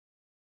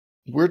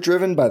We're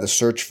driven by the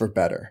search for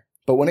better.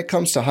 But when it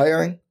comes to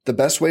hiring, the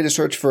best way to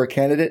search for a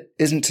candidate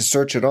isn't to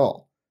search at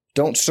all.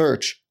 Don't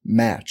search,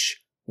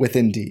 match with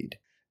Indeed.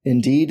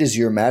 Indeed is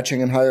your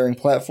matching and hiring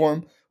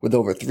platform with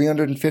over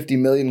 350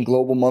 million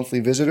global monthly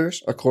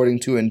visitors,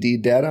 according to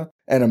Indeed data,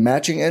 and a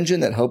matching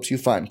engine that helps you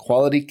find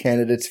quality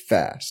candidates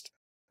fast.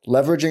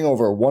 Leveraging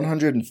over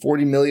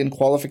 140 million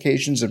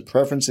qualifications and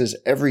preferences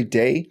every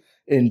day,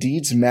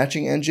 Indeed's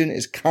matching engine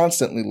is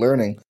constantly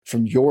learning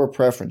from your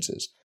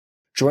preferences.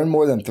 Join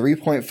more than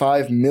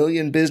 3.5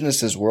 million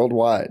businesses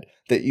worldwide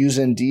that use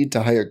Indeed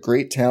to hire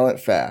great talent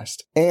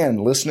fast.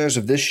 And listeners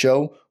of this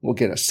show will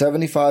get a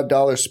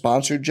 $75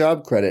 sponsored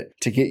job credit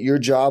to get your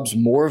jobs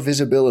more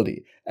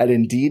visibility at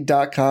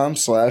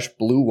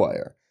Indeed.com/Blue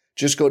Wire.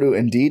 Just go to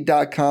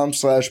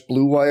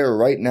Indeed.com/Blue Wire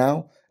right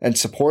now and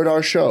support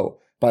our show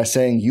by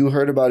saying you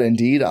heard about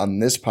Indeed on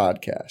this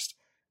podcast.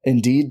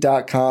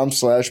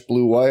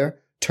 Indeed.com/Blue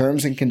Wire.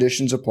 Terms and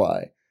conditions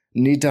apply.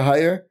 Need to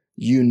hire?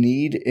 You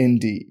need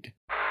Indeed.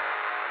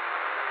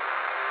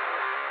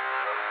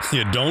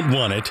 You don't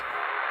want it,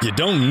 you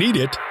don't need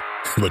it,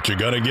 but you're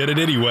going to get it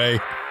anyway.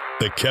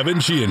 The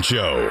Kevin Sheehan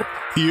Show.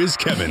 Here's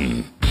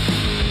Kevin.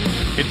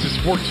 It's a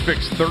Sports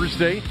Fix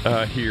Thursday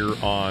here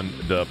on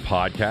the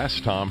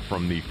podcast. Tom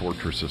from the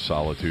Fortress of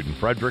Solitude in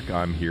Frederick.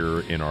 I'm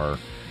here in our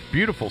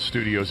beautiful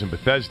studios in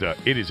Bethesda.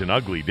 It is an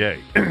ugly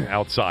day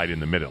outside in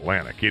the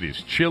Mid-Atlantic. It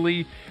is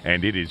chilly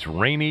and it is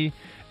rainy,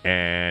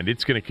 and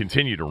it's going to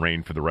continue to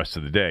rain for the rest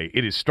of the day.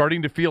 It is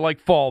starting to feel like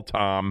fall,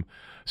 Tom.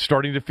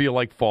 Starting to feel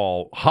like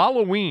fall.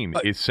 Halloween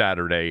is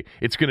Saturday.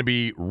 It's going to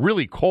be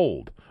really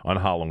cold on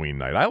Halloween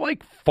night. I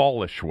like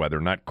fallish weather,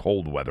 not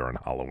cold weather on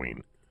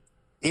Halloween.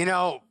 You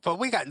know, but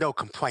we got no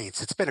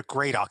complaints. It's been a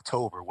great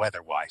October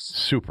weather-wise.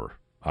 Super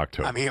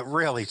October. I mean, it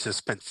really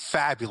just been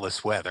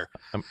fabulous weather.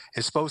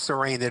 It's supposed to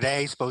rain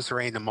today, supposed to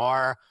rain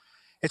tomorrow.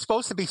 It's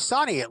supposed to be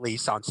sunny at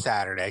least on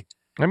Saturday.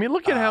 I mean,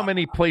 look at how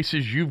many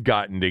places you've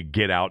gotten to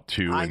get out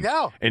to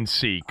and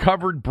see.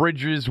 Covered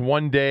bridges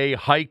one day,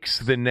 hikes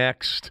the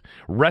next,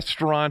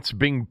 restaurants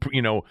being,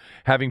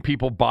 having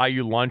people buy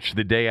you lunch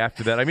the day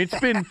after that. I mean,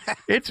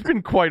 it's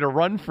been quite a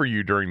run for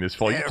you during this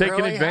fall. You've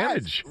taken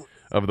advantage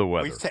of the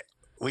weather.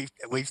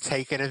 We've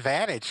taken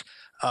advantage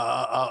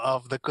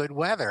of the good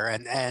weather.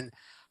 And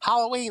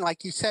Halloween,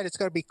 like you said, it's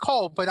going to be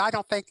cold, but I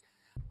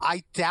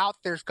doubt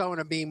there's going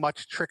to be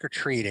much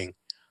trick-or-treating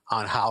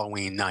on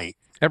Halloween night.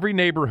 Every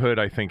neighborhood,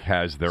 I think,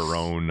 has their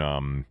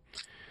own,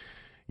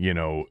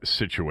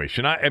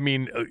 situation. I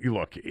mean,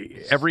 look,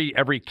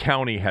 every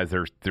county has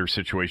their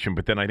situation,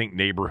 but then I think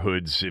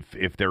neighborhoods,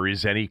 if there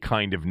is any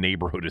kind of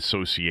neighborhood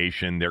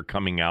association, they're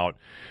coming out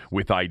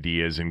with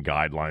ideas and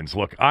guidelines.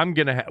 Look,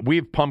 we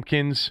have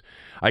pumpkins.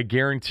 I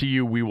guarantee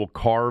you we will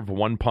carve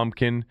one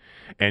pumpkin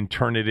and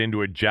turn it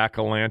into a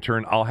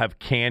jack-o'-lantern. I'll have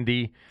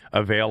candy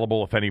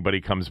available if anybody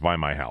comes by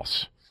my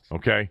house,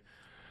 okay?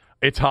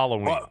 It's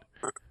Halloween.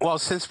 Well,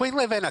 since we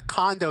live in a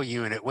condo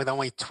unit with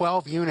only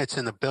 12 units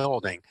in the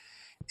building,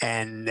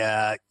 and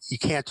you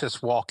can't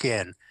just walk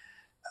in,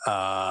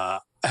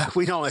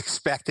 we don't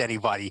expect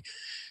anybody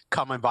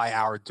coming by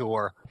our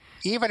door,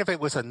 even if it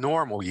was a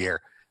normal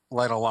year,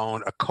 let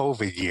alone a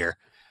COVID year.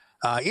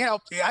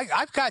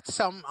 I've got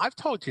I've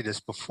told you this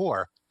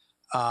before.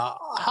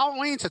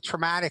 Halloween's a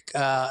traumatic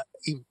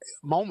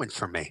moment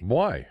for me.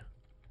 Why?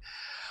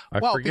 I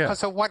forget.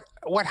 Because of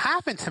what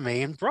happened to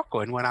me in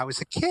Brooklyn when I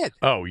was a kid.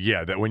 Oh,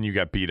 yeah, that when you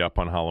got beat up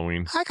on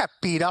Halloween? I got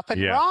beat up and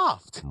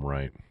robbed.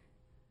 Right.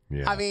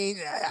 Yeah. I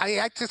mean,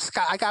 I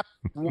got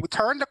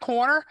turned the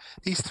corner.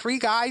 These three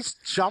guys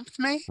jumped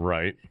me.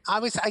 Right. I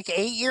was like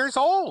 8 years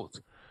old.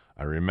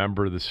 I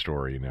remember the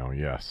story now,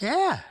 yes.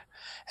 Yeah.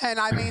 And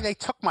I mean, they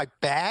took my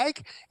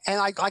bag. And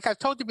like I've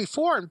told you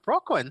before, in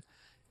Brooklyn,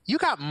 you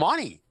got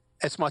money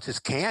as much as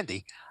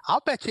candy.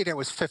 I'll bet you there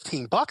was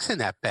 $15 in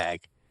that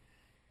bag.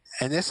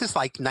 And this is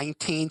like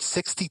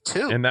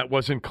 1962. And that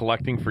wasn't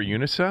collecting for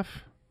UNICEF?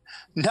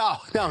 No.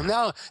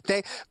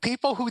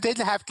 People who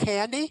didn't have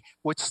candy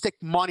would stick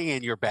money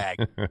in your bag.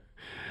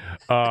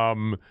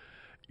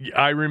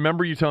 I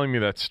remember you telling me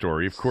that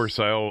story. Of course,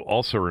 I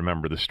also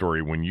remember the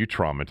story when you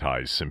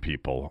traumatized some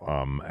people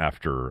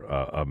after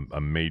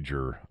a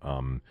major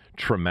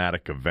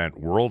traumatic event,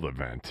 world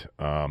event.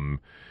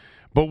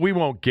 But we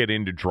won't get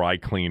into dry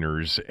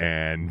cleaners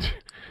and...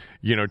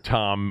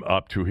 Tom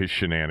up to his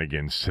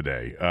shenanigans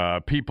today.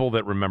 People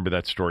that remember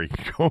that story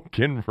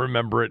can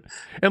remember it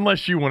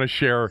unless you want to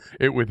share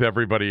it with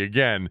everybody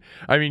again.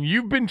 I mean,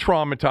 you've been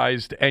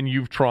traumatized and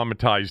you've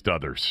traumatized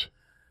others.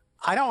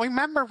 I don't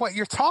remember what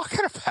you're talking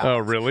about. Oh,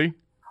 really?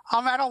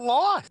 I'm at a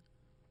loss.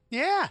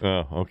 Yeah.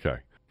 Oh, okay.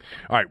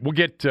 All right, we'll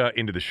get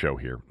into the show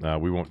here.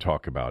 We won't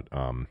talk about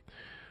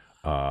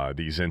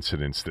these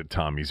incidents that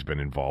Tommy's been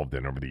involved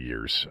in over the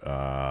years.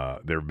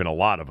 There have been a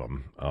lot of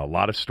them, a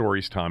lot of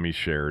stories Tommy's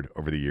shared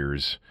over the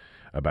years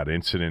about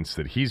incidents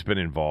that he's been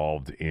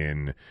involved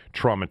in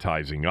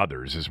traumatizing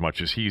others as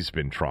much as he's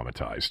been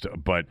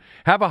traumatized. But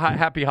have a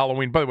happy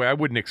Halloween. By the way, I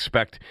wouldn't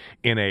expect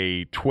in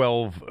a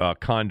 12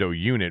 condo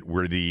unit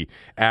where the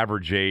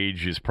average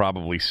age is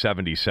probably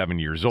 77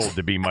 years old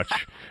to be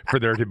much for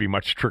there to be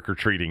much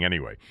trick-or-treating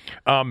anyway.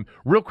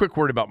 Real quick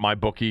word about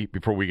MyBookie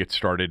before we get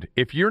started.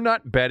 If you're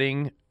not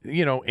betting,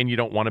 and you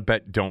don't want to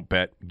bet, don't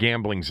bet.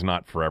 Gambling's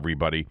not for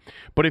everybody.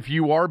 But if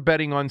you are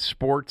betting on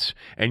sports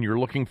and you're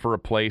looking for a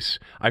place,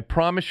 I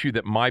promise you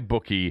that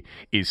MyBookie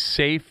is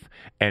safe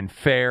and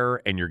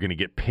fair, and you're going to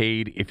get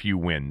paid if you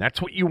win.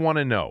 That's what you want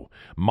to know.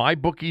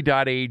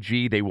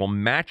 MyBookie.ag, they will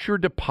match your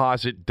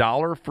deposit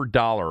dollar for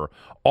dollar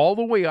all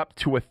the way up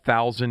to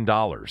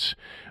 $1,000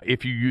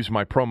 if you use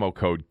my promo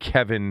code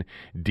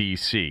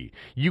KevinDC.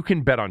 You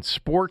can bet on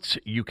sports.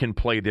 You can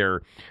play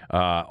their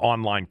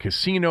online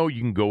casino.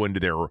 You can go into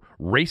their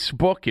race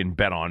book and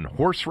bet on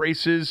horse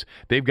races.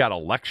 They've got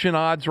election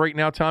odds right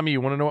now, Tommy.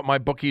 You want to know what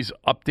MyBookie's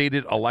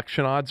updated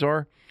election odds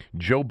are?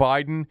 Joe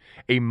Biden,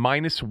 a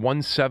minus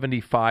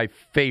 175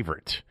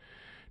 favorite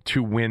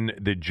to win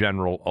the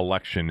general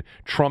election.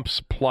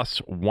 Trump's plus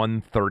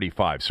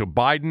 135. So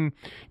Biden,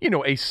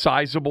 a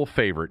sizable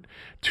favorite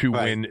to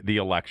win the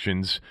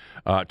elections,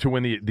 to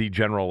win the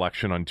general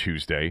election on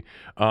Tuesday.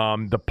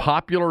 The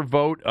popular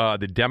vote,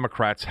 the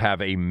Democrats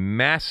have a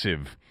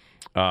massive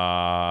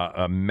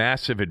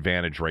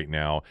advantage right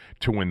now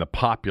to win the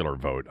popular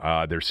vote.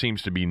 There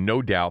seems to be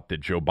no doubt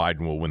that Joe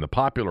Biden will win the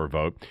popular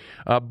vote,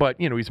 but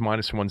he's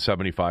minus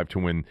 175 to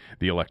win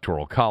the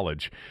Electoral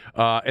College.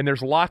 And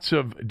there's lots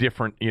of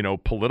different,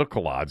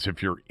 political odds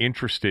if you're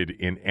interested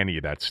in any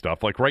of that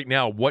stuff. Like right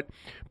now, what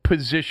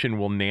position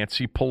will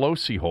Nancy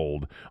Pelosi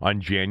hold on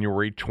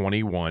January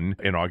 21,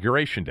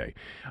 Inauguration Day?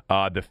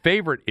 The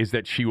favorite is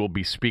that she will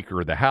be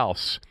Speaker of the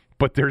House.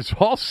 But there's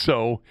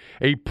also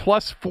a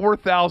plus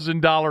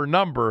 $4,000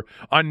 number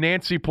on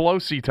Nancy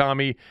Pelosi,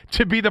 Tommy,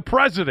 to be the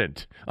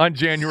president on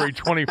January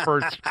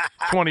 21st,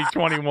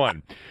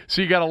 2021.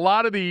 So you got a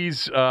lot of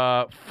these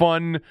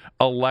fun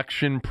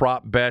election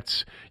prop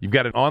bets. You've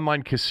got an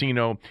online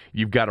casino.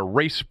 You've got a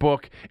race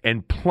book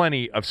and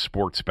plenty of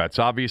sports bets.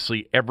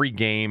 Obviously, every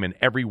game and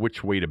every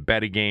which way to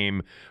bet a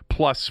game,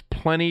 plus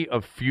plenty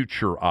of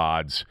future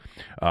odds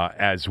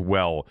as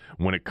well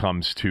when it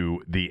comes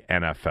to the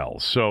NFL.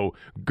 So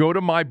go to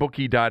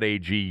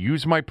mybookie.ag,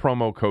 use my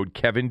promo code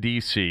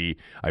KevinDC.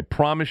 I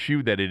promise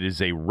you that it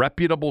is a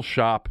reputable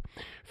shop,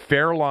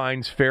 fair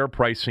lines, fair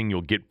pricing.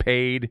 You'll get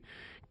paid.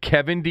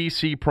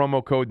 KevinDC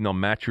promo code, and they'll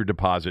match your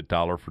deposit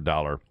dollar for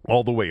dollar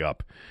all the way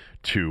up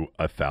to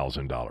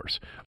 $1,000.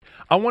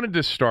 I wanted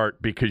to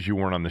start, because you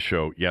weren't on the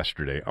show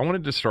yesterday, I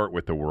wanted to start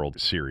with the World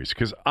Series,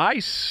 because I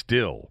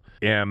still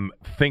am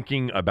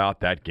thinking about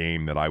that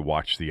game that I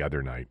watched the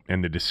other night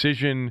and the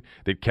decision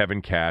that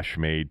Kevin Cash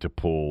made to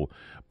pull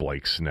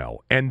Blake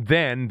Snell, and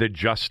then the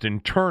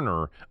Justin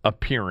Turner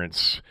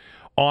appearance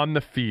on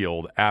the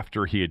field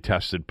after he had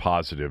tested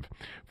positive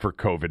for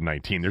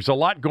COVID-19. There's a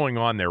lot going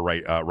on there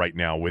right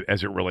now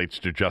as it relates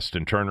to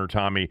Justin Turner,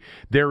 Tommy.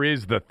 There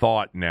is the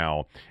thought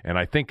now, and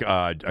I think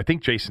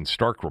Jason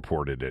Stark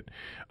reported it,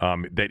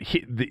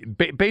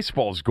 that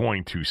baseball is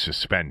going to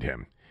suspend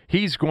him.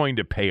 He's going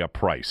to pay a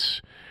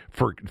price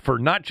for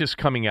not just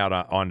coming out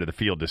onto the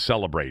field to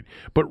celebrate,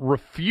 but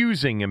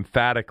refusing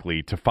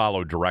emphatically to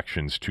follow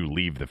directions to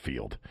leave the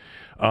field.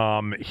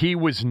 He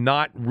was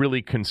not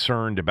really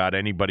concerned about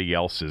anybody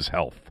else's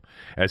health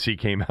as he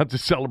came out to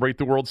celebrate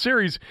the World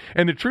Series.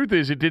 And the truth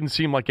is, it didn't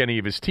seem like any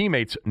of his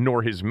teammates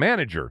nor his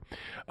manager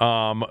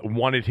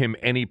wanted him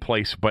any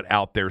place but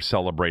out there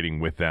celebrating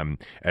with them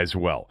as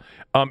well.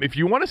 If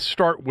you want to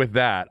start with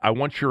that, I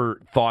want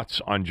your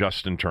thoughts on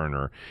Justin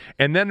Turner,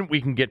 and then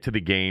we can get to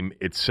the game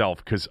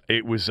itself, because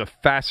it was a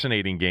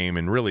fascinating game,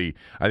 and really,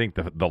 I think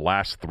the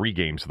last three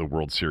games of the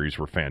World Series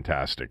were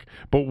fantastic.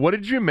 But what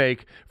did you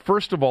make,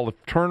 first of all, of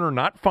Turner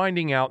not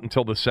finding out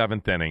until the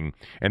seventh inning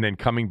and then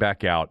coming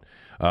back out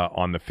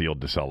on the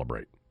field to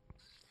celebrate?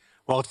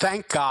 Well,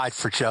 thank God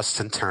for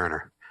Justin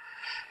Turner,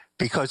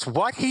 because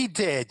what he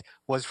did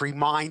was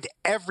remind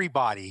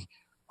everybody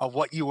of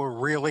what you were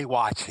really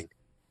watching.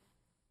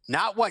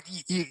 Not what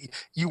you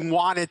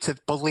wanted to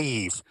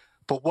believe,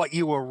 but what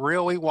you were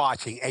really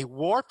watching, a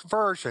warped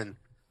version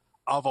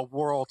of a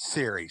World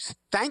Series.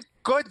 Thank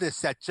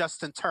goodness that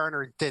Justin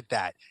Turner did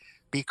that,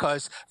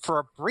 because for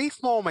a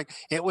brief moment,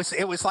 it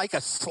was like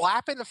a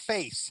slap in the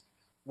face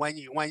when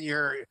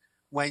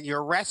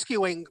you're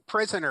rescuing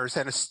prisoners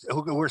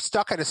who were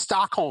stuck in a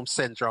Stockholm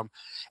syndrome,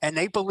 and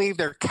they believe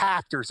their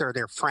captors are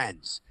their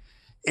friends.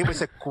 It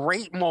was a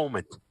great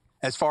moment,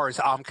 as far as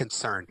I'm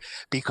concerned,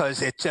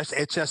 because it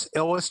just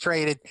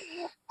illustrated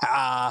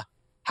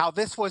how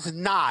this was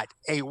not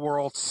a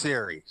World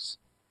Series.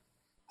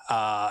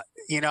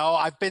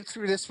 I've been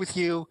through this with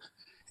you,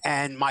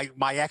 and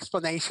my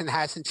explanation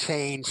hasn't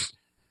changed.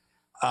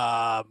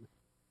 That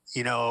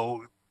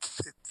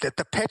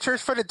the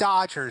pitchers for the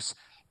Dodgers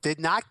did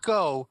not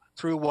go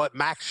through what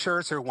Max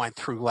Scherzer went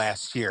through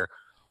last year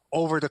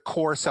over the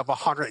course of a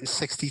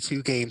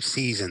 162-game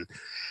season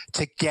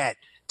to get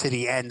to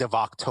the end of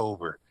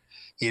October.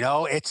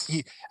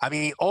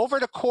 Over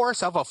the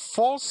course of a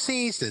full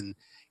season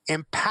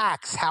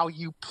impacts how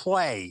you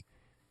play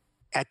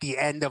at the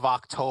end of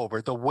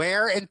October. The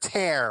wear and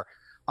tear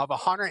of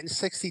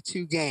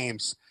 162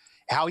 games,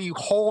 how you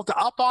hold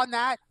up on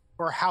that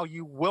or how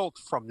you wilt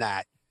from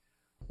that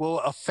will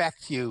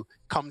affect you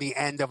come the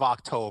end of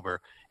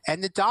October.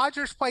 And the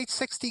Dodgers played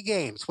 60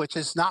 games, which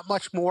is not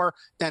much more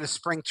than a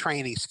spring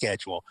training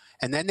schedule.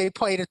 And then they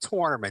played a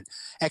tournament.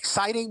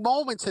 Exciting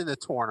moments in the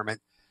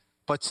tournament,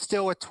 but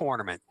still a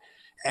tournament.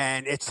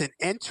 And it's an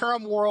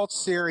interim World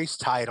Series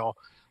title.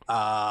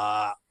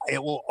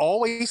 It will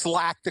always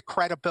lack the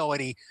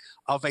credibility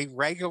of a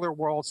regular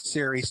World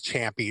Series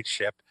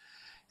championship.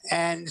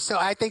 And so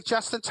I think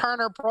Justin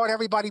Turner brought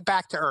everybody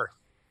back to earth.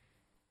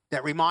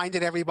 That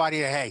reminded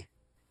everybody that, hey,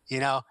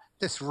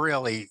 this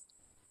really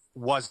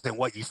wasn't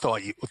what you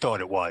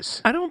thought it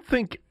was.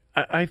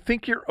 I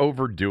think you're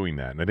overdoing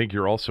that, and I think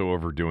you're also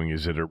overdoing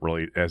as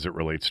it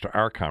relates to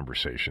our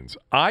conversations.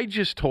 I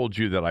just told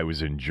you that I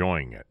was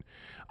enjoying it.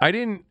 I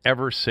didn't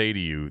ever say to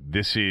you,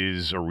 this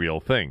is a real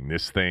thing.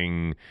 This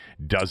thing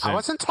doesn't. I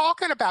wasn't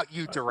talking about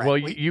you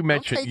directly. Well, you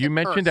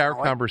mentioned our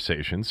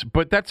conversations,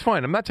 but that's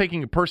fine. I'm not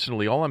taking it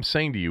personally. All I'm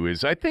saying to you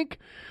is I think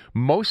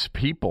most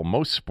people,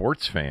 most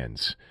sports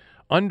fans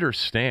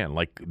understand,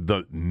 like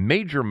the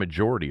major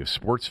majority of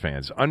sports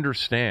fans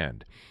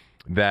understand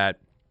that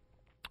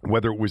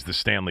whether it was the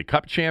Stanley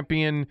Cup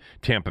champion,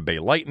 Tampa Bay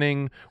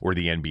Lightning, or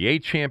the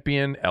NBA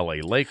champion, LA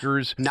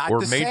Lakers,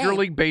 or Major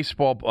League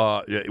Baseball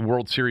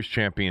World Series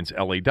champions,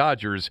 LA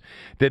Dodgers,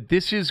 that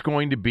this is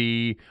going to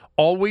be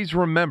always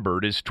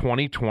remembered as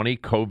 2020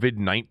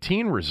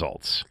 COVID-19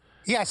 results.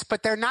 Yes,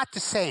 but they're not the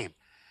same.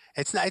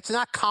 It's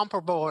not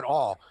comparable at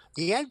all.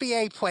 The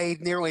NBA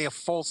played nearly a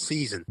full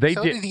season.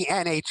 So did the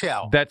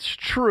NHL. That's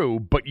true,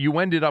 but you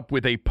ended up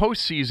with a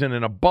postseason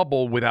in a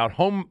bubble without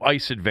home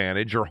ice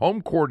advantage or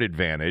home court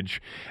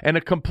advantage and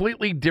a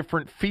completely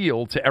different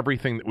feel to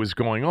everything that was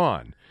going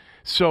on.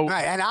 So,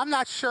 right, and I'm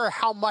not sure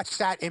how much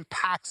that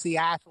impacts the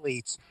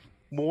athletes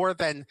more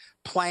than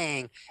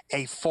playing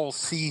a full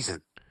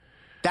season.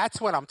 That's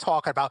what I'm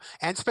talking about.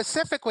 And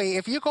specifically,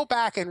 if you go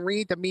back and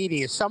read the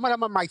media, some of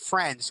them are my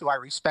friends who I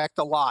respect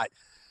a lot,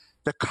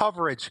 the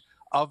coverage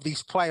of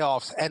these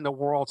playoffs and the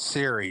World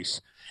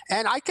Series.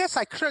 And I guess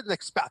I shouldn't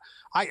expect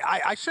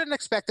I shouldn't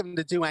expect them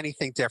to do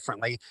anything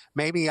differently.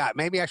 Maybe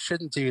I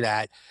shouldn't do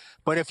that.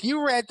 But if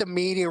you read the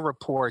media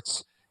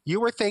reports,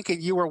 you were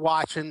thinking you were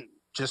watching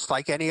just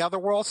like any other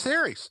World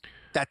Series.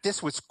 That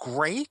this was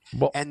great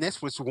and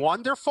this was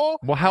wonderful.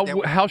 Well,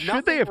 how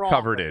should they have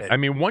covered it? I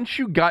mean, once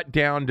you got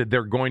down to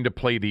they're going to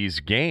play these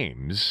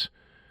games,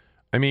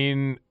 I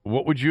mean,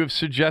 what would you have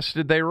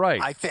suggested they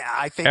write? I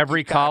think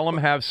every column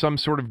have some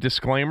sort of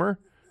disclaimer.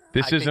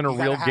 This isn't a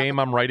real game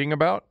I'm writing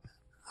about.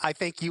 I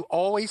think you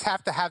always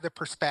have to have the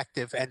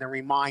perspective and the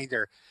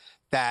reminder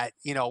that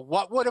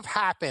what would have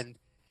happened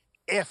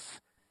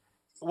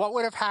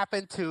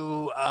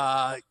to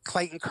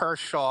Clayton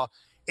Kershaw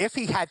if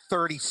he had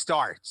 30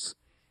 starts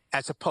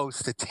as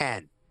opposed to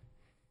 10.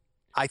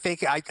 I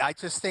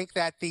just think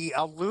that the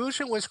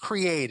illusion was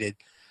created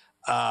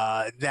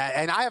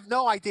and I have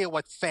no idea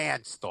what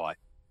fans thought.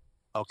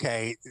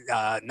 Okay,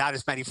 not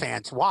as many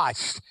fans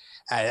watched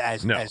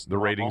as the normal,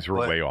 ratings were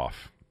way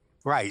off.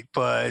 Right,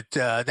 but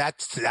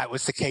that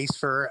was the case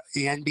for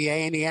the NBA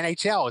and the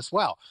NHL as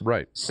well.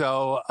 Right.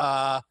 So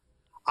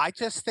I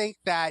just think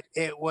that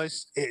there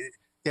was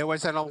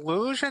an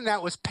illusion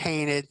that was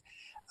painted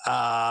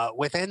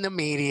within the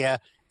media,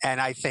 and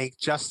I think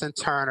Justin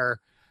Turner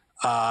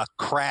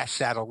crashed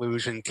that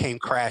illusion, came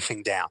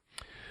crashing down.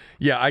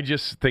 Yeah, I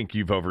just think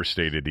you've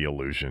overstated the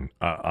illusion.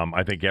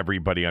 I think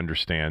everybody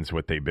understands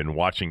what they've been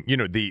watching.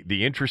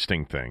 The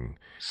interesting thing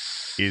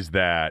is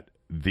that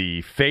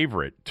the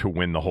favorite to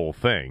win the whole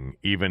thing,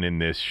 even in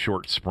this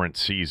short sprint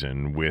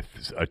season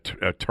with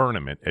a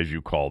tournament, as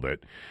you called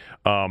it,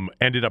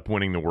 ended up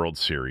winning the World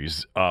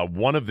Series.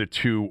 One of the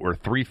 2 or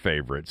 3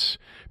 favorites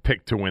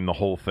picked to win the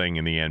whole thing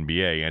in the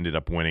NBA ended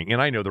up winning.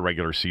 And I know the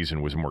regular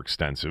season was more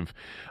extensive.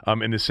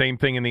 And the same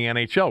thing in the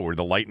NHL, where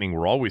the Lightning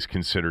were always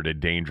considered a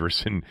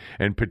dangerous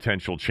and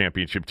potential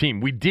championship team.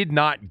 We did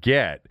not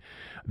get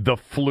the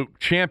fluke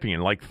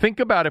champion. Like, think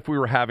about if we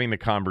were having the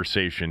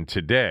conversation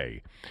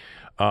today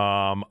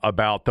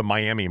about the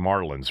Miami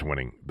Marlins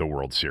winning the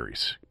World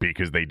Series,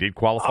 because they did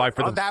qualify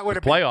for the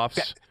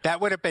playoffs.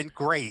 That would have been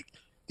great.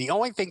 The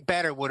only thing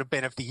better would have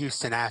been if the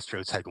Houston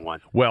Astros had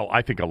won. Well,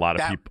 I think a lot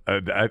of people.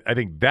 I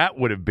think that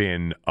would have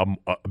been,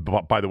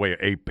 by the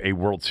way, a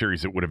World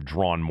Series that would have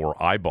drawn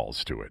more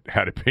eyeballs to it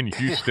had it been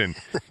Houston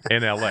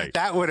and LA.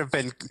 That would have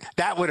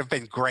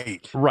been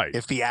great. Right.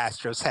 If the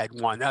Astros had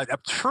won, a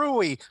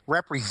truly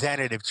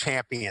representative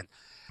champion.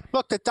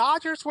 Look, the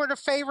Dodgers were the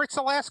favorites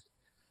the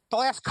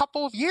last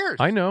couple of years.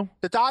 I know.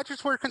 The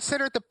Dodgers were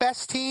considered the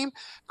best team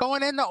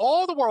going into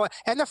all the world,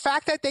 and the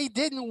fact that they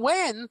didn't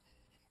win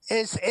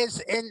is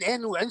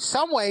in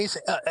some ways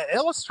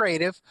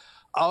illustrative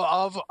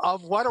of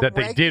what a that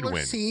regular they did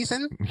win.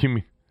 season.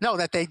 No,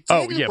 that they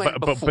didn't win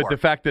before. But the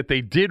fact that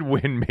they did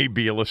win may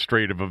be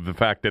illustrative of the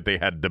fact that they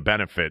had the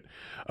benefit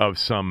of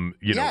some,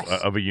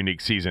 of a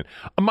unique season.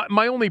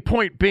 My only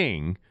point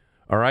being,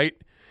 all right,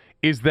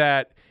 is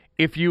that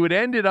if you had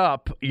ended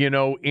up,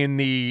 in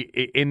the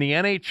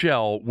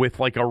NHL with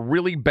like a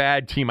really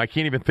bad team, I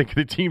can't even think of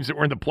the teams that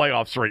were in the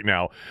playoffs right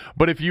now,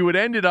 but if you had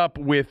ended up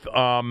with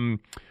the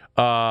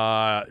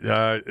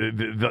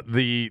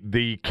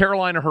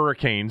Carolina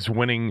Hurricanes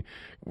winning,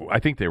 I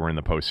think they were in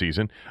the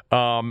postseason,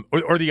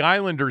 or the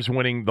Islanders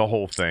winning the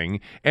whole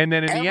thing, and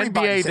then in the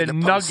NBA,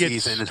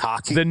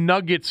 the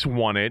Nuggets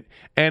won it,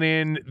 and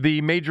in the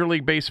Major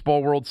League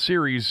Baseball World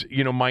Series,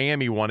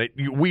 Miami won it.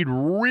 We'd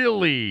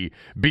really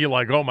be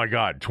like, oh my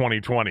God,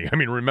 2020. I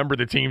mean, remember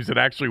the teams that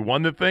actually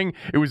won the thing?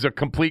 It was a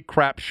complete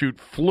crapshoot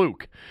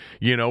fluke,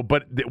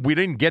 But we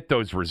didn't get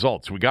those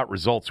results. We got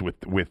results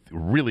with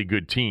really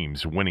good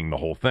teams winning the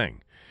whole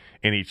thing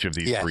in each of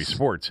these three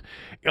sports.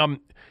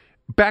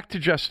 Back to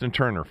Justin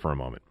Turner for a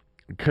moment,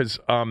 because,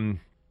 I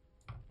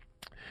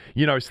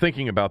was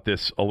thinking about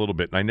this a little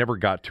bit, and I never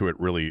got to it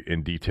really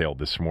in detail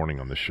this morning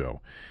on the show.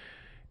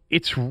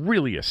 It's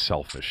really a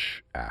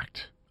selfish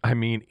act. I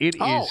mean, it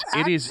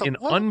is an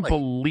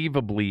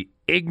unbelievably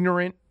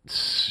ignorant,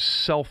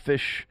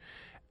 selfish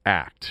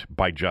act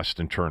by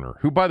Justin Turner,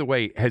 who, by the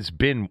way, has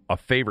been a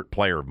favorite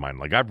player of mine.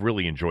 Like, I've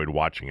really enjoyed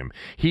watching him.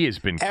 He has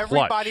been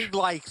Everybody clutch.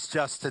 likes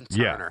Justin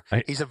Turner.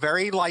 Yeah, he's a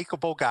very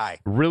likable guy.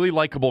 Really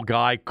likable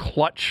guy,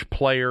 clutch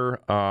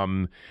player.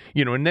 And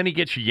then he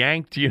gets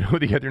yanked,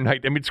 the other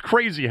night. I mean, it's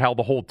crazy how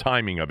the whole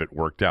timing of it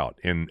worked out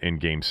in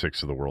Game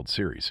 6 of the World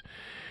Series.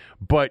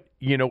 But,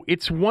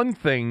 it's one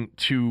thing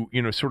to,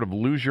 sort of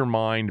lose your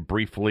mind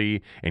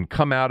briefly and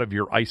come out of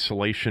your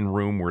isolation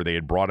room where they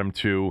had brought him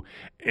to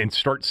and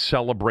start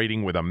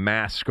celebrating with a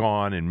mask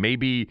on and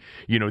maybe,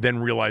 then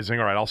realizing,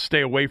 all right, I'll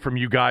stay away from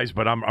you guys,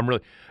 but I'm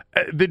really...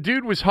 the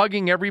dude was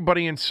hugging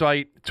everybody in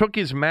sight, took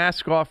his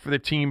mask off for the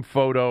team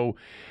photo,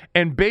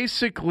 and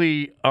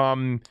basically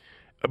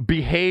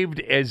behaved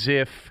as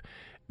if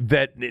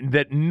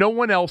that no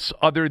one else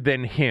other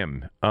than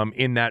him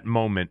in that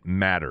moment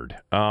mattered.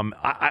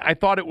 I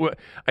thought it was,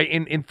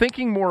 in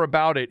thinking more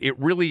about it,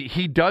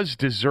 he does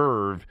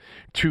deserve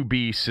to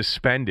be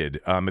suspended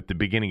at the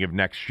beginning of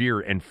next year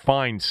and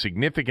fined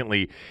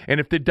significantly. And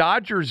if the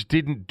Dodgers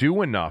didn't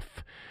do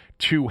enough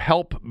to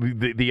help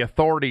the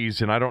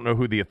authorities, and I don't know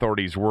who the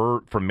authorities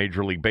were from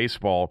Major League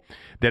Baseball,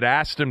 that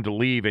asked him to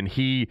leave, and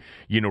he,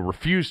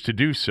 refused to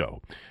do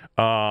so.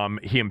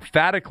 He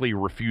emphatically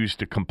refused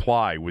to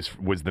comply was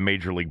the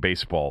Major League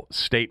Baseball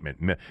statement.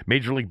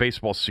 Major League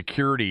Baseball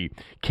security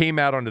came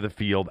out onto the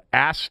field,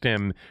 asked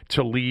him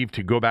to leave,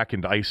 to go back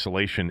into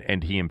isolation,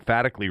 and he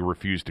emphatically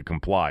refused to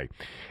comply.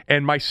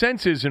 And my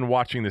sense is, in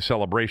watching the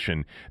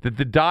celebration, that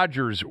the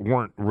Dodgers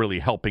weren't really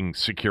helping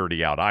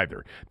security out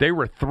either. They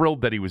were thrilled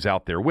that he was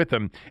out there with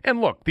them.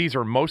 And look, these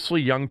are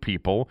mostly young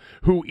people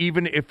who,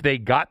 even if they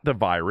got the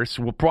virus,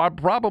 will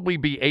probably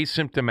be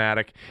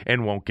asymptomatic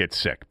and won't get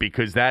sick,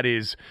 because that is,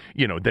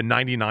 the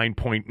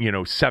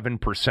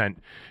 99.7%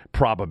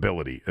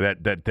 probability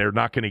that they're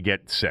not going to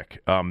get sick,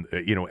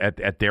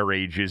 at their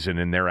ages and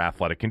in their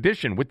athletic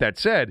condition. With that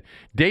said,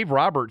 Dave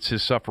Roberts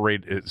has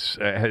suffered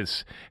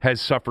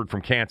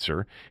from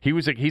cancer.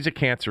 He's a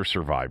cancer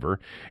survivor,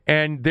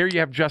 and there you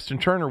have Justin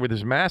Turner with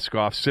his mask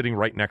off, sitting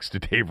right next to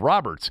Dave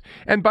Roberts.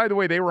 And by the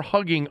way, they were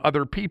hugging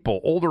other people,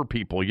 older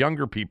people,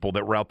 younger people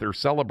that were out there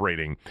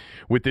celebrating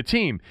with the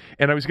team.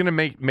 And I was going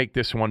to make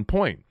this one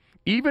point.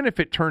 Even if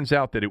it turns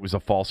out that it was a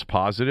false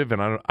positive,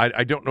 and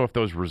I don't know if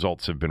those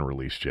results have been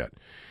released yet,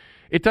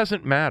 it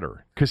doesn't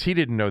matter, because he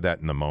didn't know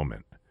that in the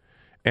moment.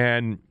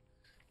 And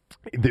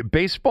the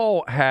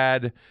baseball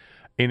had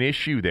an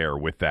issue there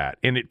with that,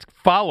 and it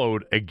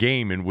followed a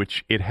game in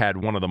which it had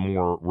one of the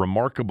more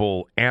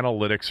remarkable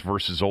analytics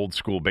versus old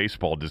school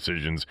baseball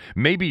decisions,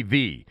 maybe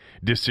the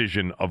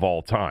decision of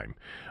all time,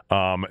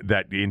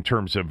 that in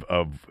terms of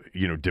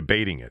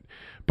debating it.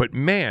 But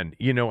man,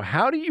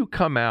 how do you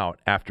come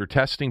out after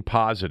testing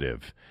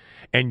positive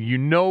and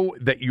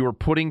that you're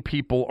putting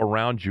people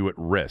around you at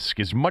risk,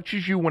 as much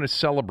as you want to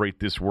celebrate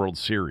this World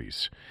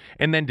Series,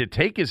 and then to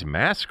take his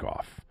mask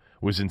off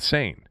was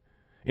insane.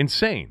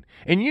 Insane.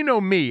 And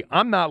me,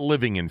 I'm not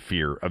living in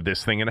fear of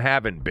this thing and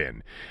haven't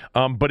been.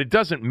 But it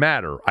doesn't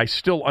matter. I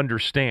still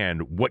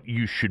understand what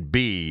you should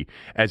be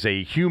as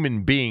a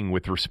human being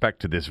with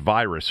respect to this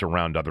virus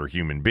around other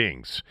human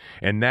beings.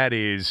 And that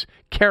is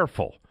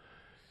careful.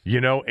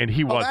 And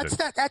he wasn't.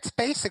 That's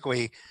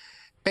basically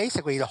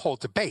the whole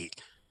debate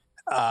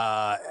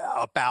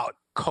about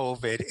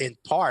COVID, in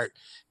part,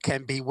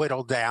 can be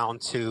whittled down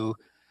to,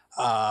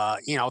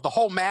 the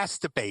whole mask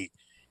debate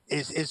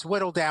is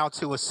whittled down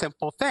to a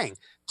simple thing.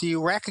 Do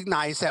you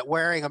recognize that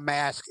wearing a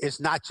mask is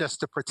not just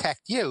to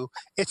protect you,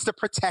 it's to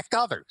protect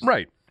others?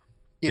 Right.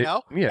 Yeah.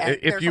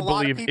 If you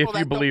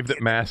believe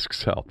that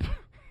masks help.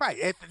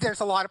 Right. There's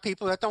a lot of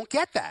people that don't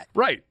get that.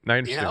 Right. I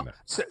understand that.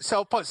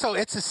 So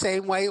it's the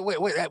same way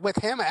with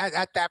him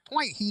at that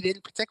point. He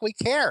didn't particularly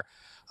care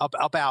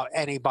about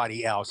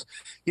anybody else.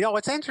 You know,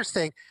 what's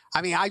interesting,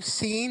 I mean, I've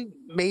seen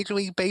Major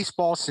League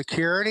Baseball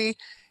security,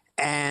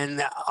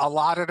 and a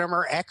lot of them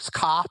are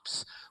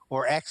ex-cops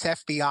or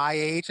ex-FBI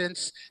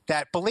agents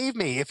that, believe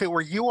me, if it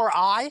were you or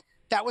I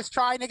that was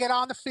trying to get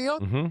on the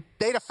field,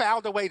 they'd have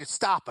found a way to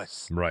stop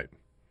us. Right.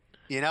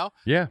 You know?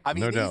 Yeah, I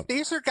mean, no doubt.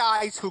 These are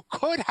guys who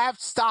could have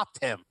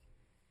stopped him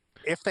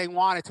if they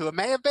wanted to. It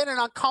may have been an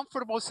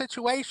uncomfortable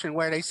situation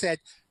where they said,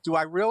 do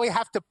I really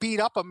have to beat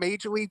up a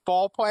Major League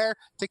ball player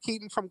to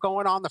keep him from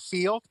going on the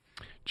field?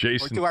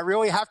 Jason, or do I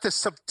really have to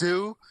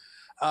subdue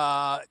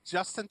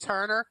Justin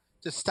Turner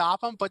to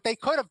stop him? But they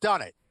could have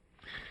done it.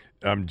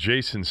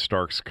 Jason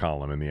Stark's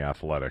column in The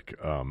Athletic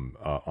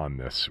on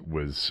this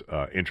was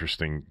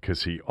interesting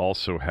because he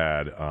also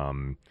had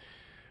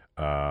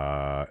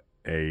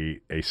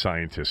a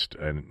scientist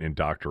and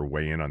doctor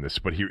weigh in on this.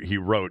 But he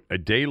wrote, a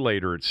day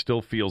later, it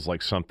still feels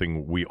like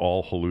something we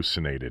all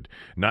hallucinated,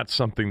 not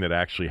something that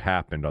actually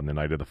happened on the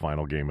night of the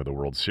final game of the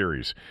World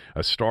Series.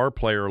 A star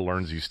player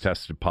learns he's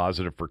tested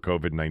positive for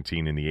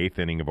COVID-19 in the 8th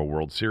inning of a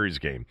World Series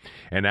game.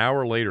 An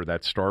hour later,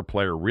 that star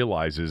player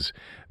realizes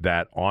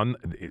that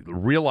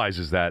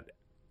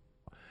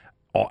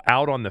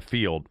out on the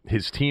field,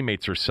 his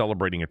teammates are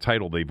celebrating a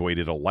title they've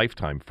waited a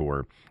lifetime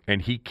for,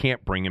 and he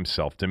can't bring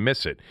himself to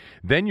miss it.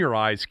 Then your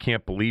eyes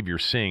can't believe you're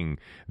seeing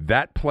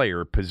that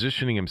player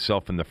positioning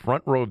himself in the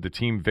front row of the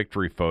team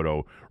victory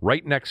photo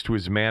right next to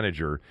his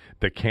manager,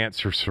 the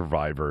cancer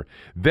survivor.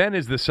 Then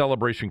as the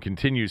celebration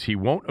continues, he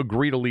won't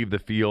agree to leave the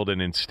field,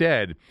 and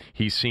instead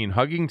he's seen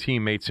hugging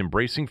teammates,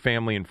 embracing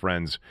family and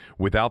friends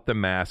without the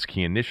mask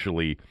he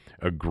initially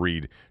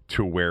agreed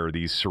to wear.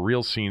 These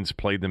surreal scenes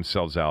played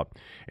themselves out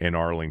in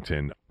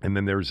Arlington. And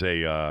then there's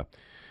the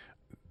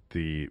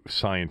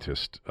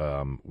scientist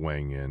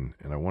weighing in,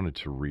 and I wanted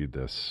to read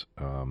this.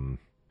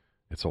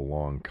 It's a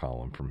long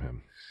column from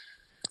him.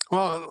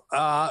 Well,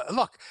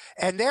 look,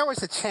 and there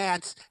was a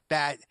chance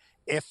that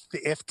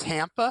if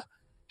Tampa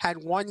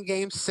had won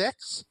Game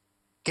 6,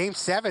 Game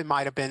 7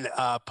 might have been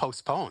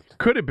postponed.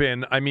 Could have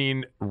been. I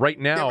mean, right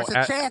now, there was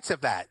a chance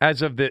of that.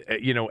 As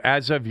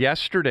of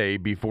yesterday,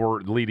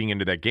 before leading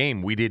into that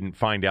game, we didn't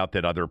find out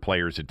that other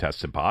players had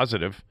tested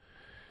positive.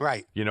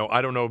 Right. You know,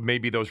 I don't know.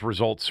 Maybe those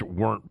results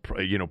weren't,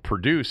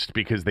 produced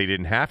because they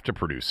didn't have to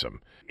produce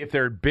them. If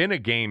there had been a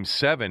Game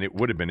 7, it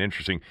would have been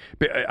interesting.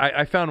 But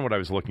I found what I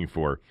was looking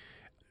for.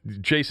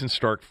 Jason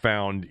Stark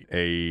found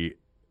a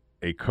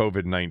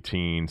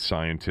COVID-19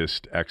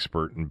 scientist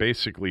expert and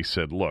basically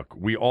said, look,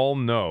 we all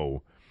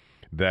know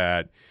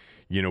that,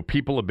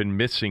 people have been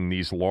missing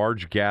these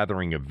large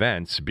gathering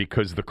events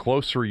because the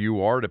closer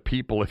you are to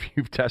people, if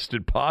you've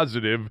tested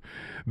positive,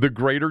 the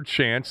greater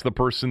chance the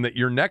person that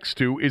you're next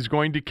to is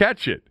going to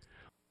catch it.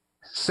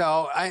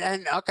 So,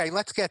 okay,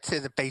 let's get to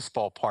the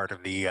baseball part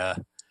of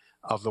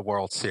the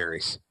World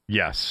Series.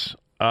 Yes.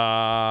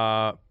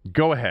 Go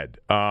ahead.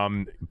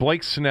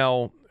 Blake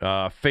Snell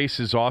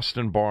faces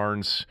Austin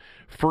Barnes.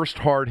 First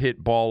hard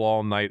hit ball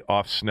all night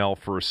off Snell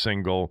for a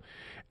single.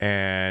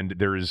 And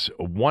there's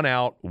one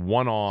out,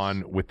 one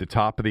on with the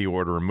top of the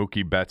order.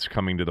 Mookie Betts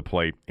coming to the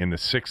plate in the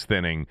 6th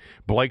inning.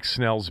 Blake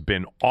Snell's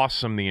been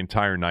awesome the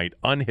entire night,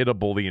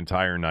 unhittable the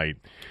entire night.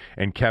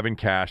 And Kevin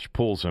Cash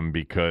pulls him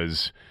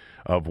because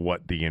of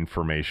what the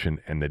information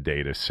and the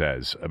data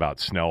says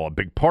about Snell. A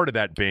big part of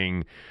that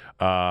being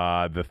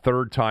the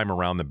third time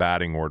around the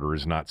batting order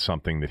is not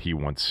something that he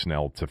wants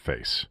Snell to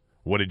face.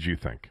 What did you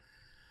think?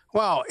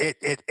 Well,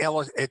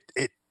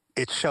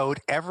 it showed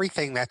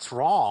everything that's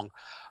wrong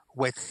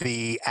with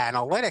the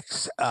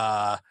analytics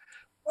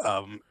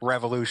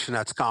revolution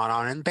that's gone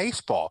on in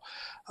baseball.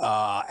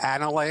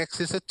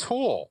 Analytics is a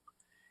tool.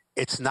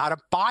 It's not a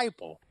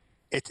Bible.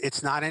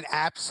 It's not an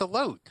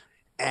absolute.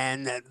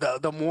 And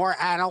the more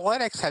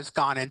analytics has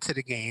gone into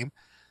the game,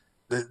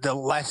 the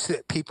less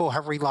that people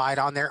have relied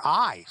on their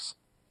eyes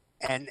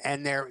and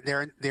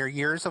their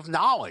years of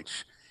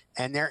knowledge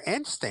and their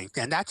instinct.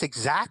 And that's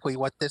exactly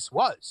what this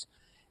was.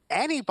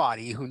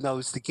 Anybody who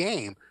knows the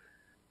game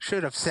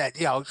should have said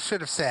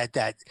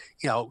that,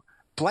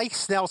 Blake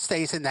Snell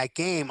stays in that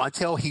game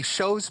until he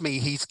shows me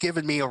he's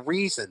given me a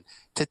reason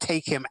to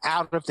take him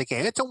out of the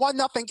game. It's a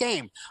 1-0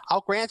 game.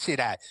 I'll grant you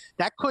that.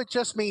 That could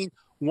just mean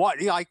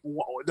walking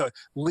the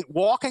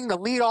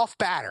leadoff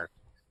batter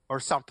or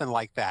something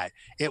like that.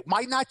 It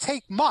might not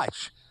take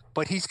much,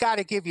 but he's got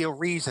to give you a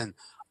reason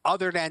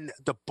other than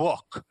the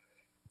book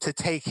to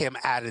take him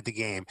out of the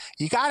game.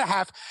 You got to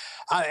have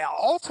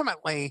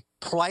ultimately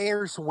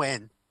players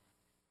win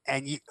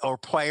or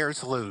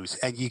players lose,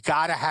 and you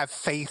got to have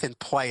faith in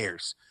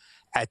players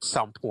at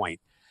some point.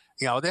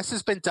 This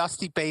has been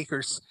Dusty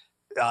Baker's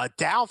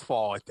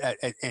downfall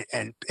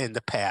in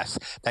the past,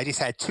 that he's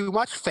had too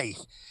much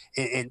faith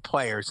in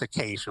players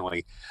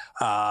occasionally.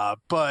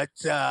 But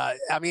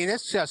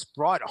it's just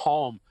brought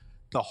home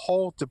the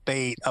whole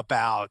debate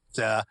about,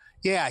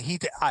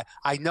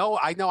 I know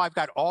I've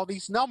got all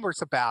these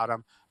numbers about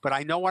him, but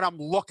I know what I'm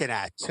looking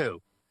at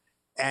too.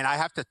 And I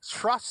have to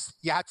trust.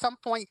 At some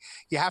point,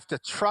 you have to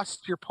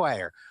trust your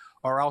player,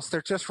 or else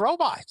they're just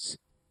robots.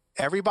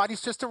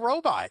 Everybody's just a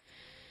robot.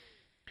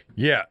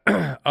 Yeah.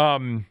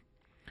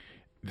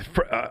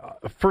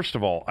 First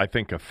of all, I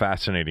think a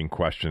fascinating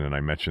question, and I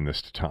mentioned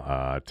this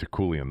to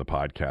Cooley on the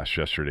podcast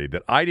yesterday,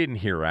 that I didn't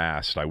hear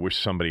asked. I wish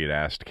somebody had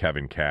asked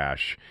Kevin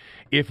Cash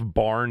if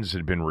Barnes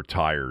had been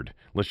retired,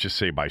 let's just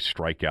say by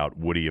strikeout,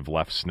 would he have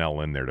left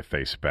Snell in there to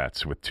face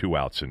Betts with 2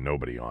 outs and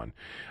nobody on?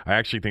 I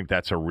actually think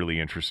that's a really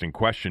interesting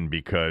question,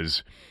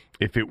 because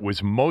if it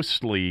was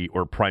mostly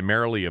or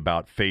primarily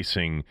about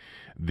facing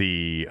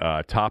the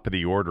top of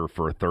the order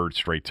for a third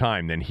straight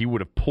time, then he would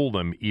have pulled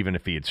him even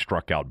if he had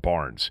struck out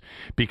Barnes,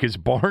 because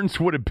Barnes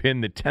would have been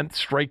the 10th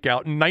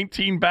strikeout in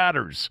 19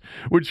 batters,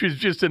 which is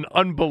just an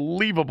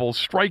unbelievable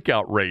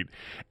strikeout rate.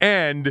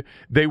 And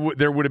there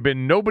would have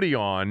been nobody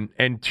on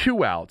and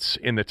 2 outs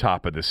in the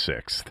top of the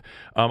 6th.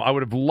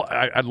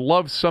 I'd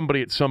love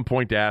somebody at some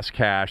point to ask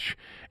Cash,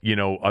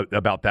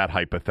 about that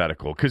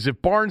hypothetical. Because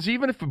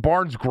even if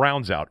Barnes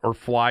grounds out or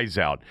flies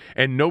out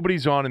and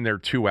nobody's on and there are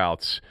 2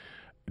 outs,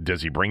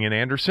 does he bring in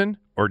Anderson,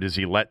 or does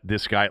he let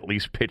this guy at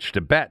least pitch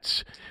to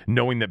Betts,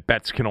 knowing that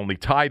Betts can only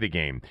tie the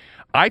game?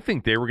 I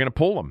think they were going to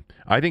pull him.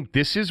 I think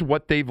this is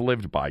what they've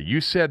lived by. You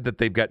said that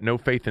they've got no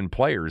faith in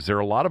players. There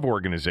are a lot of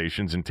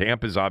organizations, and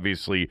Tampa's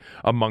obviously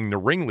among the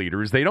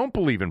ringleaders. They don't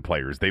believe in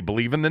players. They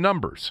believe in the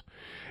numbers.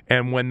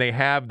 And when they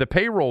have the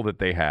payroll that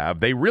they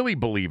have, they really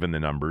believe in the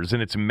numbers,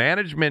 and it's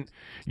management,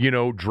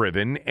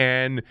 driven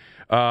and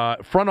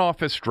front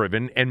office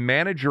driven and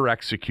manager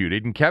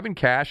executed. And Kevin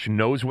Cash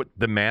knows what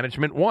the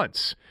management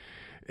wants,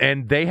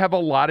 and they have a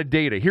lot of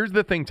data. Here's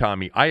the thing,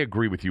 Tommy. I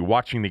agree with you.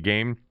 Watching the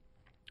game,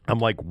 I'm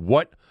like,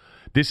 what?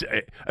 This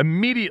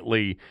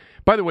immediately.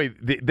 By the way,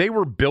 they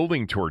were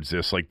building towards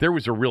this. Like, there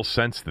was a real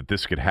sense that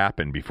this could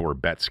happen before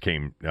Betts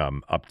came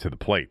up to the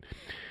plate.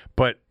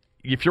 But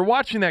if you're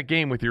watching that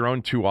game with your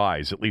own 2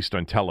 eyes, at least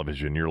on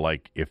television, you're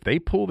like, if they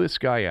pull this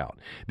guy out,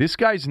 this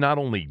guy's not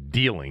only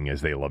dealing,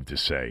 as they love to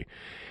say,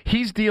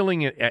 he's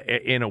dealing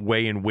in a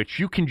way in which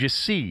you can just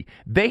see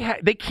they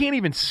can't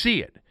even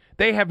see it.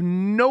 They have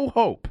no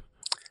hope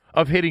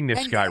of hitting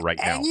this guy right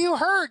now. And you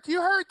heard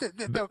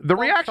the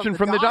reaction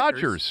from the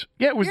Dodgers.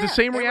 Yeah, it was the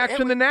same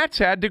reaction the Nats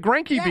had to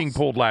Greinke being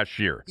pulled last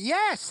year.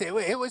 Yes, it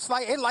was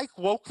like it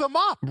woke them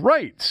up.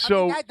 Right.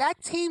 So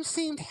that team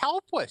seemed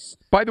helpless.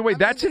 By the way,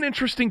 that's an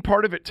interesting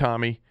part of it,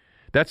 Tommy.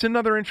 That's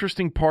another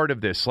interesting part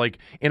of this. Like,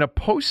 in a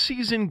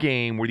postseason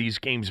game where these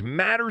games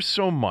matter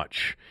so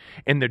much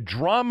and the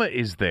drama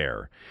is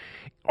there,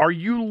 are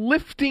you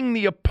lifting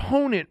the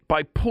opponent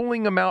by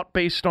pulling them out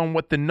based on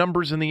what the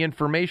numbers and the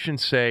information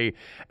say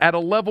at a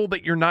level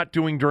that you're not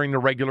doing during the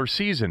regular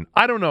season?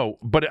 I don't know,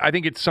 but I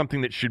think it's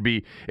something that should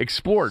be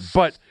explored.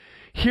 But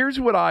here's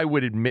what I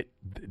would admit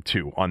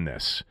to on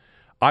this.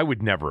 I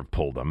would never have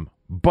pulled them.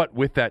 But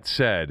with that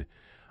said,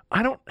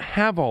 I don't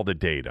have all the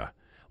data.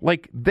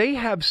 Like, they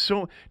have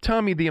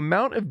Tommy, the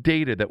amount of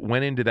data that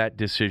went into that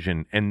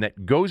decision and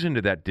that goes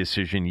into that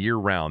decision year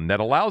round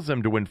that allows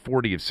them to win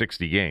 40 of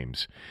 60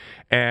 games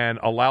and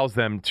allows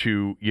them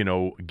to,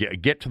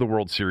 get to the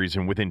World Series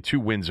and within 2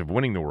 wins of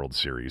winning the World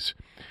Series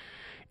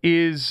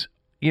is,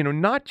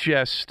 not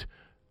just,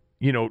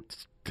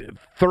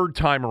 third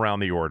time around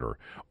the order,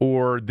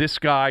 or this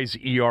guy's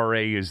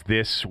ERA is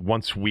this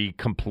once we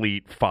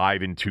complete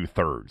 5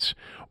 2/3,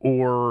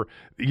 or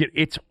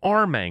it's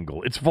arm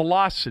angle, it's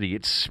velocity,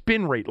 it's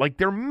spin rate. Like,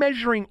 they're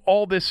measuring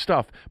all this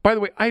stuff. By the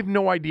way, I have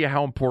no idea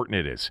how important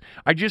it is.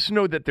 I just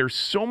know that there's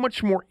so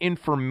much more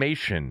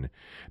information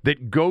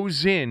that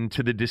goes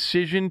into the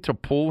decision to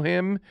pull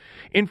him,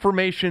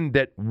 information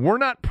that we're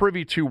not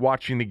privy to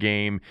watching the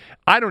game.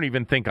 I don't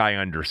even think I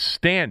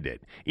understand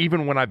it,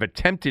 even when I've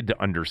attempted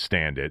to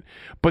understand it.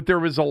 But there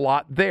was a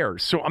lot there.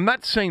 So I'm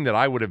not saying that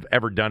I would have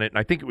ever done it, and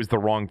I think it was the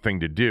wrong thing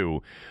to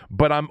do.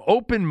 But I'm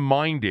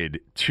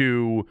open-minded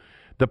to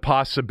the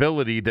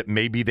possibility that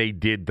maybe they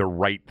did the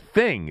right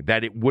thing,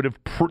 that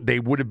they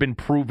would have been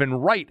proven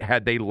right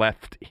had they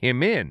left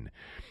him in.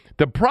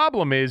 The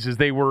problem is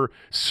they were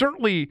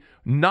certainly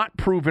not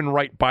proven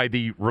right by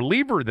the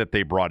reliever that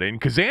they brought in,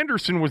 because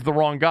Anderson was the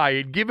wrong guy. He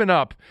had given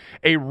up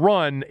a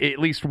run, at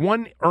least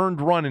one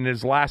earned run in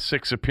his last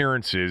 6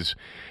 appearances,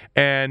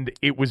 and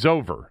it was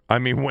over. I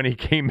mean, when he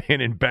came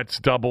in and Betts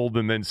doubled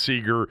and then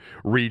Seager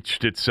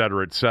reached, et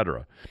cetera, et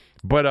cetera.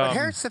 But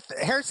here's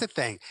the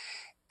thing.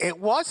 It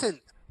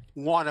wasn't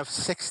 1 of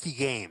 60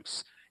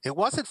 games. It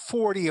wasn't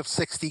 40 of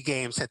 60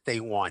 games that they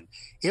won.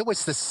 It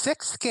was the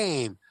 6th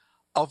game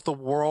of the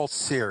World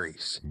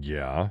Series.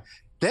 Yeah.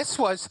 This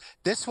was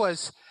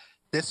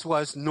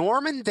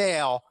Norman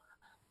Dale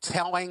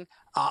telling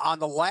on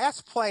the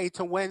last play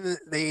to win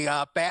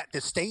the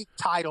state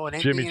title in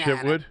Jimmy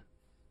Indiana.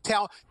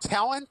 Chitwood.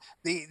 Telling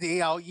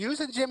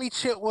using Jimmy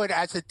Chitwood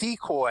as a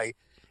decoy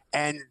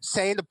and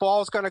saying the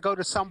ball's going to go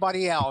to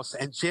somebody else,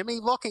 and Jimmy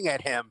looking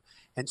at him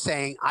and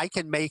saying, "I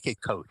can make it,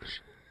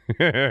 coach."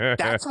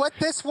 That's what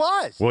this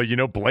was. Well,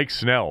 Blake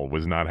Snell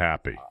was not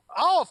happy.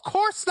 Oh, of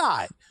course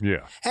not.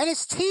 Yeah. And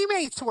his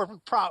teammates were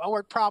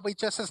probably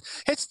just as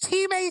 – his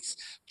teammates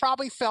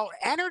probably felt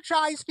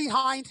energized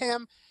behind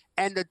him,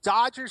 and the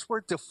Dodgers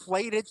were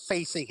deflated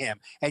facing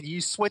him. And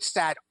you switch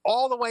that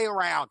all the way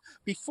around.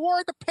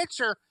 Before the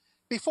pitcher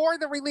before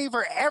the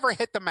reliever ever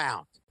hit the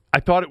mound.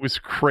 I thought it was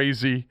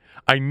crazy.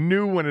 I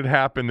knew when it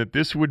happened that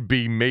this would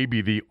be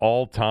maybe the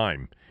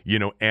all-time,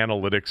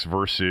 analytics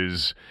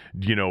versus,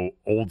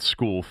 old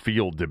school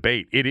field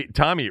debate.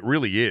 Tommy, it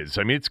really is.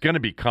 I mean, it's going to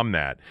become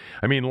that.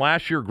 I mean,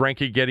 last year,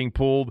 Greinke getting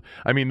pulled.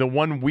 I mean, the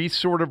one we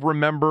sort of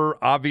remember,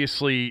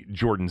 obviously,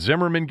 Jordan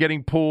Zimmerman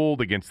getting pulled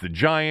against the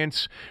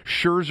Giants.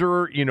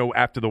 Scherzer,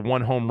 after the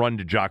one home run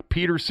to Jock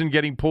Peterson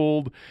getting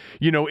pulled.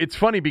 It's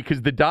funny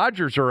because the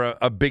Dodgers are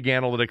a big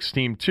analytics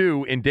team,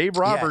 too. And Dave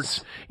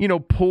Roberts,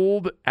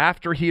 pulled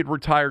after he had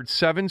retired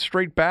 7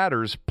 straight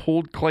batters,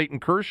 pulled Clayton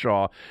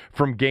Kershaw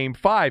from Game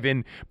 5.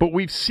 But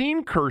we've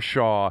seen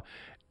Kershaw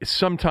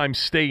sometimes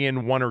stay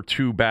in 1 or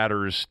 2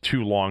 batters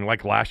too long,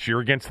 like last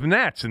year against the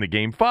Nats in the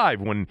Game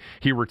 5 when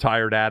he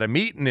retired Adam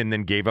Eaton and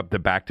then gave up the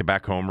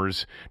back-to-back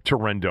homers to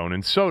Rendon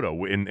and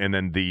Soto, and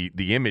then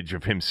the image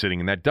of him sitting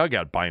in that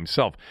dugout by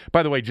himself.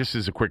 By the way, just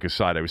as a quick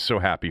aside, I was so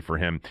happy for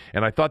him,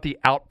 and I thought the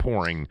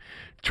outpouring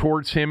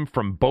towards him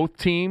from both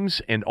teams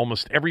and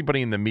almost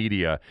everybody in the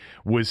media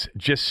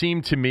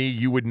seemed to me,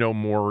 you would know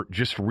more,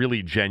 just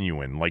really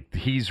genuine. Like,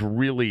 he's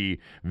really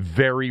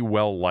very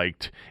well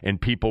liked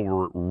and people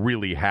were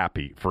really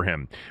happy for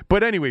him.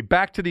 But anyway,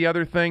 back to the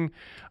other thing.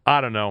 I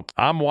don't know.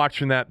 I'm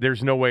watching that.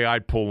 There's no way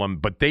I'd pull them,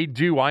 but they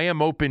do. I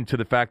am open to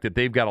the fact that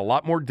they've got a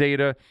lot more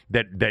data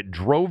that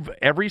drove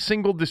every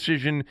single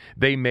decision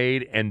they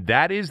made, and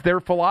that is their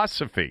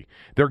philosophy.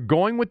 They're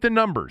going with the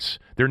numbers.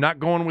 They're not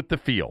going with the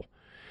feel.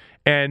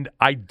 And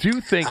I do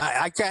think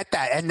I get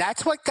that, and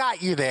that's what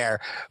got you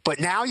there. But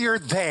now you're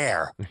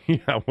there.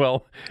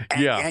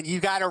 And you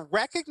got to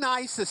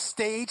recognize the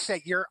stage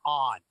that you're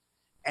on,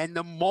 and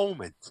the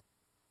moment.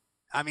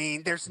 I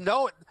mean, there's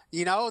no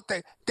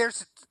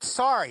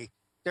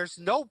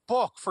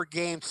book for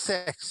Game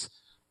 6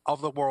 of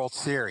the World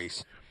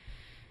Series.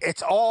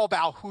 It's all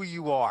about who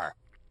you are.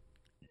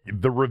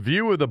 The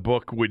review of the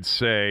book would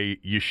say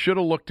you should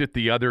have looked at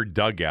the other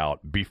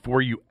dugout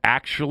before you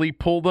actually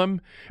pull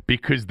them,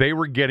 because they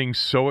were getting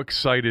so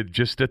excited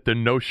just at the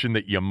notion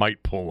that you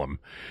might pull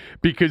them,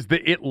 because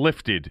it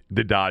lifted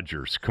the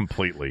Dodgers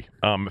completely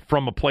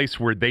from a place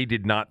where they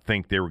did not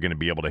think they were going to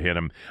be able to hit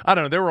them. I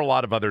don't know. There were a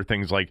lot of other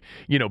things like,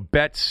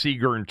 Betts,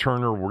 Seager, and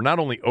Turner were not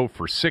only 0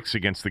 for 6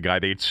 against the guy,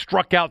 they had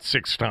struck out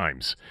 6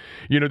 times.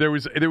 There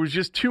was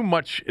just too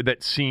much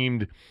that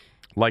seemed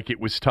like it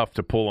was tough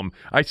to pull him.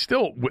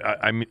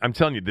 I'm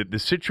telling you, the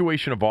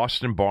situation of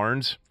Austin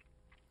Barnes,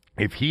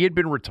 if he had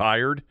been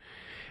retired,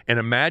 and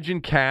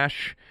imagine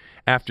Cash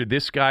after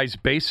this guy's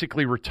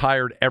basically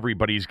retired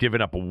everybody, he's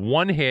given up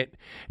 1 hit,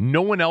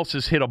 no one else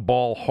has hit a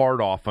ball hard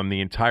off him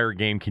the entire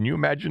game. Can you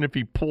imagine if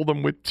he pulled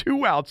him with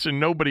 2 outs and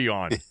nobody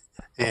on?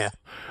 Yeah.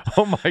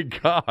 Oh my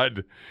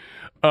God.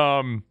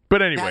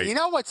 But anyway. Now, you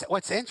know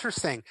what's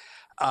interesting?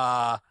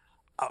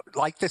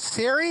 Like the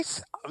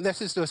series,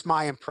 this is just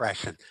my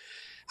impression.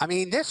 I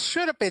mean, this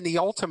should have been the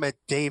ultimate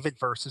David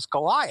versus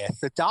Goliath.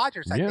 The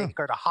Dodgers, I think,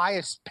 are the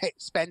highest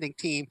spending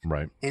team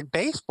in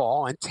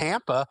baseball, and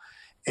Tampa,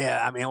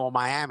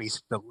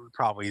 Miami's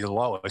probably the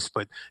lowest,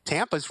 but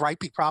Tampa's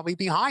probably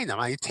behind them.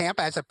 I mean,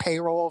 Tampa has a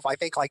payroll of, I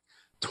think, like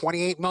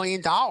 $28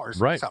 million or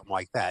something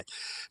like that.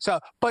 So,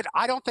 but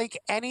I don't think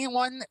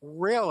anyone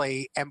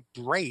really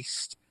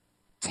embraced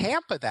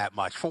Tampa that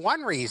much. For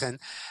one reason,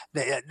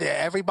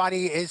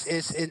 everybody is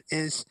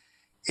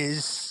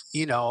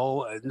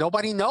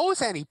nobody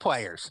knows any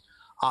players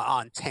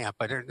on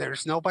Tampa.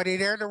 There's nobody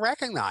there to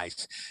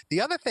recognize.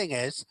 The other thing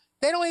is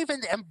they don't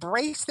even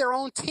embrace their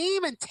own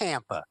team in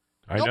Tampa.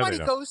 Nobody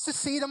goes to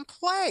see them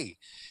play.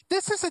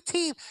 This is a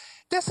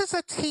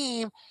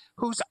team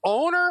whose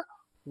owner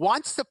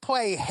wants to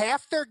play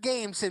half their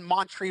games in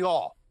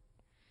Montreal.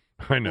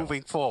 I know.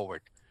 Moving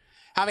forward.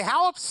 I mean,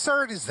 how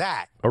absurd is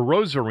that?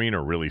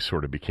 Rosarina really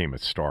sort of became a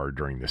star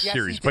during this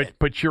series, he did.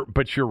 but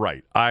you're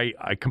right.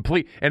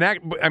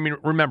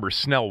 Remember,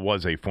 Snell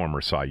was a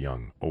former Cy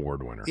Young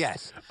Award winner.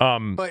 Yes,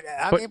 but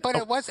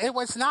it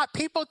was not.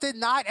 People did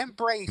not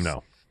embrace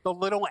the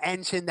little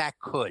engine that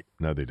could.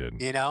 No, they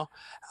didn't. It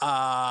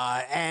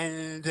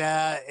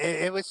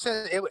was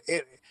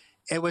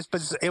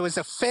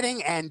a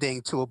fitting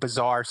ending to a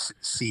bizarre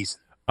season.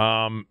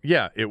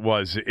 It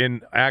was.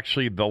 And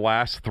actually, the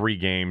last 3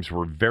 games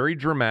were very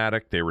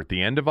dramatic. They were at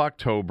the end of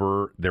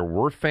October. There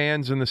were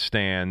fans in the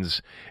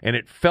stands. And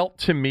it felt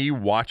to me,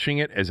 watching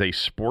it as a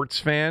sports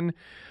fan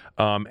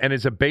and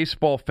as a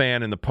baseball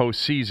fan in the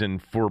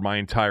postseason for my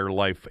entire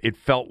life, it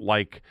felt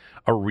like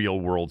a real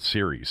World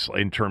Series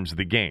in terms of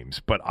the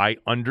games. But I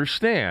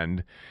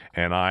understand,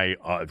 and I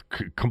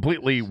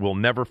completely will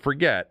never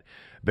forget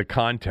the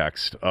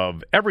context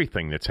of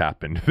everything that's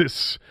happened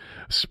this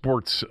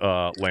sports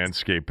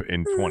landscape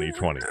in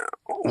 2020.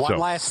 One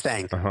last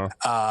thing,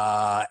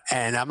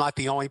 and I'm not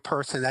the only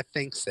person that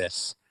thinks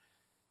this.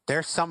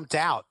 There's some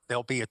doubt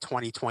there'll be a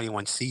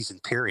 2021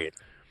 season, period.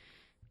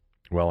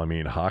 Well, I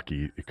mean,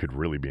 hockey, it could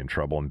really be in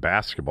trouble. In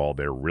basketball,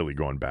 they're really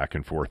going back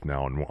and forth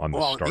now on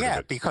the start of it.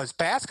 Yeah, because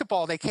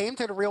basketball, they came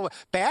to the real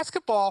 –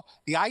 basketball,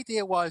 the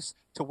idea was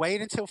to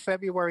wait until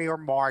February or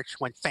March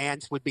when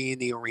fans would be in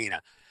the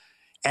arena.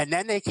 And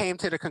then they came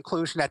to the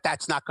conclusion that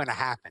that's not going to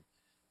happen.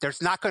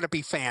 There's not going to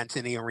be fans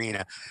in the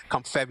arena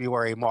come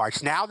February,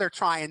 March. Now they're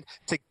trying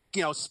to,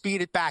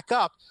 speed it back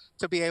up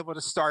to be able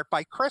to start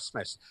by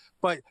Christmas.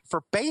 But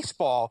for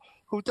baseball,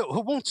 who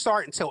won't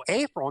start until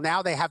April,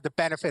 now they have the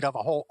benefit of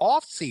a whole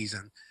off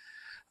season.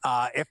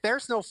 If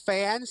there's no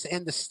fans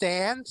in the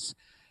stands,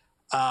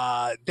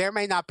 there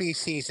may not be a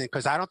season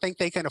because I don't think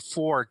they can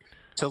afford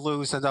to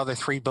lose another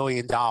 $3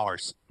 billion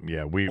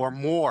or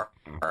more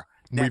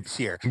next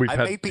year. It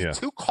may be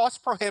too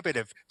cost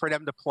prohibitive for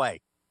them to play.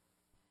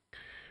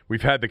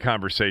 We've had the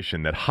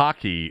conversation that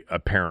hockey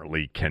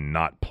apparently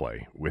cannot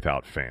play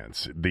without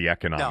fans. The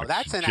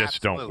economics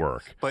just don't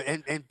work. But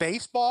in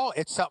baseball,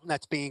 it's something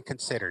that's being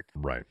considered.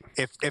 Right.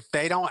 If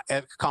they don't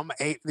come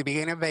the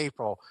beginning of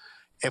April,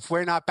 if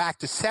we're not back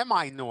to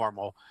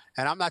semi-normal,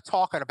 and I'm not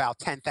talking about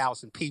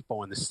 10,000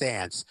 people in the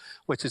stands,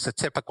 which is a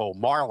typical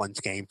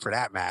Marlins game for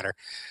that matter,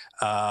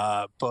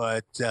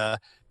 but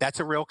that's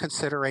a real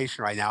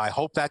consideration right now. I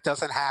hope that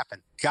doesn't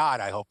happen.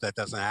 God, I hope that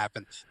doesn't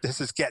happen. This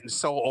is getting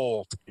so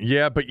old.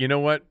 Yeah, but you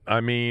know what?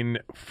 I mean,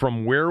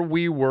 from where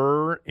we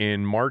were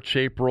in March,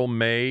 April,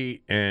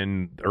 May,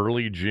 and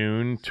early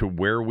June to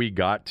where we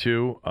got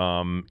to,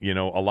 a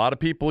lot of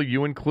people,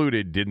 you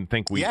included, didn't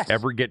think we'd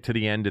ever get to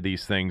the end of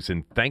these things,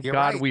 and thank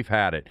God we've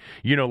had it.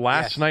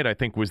 Last night, I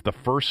think, was the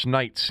first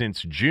night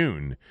since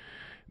June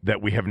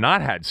that we have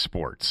not had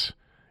sports.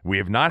 We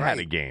have not had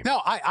a game.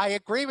 No, I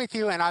agree with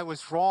you, and I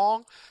was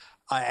wrong,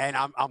 and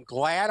I'm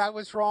glad I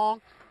was wrong.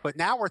 But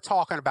now we're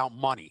talking about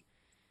money.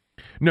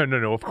 No,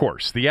 of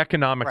course. The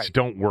economics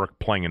don't work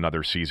playing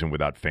another season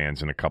without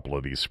fans in a couple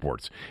of these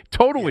sports.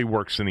 Totally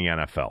works in the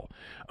NFL.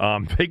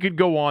 They could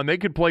go on. They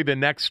could play the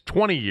next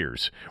 20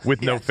 years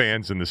with no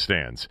fans in the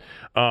stands.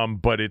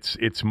 But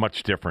it's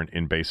much different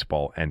in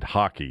baseball and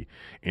hockey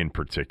in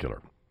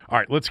particular. All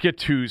right, let's get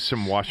to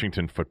some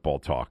Washington football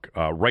talk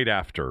right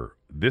after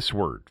this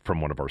word from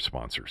one of our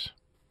sponsors.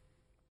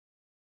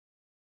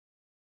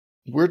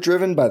 We're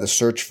driven by the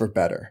search for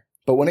better.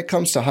 But when it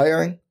comes to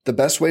hiring, the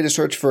best way to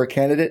search for a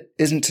candidate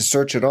isn't to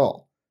search at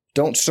all.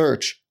 Don't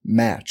search,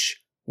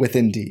 match with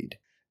Indeed.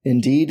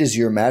 Indeed is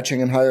your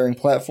matching and hiring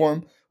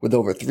platform with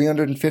over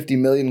 350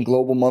 million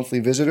global monthly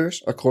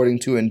visitors, according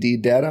to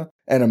Indeed data,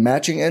 and a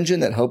matching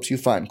engine that helps you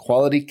find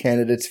quality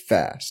candidates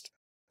fast.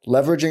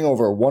 Leveraging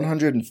over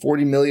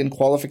 140 million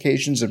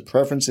qualifications and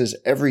preferences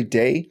every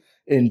day,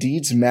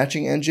 Indeed's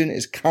matching engine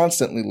is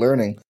constantly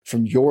learning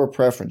from your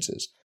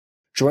preferences.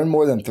 Join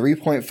more than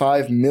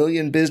 3.5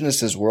 million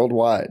businesses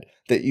worldwide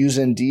that use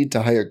Indeed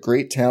to hire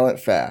great talent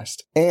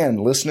fast.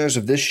 And listeners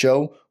of this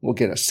show will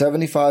get a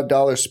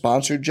 $75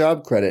 sponsored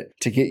job credit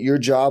to get your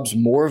jobs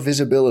more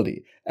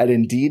visibility at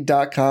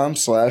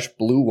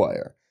Indeed.com/Blue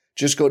Wire.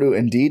 Just go to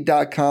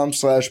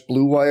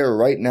Indeed.com/Blue Wire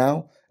right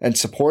now and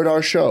support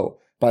our show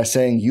by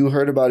saying you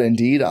heard about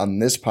Indeed on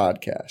this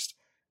podcast.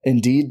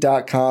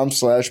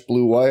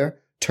 Indeed.com/Blue Wire.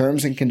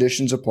 Terms and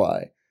conditions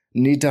apply.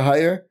 Need to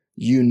hire?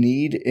 You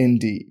need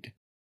Indeed.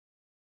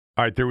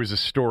 All right, there was a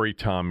story,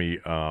 Tommy,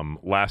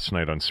 last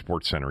night on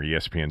SportsCenter,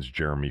 ESPN's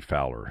Jeremy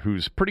Fowler,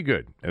 who's pretty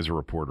good as a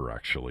reporter,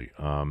 actually.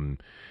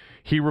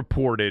 He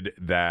reported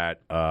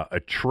that a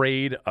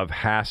trade of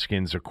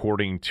Haskins,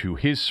 according to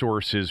his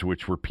sources,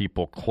 which were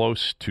people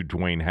close to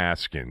Dwayne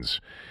Haskins,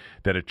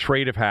 that a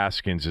trade of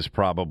Haskins is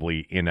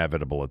probably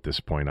inevitable at this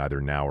point,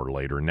 either now or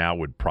later. Now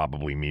would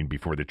probably mean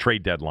before the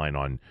trade deadline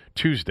on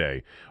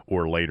Tuesday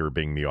or later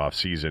being the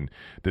offseason.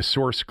 The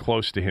source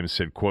close to him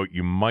said, quote,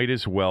 "You might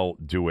as well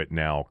do it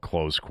now,"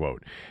 close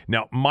quote.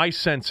 Now, my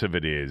sense of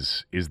it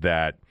is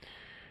that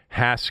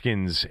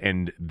Haskins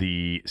and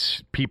the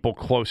people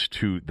close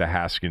to the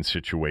Haskins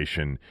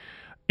situation,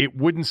 it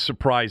wouldn't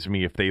surprise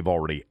me if they've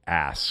already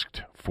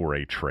asked for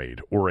a trade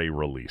or a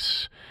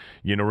release.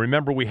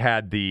 Remember we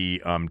had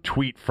the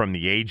tweet from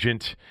the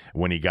agent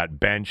when he got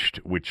benched,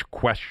 which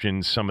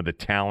questioned some of the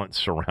talent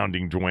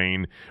surrounding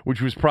Dwayne,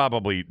 which was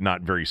probably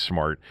not very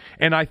smart.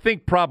 And I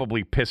think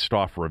probably pissed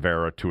off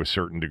Rivera to a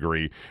certain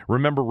degree.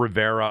 Remember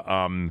Rivera,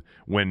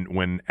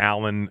 when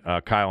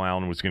Kyle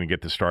Allen was going to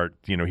get the start,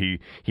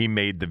 he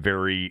made the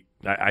very,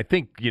 I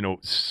think,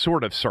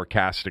 sort of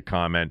sarcastic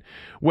comment,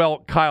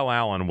 well, Kyle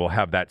Allen will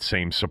have that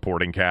same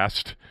supporting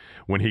cast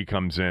when he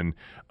comes in.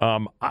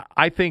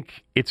 I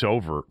think it's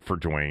over for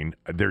Dwayne.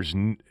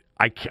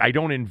 I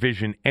don't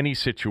envision any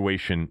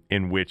situation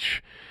in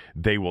which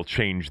they will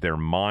change their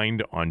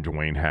mind on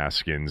Dwayne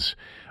Haskins.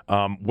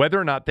 Whether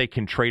or not they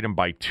can trade him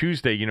by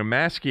Tuesday,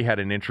 Maskey had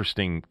an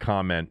interesting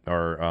comment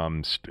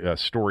or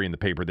story in the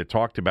paper that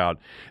talked about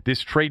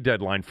this trade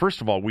deadline.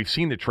 First of all, we've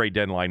seen the trade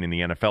deadline in the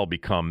NFL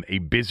become a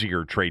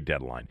busier trade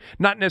deadline.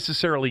 Not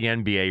necessarily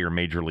NBA or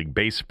Major League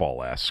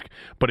Baseball-esque,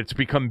 but it's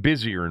become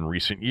busier in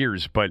recent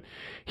years. But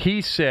he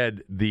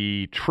said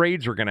the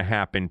trades are going to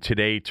happen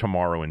today,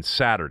 tomorrow, and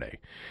Saturday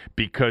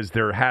because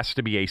there has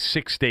to be a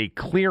 6-day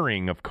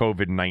clearing of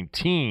COVID-19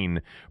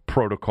 COVID-19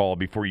 protocol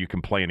before you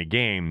can play in a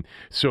game.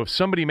 So if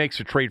somebody makes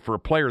a trade for a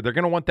player, they're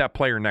going to want that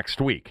player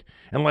next week,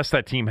 unless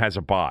that team has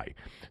a bye.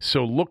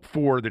 So look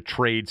for the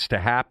trades to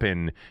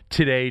happen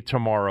today,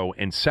 tomorrow,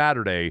 and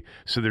Saturday,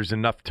 so there's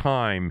enough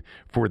time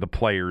for the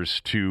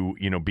players to,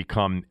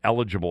 become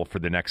eligible for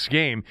the next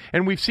game.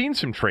 And we've seen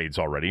some trades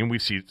already, and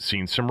we've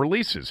seen some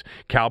releases.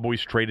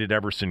 Cowboys traded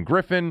Everson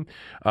Griffin.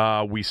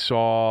 We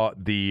saw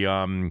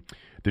the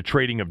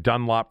trading of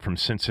Dunlop from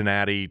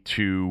Cincinnati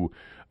to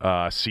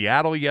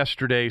Seattle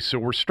yesterday. So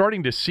we're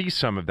starting to see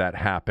some of that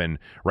happen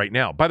right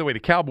now. By the way, the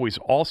Cowboys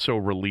also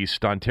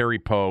released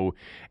Dontari Poe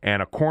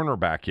and a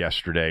cornerback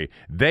yesterday.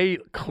 They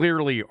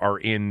clearly are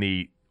in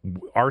the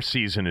our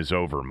season is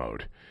over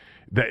mode,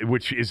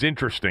 which is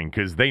interesting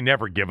because they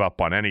never give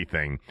up on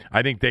anything.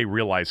 I think they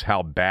realize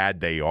how bad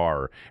they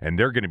are, and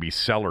they're going to be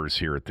sellers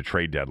here at the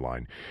trade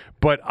deadline.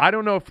 But I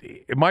don't know if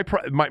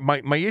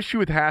my issue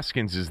with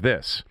Haskins is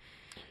this.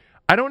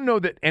 I don't know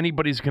that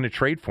anybody's going to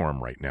trade for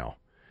him right now.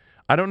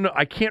 I don't know.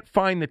 I can't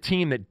find the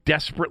team that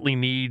desperately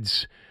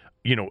needs,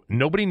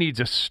 nobody needs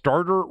a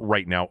starter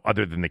right now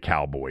other than the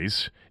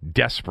Cowboys,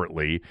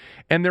 desperately.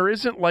 And there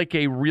isn't like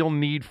a real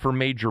need for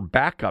major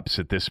backups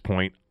at this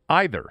point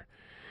either.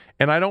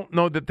 And I don't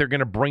know that they're going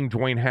to bring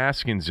Dwayne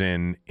Haskins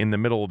in the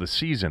middle of the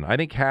season. I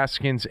think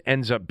Haskins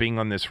ends up being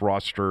on this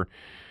roster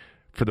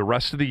for the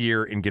rest of the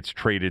year and gets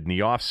traded in the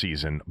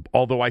offseason.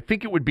 Although I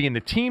think it would be in the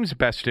team's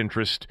best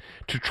interest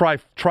to try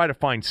to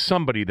find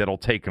somebody that'll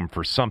take him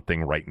for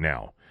something right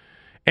now.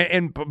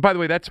 And by the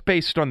way, that's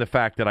based on the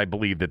fact that I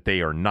believe that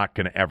they are not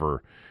going to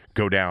ever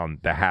go down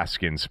the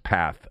Haskins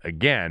path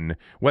again.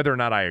 Whether or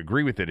not I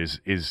agree with it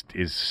is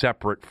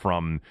separate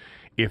from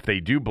if they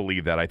do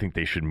believe that. I think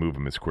they should move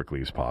him as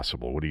quickly as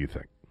possible. What do you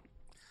think?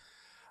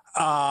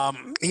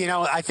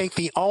 I think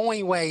the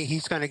only way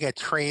he's going to get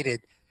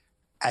traded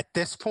at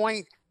this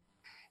point,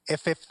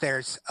 if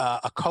there's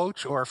a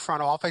coach or a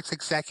front office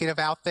executive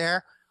out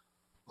there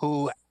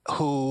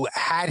who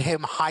had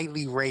him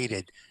highly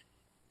rated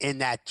in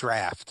that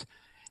draft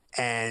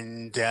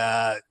and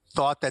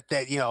thought that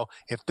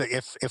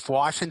if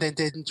Washington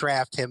didn't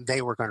draft him,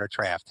 they were going to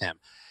draft him.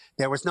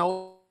 There was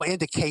no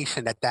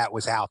indication that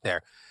was out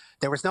there.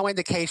 There was no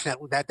indication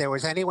that there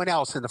was anyone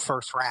else in the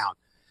first round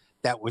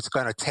that was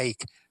going to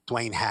take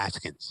Dwayne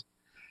Haskins.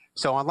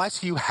 So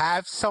unless you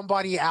have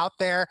somebody out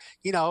there,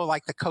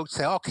 like the coach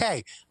said,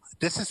 okay,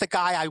 this is the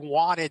guy I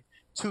wanted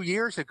 2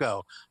 years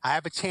ago. I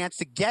have a chance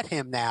to get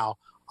him now.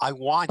 I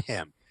want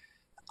him.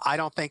 I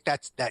don't think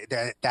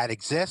that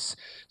exists.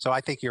 So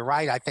I think you're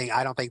right.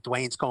 I don't think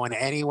Dwayne's going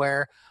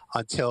anywhere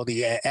until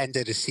the end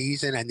of the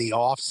season and the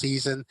off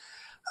season.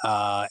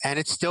 And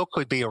it still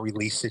could be a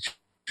release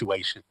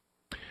situation.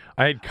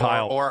 I had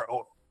Kyle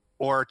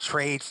or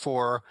trade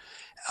for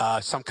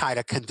some kind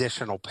of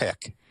conditional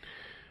pick.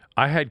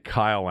 I had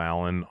Kyle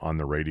Allen on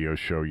the radio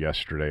show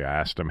yesterday. I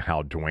asked him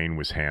how Dwayne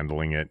was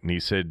handling it, and he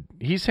said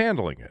he's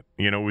handling it.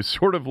 It was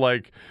sort of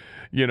like,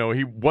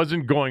 he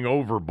wasn't going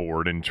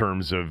overboard in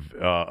terms of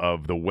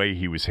the way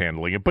he was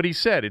handling it. But he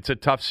said it's a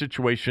tough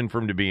situation for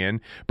him to be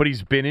in. But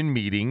he's been in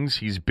meetings.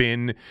 He's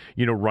been,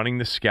 running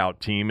the scout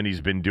team, and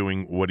he's been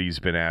doing what he's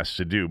been asked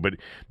to do. But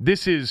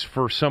this is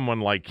for someone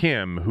like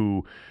him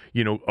who,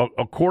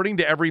 according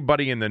to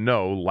everybody in the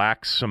know,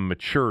 lacks some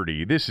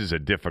maturity. This is a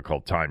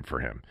difficult time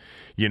for him.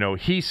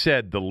 He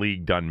said the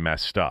league done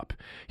messed up.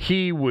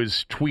 He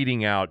was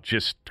tweeting out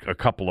just a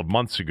couple of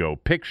months ago,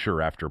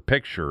 picture after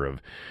picture of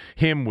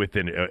him with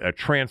a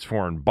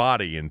transformed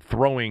body and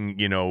throwing,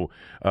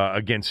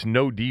 against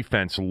no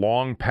defense,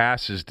 long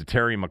passes to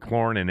Terry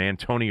McLaurin and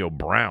Antonio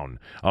Brown,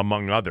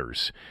 among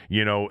others.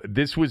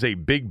 This was a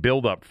big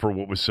buildup for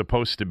what was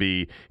supposed to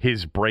be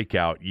his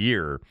breakout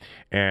year.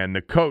 And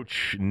the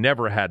coach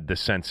never had the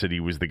sense that he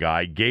was the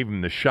guy, gave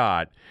him the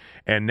shot.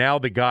 And now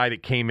the guy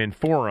that came in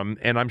for him,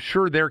 and I'm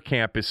sure their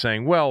camp is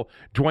saying, well,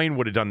 Dwayne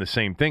would have done the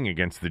same thing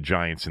against the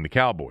Giants and the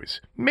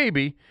Cowboys.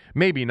 Maybe,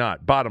 maybe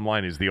not. Bottom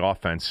line is the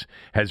offense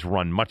has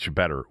run much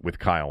better with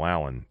Kyle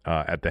Allen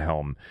at the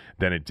helm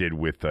than it did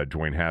with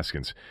Dwayne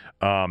Haskins.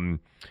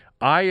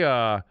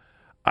 I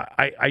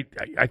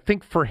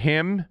think for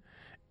him,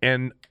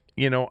 and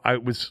I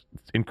was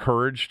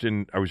encouraged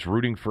and I was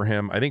rooting for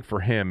him. I think for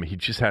him, he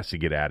just has to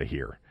get out of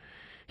here.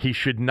 He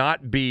should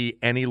not be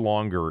any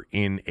longer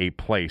in a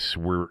place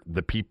where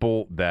the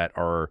people that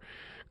are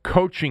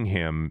coaching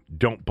him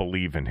don't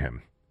believe in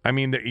him. I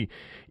mean,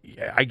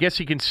 I guess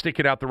he can stick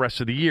it out the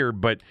rest of the year,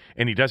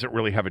 and he doesn't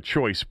really have a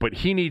choice, but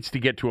he needs to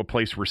get to a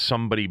place where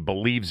somebody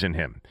believes in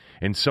him,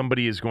 and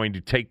somebody is going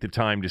to take the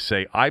time to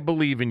say, I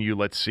believe in you,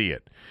 let's see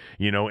it,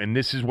 and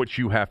this is what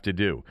you have to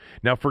do.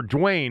 Now, for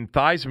Dwayne,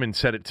 Theismann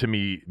said it to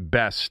me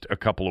best a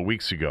couple of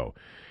weeks ago.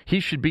 He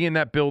should be in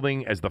that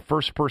building as the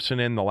first person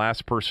in, the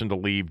last person to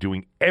leave,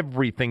 doing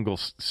every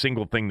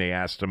single thing they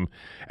ask him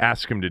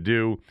to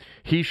do.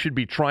 He should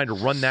be trying to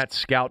run that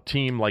scout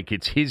team like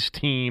it's his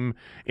team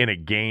in a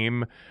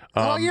game.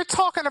 Well, you're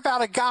talking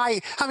about a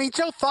guy. I mean,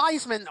 Joe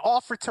Theismann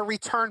offered to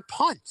return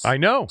punts. I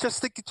know.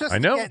 Just to I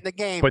know. get in the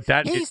game. But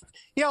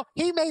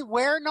he may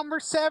wear number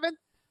 7,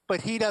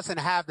 but he doesn't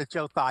have the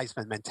Joe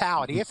Theismann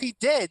mentality. If he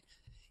did,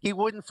 he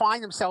wouldn't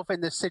find himself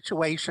in this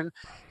situation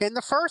in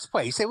the first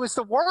place. It was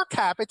the work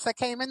habits that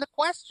came into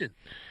question.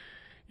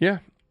 Yeah,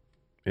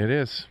 it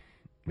is.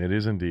 It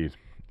is indeed.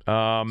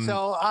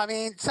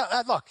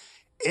 Look,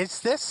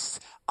 is this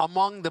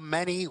among the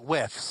many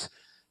whiffs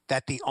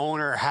that the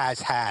owner has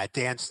had,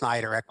 Dan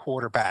Snyder at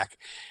quarterback?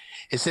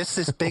 Is this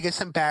his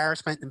biggest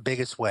embarrassment and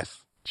biggest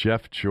whiff?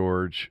 Jeff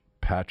George,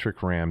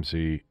 Patrick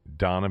Ramsey,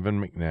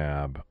 Donovan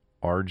McNabb,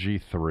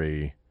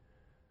 RG3.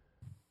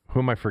 Who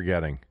am I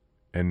forgetting?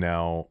 And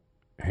now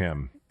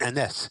him. And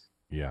this.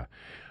 Yeah.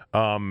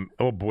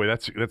 Oh boy,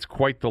 that's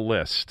quite the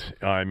list.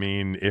 I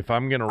mean, if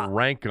I'm going to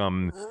rank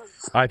them,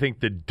 I think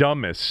the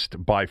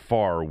dumbest by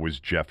far was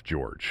Jeff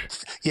George.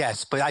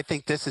 Yes, but I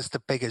think this is the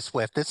biggest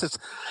whiff. This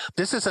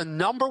is a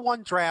number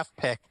one draft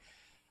pick,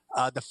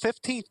 the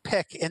 15th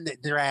pick in the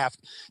draft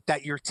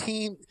that your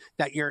team,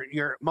 that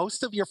your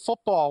most of your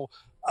football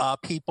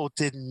people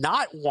did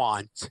not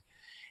want,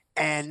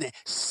 and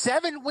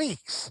 7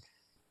 weeks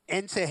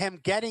into him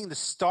getting the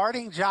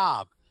starting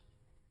job,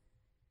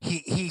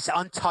 he's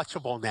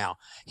untouchable now.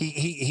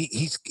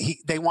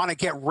 They want to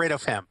get rid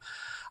of him.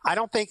 I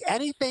don't think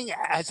anything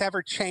has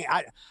ever changed.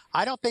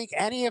 I don't think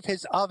any of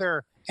his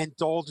other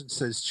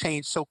indulgences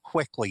changed so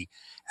quickly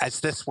as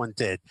this one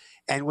did,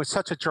 and with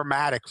such a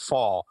dramatic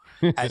fall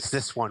as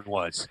this one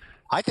was.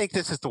 I think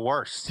this is the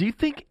worst. Do you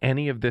think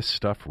any of this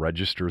stuff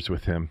registers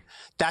with him?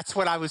 That's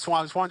what I was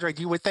wondering.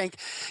 You would think,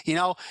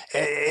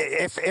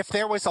 if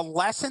there was a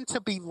lesson to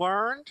be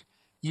learned,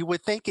 you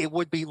would think it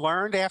would be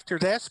learned after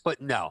this,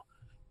 but no.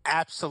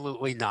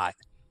 Absolutely not.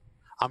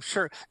 I'm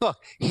sure. Look,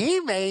 he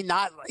may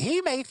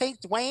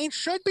think Dwayne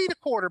should be the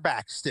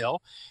quarterback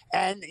still.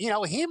 And,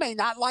 he may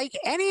not like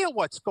any of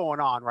what's going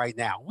on right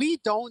now. We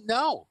don't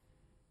know.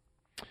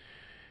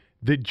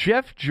 The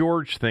Jeff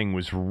George thing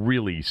was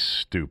really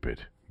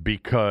stupid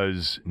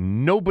because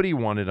nobody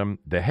wanted him.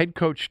 The head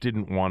coach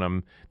didn't want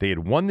him. They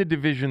had won the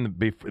division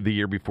the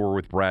year before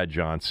with Brad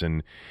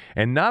Johnson.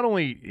 And not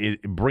only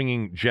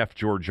bringing Jeff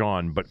George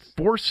on, but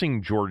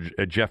forcing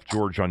Jeff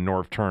George on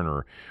Norv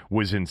Turner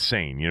was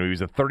insane. He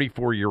was a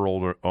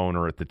 34-year-old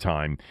owner at the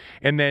time.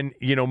 And then,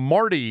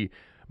 Marty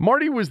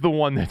was the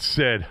one that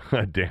said,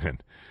 Dan,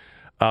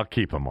 I'll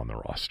keep him on the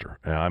roster.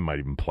 I might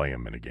even play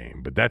him in a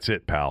game. But that's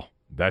it, pal.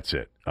 That's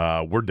it.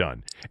 We're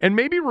done. And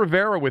maybe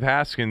Rivera with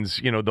Haskins,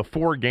 the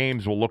 4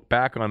 games will look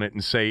back on it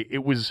and say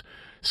it was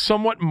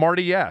somewhat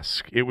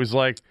Marty-esque. It was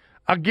like,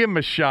 I'll give him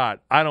a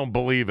shot. I don't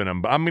believe in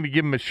him, but I'm going to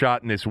give him a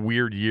shot in this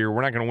weird year.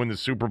 We're not going to win the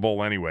Super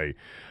Bowl anyway,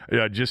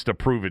 just to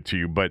prove it to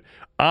you. But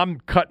I'm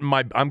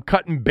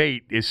cutting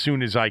bait as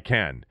soon as I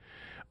can.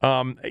 Look.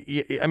 What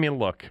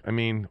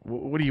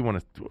do you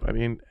want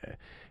to?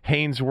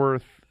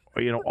 Hainsworth.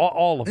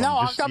 All of them. No,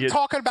 I'm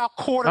talking about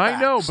quarterbacks. I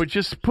know, but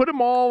just put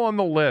them all on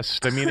the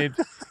list.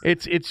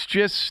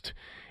 It's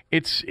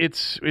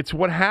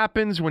what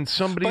happens when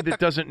somebody that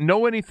doesn't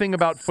know anything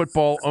about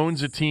football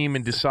owns a team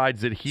and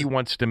decides that he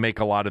wants to make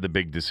a lot of the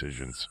big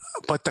decisions.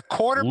 But the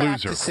quarterback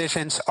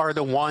decisions are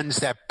the ones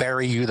that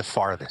bury you the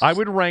farthest. I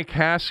would rank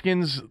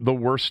Haskins the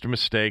worst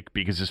mistake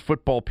because his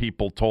football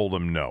people told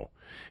him no.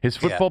 His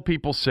football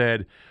people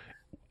said,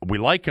 we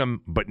like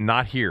him, but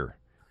not here.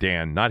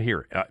 Dan, not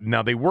here.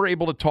 Now, they were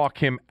able to talk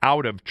him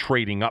out of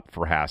trading up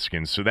for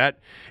Haskins, so that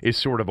is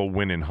sort of a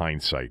win in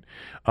hindsight.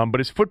 But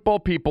his football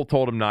people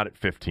told him not at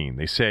 15.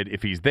 They said,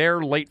 if he's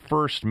there late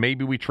first,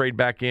 maybe we trade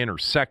back in, or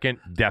second,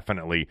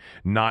 definitely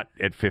not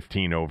at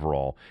 15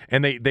 overall.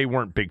 And they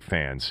weren't big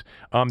fans.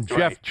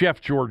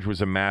 Jeff George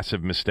was a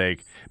massive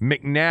mistake.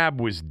 McNabb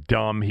was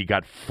dumb. He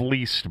got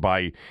fleeced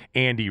by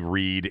Andy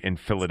Reid in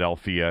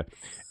Philadelphia.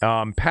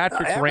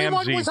 Patrick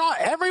Ramsey.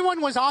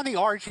 Everyone was on the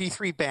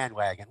RG3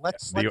 bandwagon.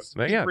 Let's be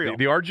real.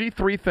 The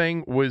RG3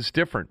 thing was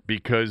different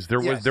because there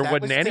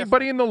wasn't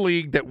anybody in the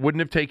league that wouldn't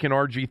have taken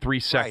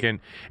RG3 second.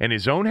 Right. And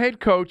his own head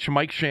coach,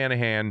 Mike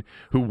Shanahan,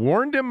 who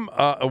warned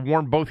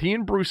both he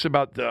and Bruce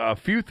about a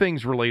few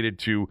things related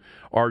to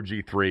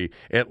RG3,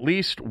 at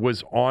least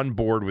was on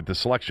board with the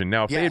selection.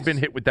 Now, if they had been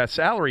hit with that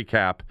salary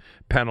cap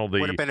penalty,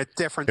 would have been a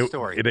different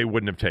story. They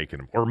wouldn't have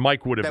taken him, or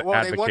Mike would have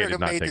advocated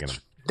not taking him.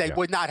 They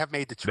would not have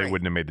made the trade. They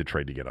wouldn't have made the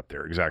trade to get up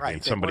there. Exactly. Right.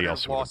 And somebody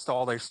else would have lost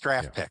all their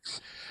draft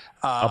picks.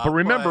 But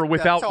remember,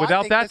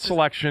 without that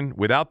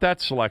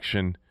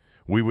selection,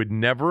 we would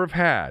never have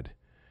had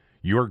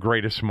your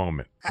greatest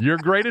moment. Your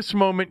greatest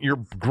moment, your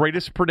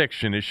greatest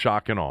prediction is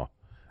shock and awe.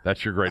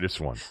 That's your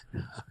greatest one.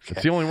 Okay.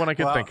 It's the only one I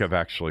can think of,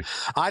 actually.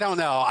 I don't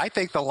know. I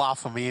think the La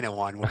Famina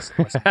one was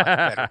much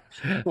better.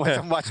 Was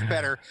a much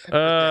better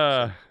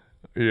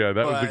yeah,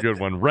 that was a good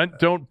one. Rent,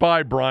 don't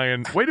buy,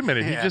 Brian. Wait a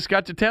minute. He just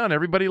got to town.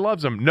 Everybody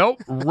loves him.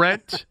 Nope.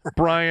 Rent,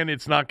 Brian.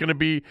 It's not going to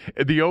be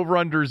 – the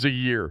over-under's a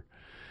year.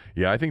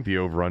 Yeah, I think the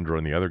over-under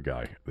on the other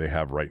guy they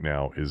have right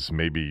now is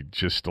maybe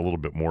just a little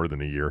bit more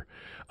than a year.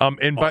 But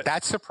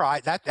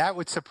that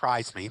would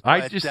surprise me.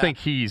 I just think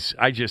he is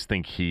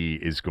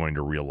going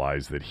to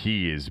realize that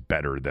he is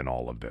better than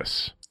all of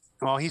this.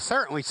 Well, he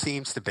certainly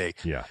seems to be.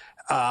 Yeah.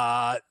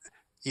 The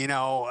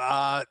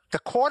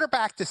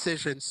quarterback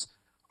decisions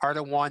are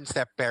the ones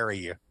that bury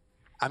you.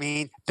 I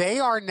mean, they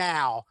are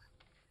now.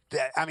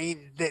 I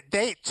mean,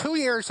 they 2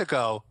 years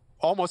ago,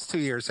 almost 2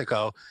 years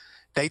ago,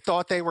 they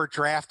thought they were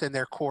drafting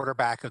their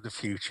quarterback of the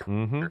future.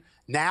 Mm-hmm.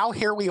 Now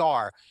here we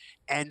are,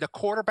 and the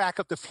quarterback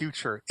of the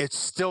future is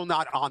still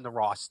not on the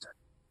roster.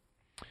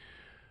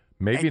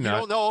 Maybe and not. You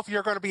don't know if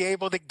you're going to be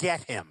able to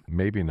get him.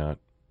 Maybe not.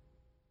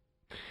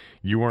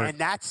 You weren't. And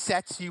that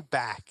sets you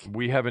back.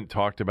 We haven't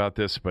talked about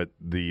this, but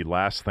the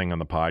last thing on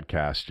the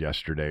podcast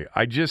yesterday,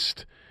 I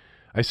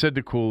said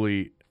to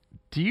Cooley,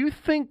 do you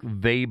think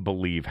they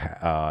believe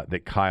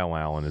that Kyle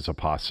Allen is a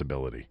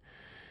possibility?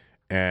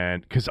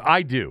 And because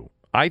I do.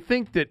 I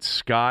think that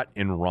Scott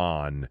and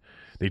Ron,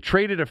 they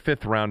traded a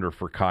 5th rounder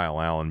for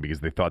Kyle Allen because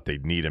they thought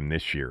they'd need him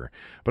this year.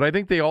 But I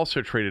think they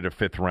also traded a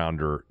 5th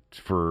rounder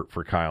for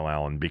Kyle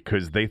Allen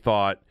because they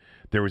thought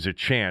there was a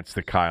chance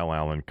that Kyle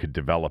Allen could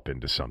develop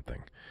into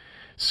something.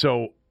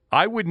 So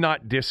I would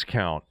not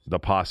discount the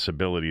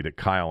possibility that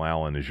Kyle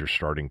Allen is your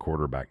starting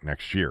quarterback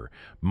next year.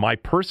 My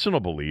personal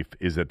belief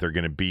is that they're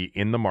going to be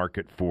in the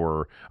market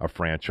for a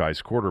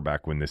franchise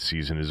quarterback when this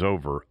season is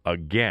over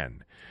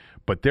again.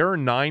 But there are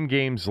 9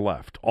 games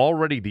left.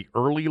 Already the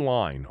early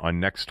line on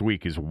next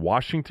week is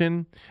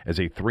Washington as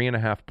a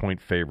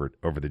 3.5-point favorite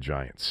over the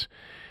Giants.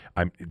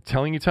 I'm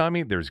telling you,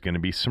 Tommy, there's going to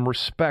be some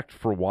respect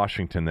for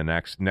Washington the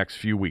next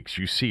few weeks.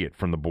 You see it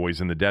from the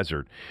boys in the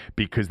desert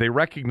because they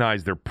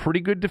recognize they're pretty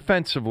good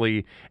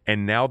defensively,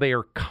 and now they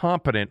are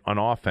competent on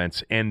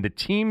offense, and the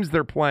teams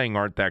they're playing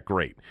aren't that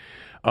great.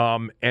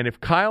 And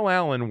if Kyle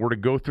Allen were to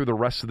go through the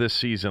rest of this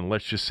season,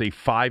 let's just say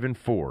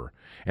 5-4,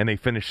 and they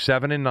finish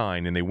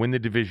 7-9, and they win the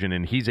division,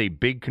 and he's a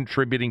big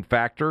contributing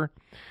factor,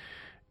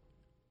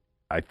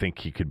 I think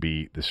he could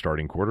be the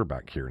starting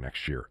quarterback here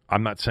next year.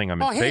 I'm not saying I'm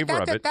in favor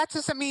of it. That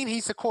doesn't mean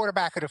he's the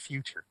quarterback of the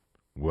future.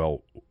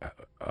 Well,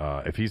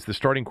 if he's the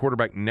starting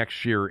quarterback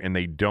next year and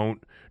they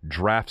don't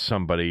draft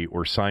somebody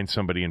or sign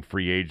somebody in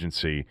free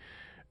agency,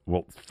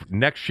 well,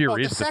 next year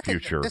is the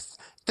future.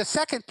 The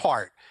second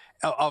part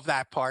of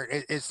that part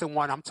is the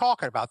one I'm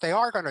talking about. They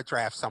are going to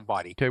draft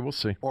somebody. Okay, we'll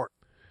see.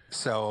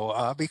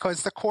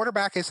 Because the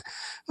quarterback is,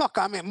 look,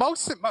 I mean,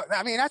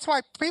 that's why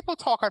people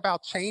talk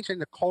about changing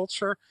the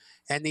culture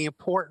and the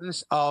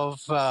importance of,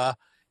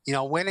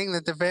 winning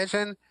the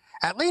division,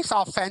 at least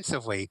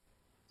offensively.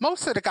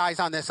 Most of the guys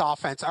on this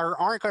offense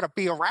aren't going to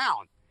be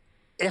around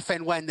if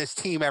and when this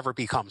team ever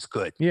becomes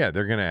good. Yeah,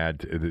 they're going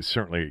to they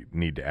certainly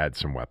need to add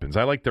some weapons.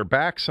 I like their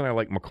backs, and I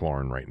like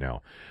McLaurin right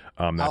now.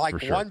 I like for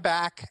sure. one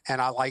back,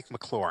 and I like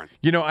McLaurin.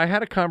 I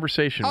had a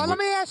conversation. Let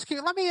me ask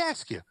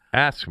you.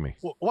 Ask me.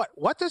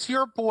 What does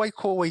your boy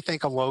Cooley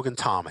think of Logan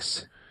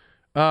Thomas?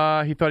 He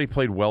thought he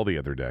played well the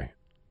other day.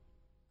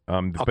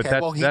 But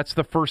that's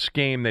the first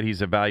game that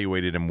he's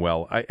evaluated him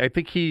well. I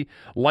think he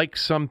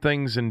likes some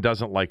things and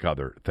doesn't like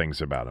other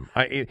things about him.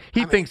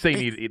 He thinks they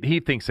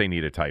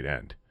need a tight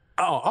end.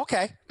 Oh,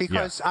 okay.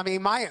 Because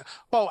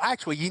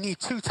actually, you need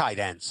 2 tight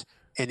ends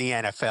in the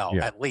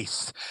NFL at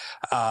least,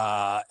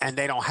 and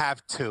they don't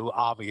have 2,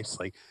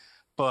 obviously.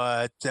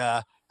 But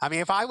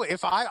if I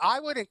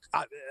would,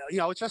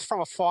 just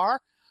from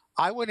afar,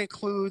 I would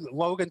include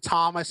Logan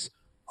Thomas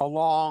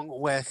along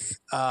with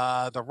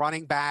the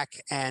running back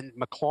and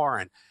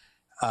McLaurin,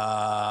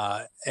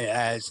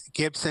 as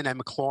Gibson and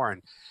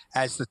McLaurin,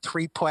 as the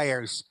 3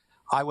 players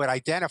I would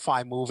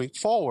identify moving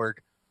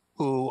forward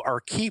who are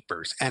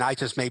keepers. And I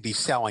just may be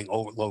overselling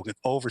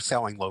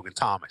Logan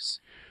Thomas.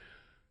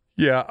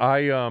 Yeah,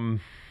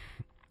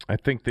 I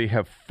think they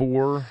have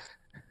 4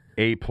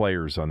 A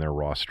players on their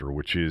roster,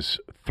 which is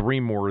 3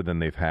 more than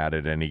they've had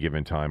at any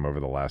given time over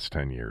the last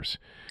 10 years.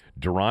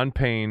 Daron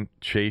Payne,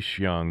 Chase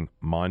Young,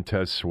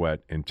 Montez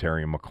Sweat, and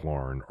Terry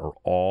McLaurin are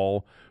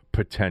all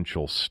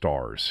potential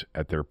stars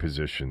at their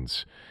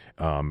positions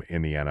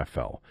in the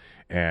NFL.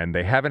 And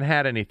they haven't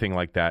had anything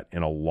like that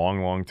in a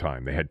long, long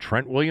time. They had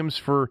Trent Williams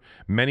for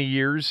many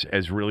years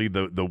as really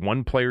the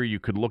one player you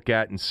could look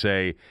at and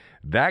say,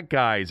 that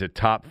guy is a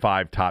top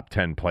 5, top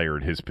 10 player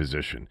at his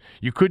position.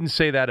 You couldn't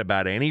say that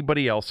about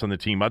anybody else on the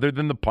team other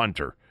than the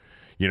punter,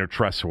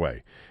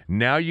 Tressway.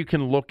 Now you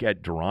can look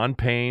at Daron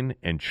Payne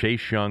and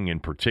Chase Young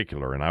in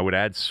particular, and I would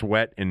add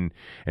Sweat and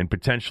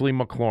potentially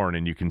McLaurin,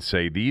 and you can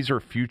say these are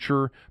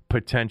future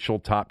potential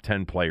top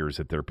 10 players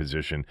at their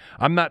position.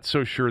 I'm not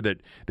so sure that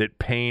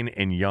Payne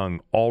and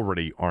Young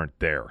already aren't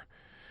there.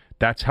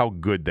 That's how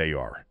good they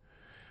are.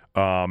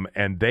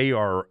 And they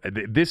are –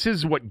 this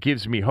is what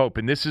gives me hope,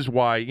 and this is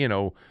why,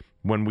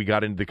 when we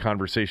got into the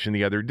conversation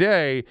the other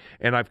day,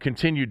 and I've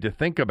continued to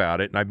think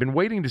about it, and I've been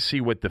waiting to see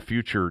what the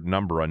future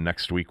number on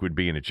next week would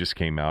be, and it just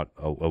came out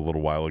a little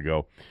while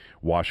ago.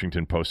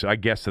 Washington posted, I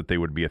guess that they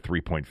would be a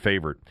 3-point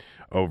favorite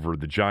over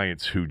the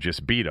Giants, who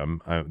just beat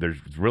them. There's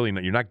really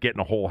you're not getting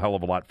a whole hell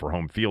of a lot for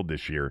home field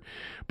this year,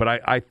 but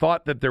I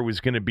thought that there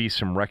was going to be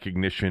some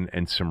recognition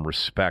and some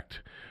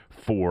respect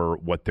for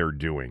what they're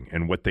doing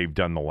and what they've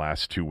done the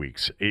last 2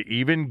 weeks,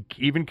 even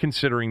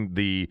considering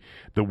the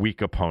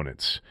weak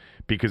opponents.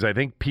 Because I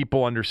think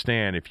people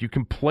understand if you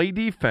can play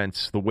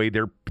defense the way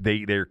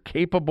they're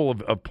capable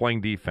of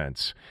playing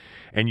defense,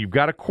 and you've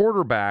got a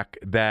quarterback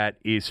that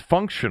is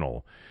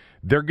functional,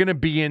 they're going to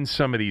be in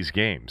some of these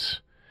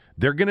games.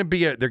 They're going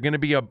to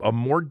be a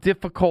more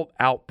difficult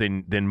out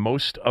than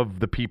most of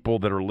the people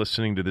that are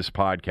listening to this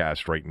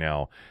podcast right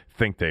now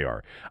think they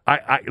are.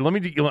 I'm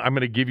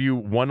going to give you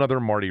one other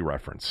Marty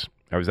reference.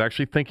 I was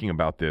actually thinking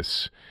about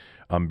this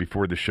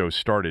before the show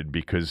started,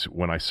 because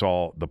when I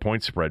saw the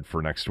point spread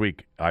for next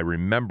week, I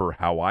remember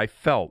how I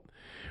felt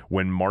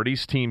when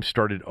Marty's team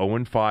started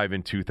 0-5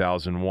 in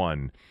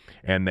 2001,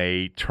 and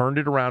they turned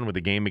it around with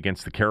a game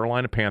against the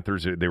Carolina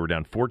Panthers. They were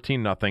down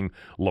 14-0.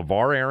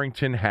 LeVar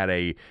Arrington had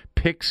a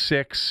pick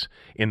six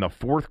in the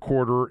fourth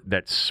quarter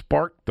that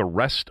sparked the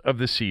rest of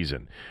the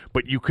season.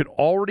 But you could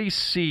already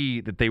see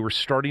that they were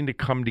starting to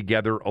come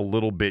together a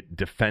little bit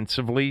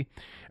defensively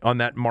on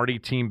that Marty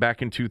team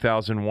back in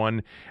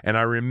 2001. And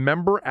I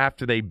remember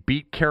after they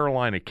beat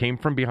Carolina, came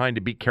from behind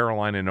to beat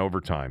Carolina in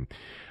overtime,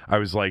 I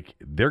was like,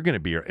 they're going to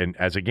be, and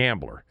as a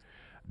gambler,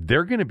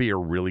 they're going to be a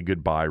really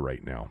good buy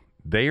right now.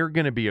 They are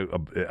going to be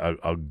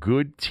a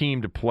good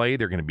team to play.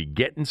 They're going to be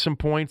getting some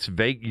points.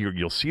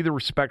 You'll see the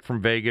respect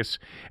from Vegas,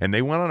 and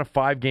they went on a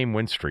 5-game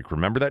win streak.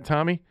 Remember that,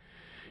 Tommy?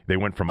 They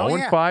went from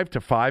 0-5 to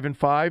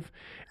 5-5,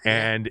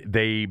 and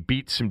they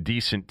beat some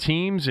decent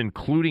teams,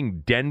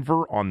 including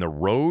Denver on the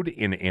road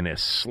in a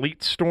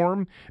sleet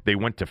storm. They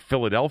went to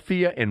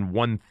Philadelphia and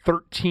won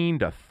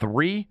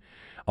 13-3.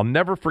 I'll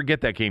never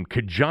forget that game.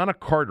 Kajana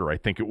Carter, I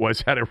think it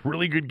was, had a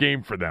really good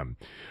game for them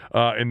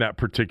in that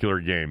particular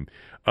game.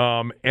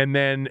 And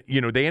then,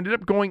 they ended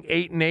up going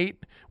 8-8,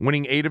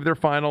 winning 8 of their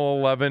final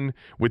 11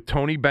 with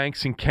Tony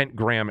Banks and Kent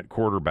Graham at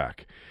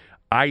quarterback.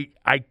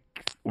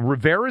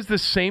 Rivera's the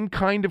same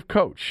kind of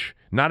coach,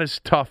 not as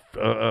tough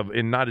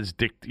and not as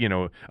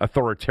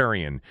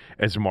authoritarian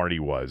as Marty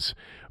was,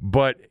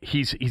 but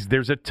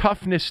there's a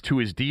toughness to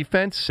his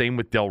defense. Same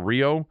with Del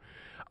Rio.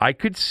 I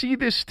could see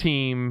this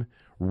team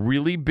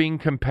really being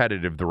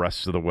competitive the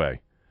rest of the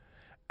way.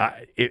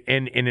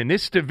 And in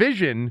this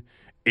division,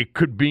 it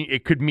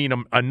could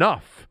mean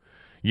enough,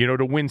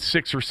 to win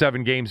 6 or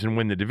 7 games and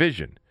win the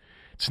division.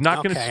 It's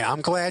not going to. Okay,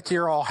 I'm glad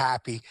you're all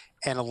happy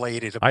and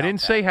elated about I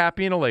didn't say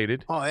happy and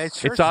elated. Oh, it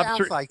sure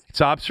sounds like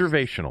it's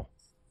observational.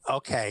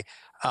 Okay,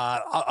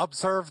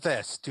 observe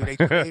this. Do they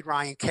trade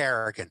Ryan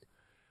Kerrigan?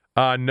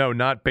 No,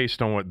 not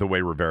based on the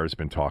way Rivera's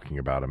been talking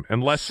about him.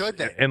 Should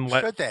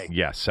they?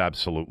 Yes,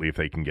 absolutely, if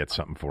they can get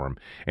something for him.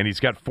 And he's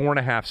got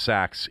 4.5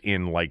 sacks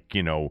in like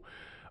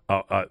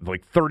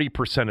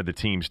 30% of the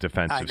team's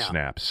defensive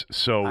snaps.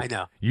 So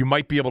you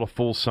might be able to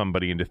fool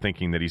somebody into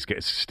thinking that he's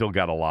still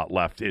got a lot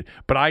left.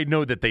 But I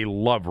know that they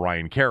love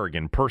Ryan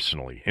Kerrigan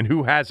personally. And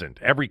who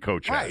hasn't? Every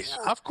coach has.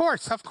 Of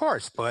course.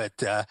 But,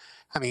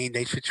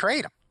 they should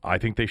trade him. I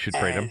think they should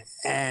trade him.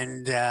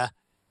 And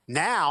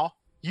now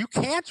you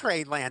can't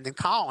trade Landon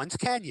Collins,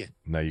 can you?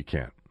 No, you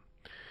can't.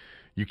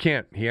 You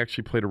can't. He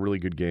actually played a really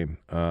good game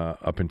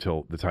up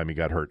until the time he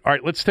got hurt. All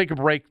right, let's take a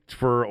break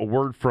for a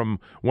word from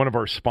one of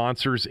our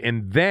sponsors.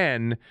 And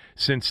then,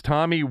 since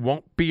Tommy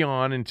won't be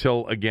on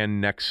until, again,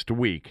 next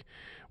week,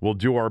 we'll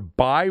do our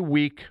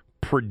bye-week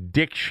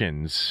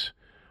predictions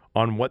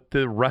on what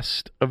the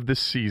rest of the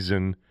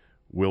season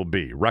will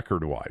be,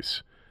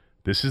 record-wise.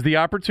 This is the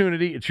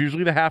opportunity. It's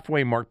usually the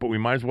halfway mark, but we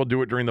might as well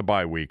do it during the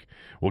bye week.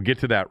 We'll get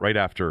to that right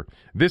after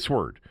this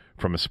word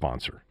from a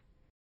sponsor.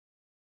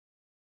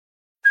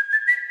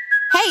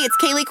 Hey, it's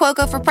Kaylee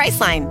Cuoco for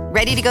Priceline.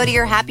 Ready to go to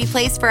your happy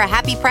place for a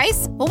happy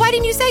price? Well, why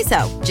didn't you say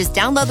so? Just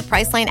download the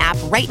Priceline app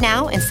right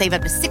now and save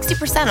up to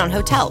 60% on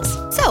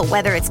hotels. So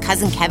whether it's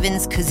Cousin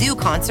Kevin's Kazoo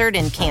Concert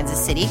in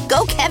Kansas City,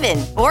 go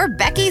Kevin, or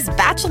Becky's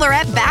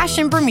Bachelorette Bash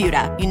in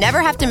Bermuda, you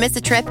never have to miss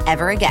a trip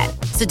ever again.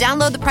 So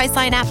download the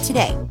Priceline app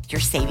today.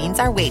 Your savings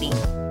are waiting.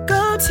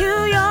 Go to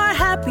your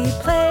happy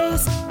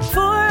place for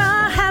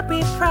a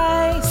happy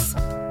price.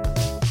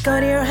 Go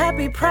to your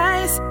happy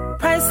price,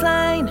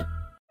 Priceline.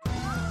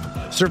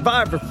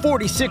 Survivor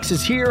 46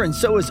 is here, and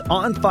so is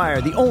On Fire,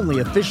 the only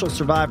official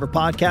Survivor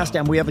podcast,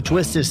 and we have a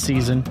twist this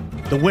season.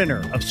 The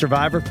winner of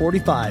Survivor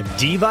 45,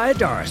 Dee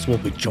Valladares, will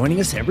be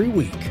joining us every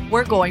week.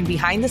 We're going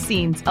behind the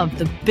scenes of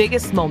the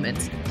biggest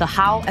moments, the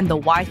how and the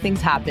why things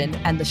happen,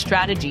 and the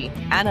strategy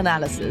and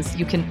analysis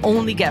you can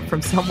only get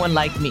from someone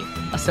like me,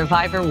 a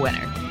Survivor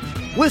winner.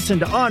 Listen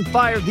to On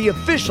Fire, the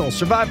official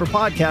Survivor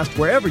podcast,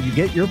 wherever you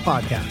get your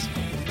podcast.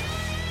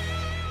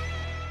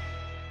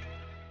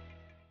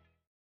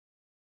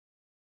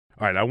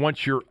 All right, I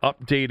want your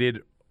updated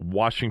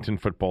Washington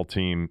football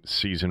team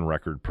season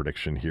record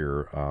prediction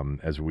here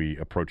as we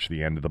approach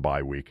the end of the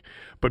bye week.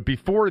 But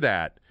before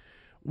that,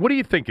 what do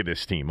you think of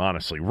this team,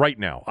 honestly, right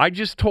now? I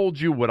just told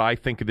you what I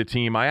think of the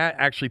team. I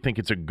actually think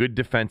it's a good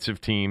defensive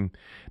team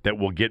that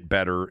will get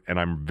better, and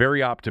I'm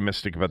very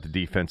optimistic about the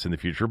defense in the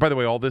future. By the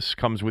way, all this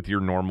comes with your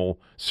normal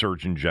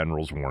Surgeon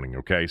General's warning,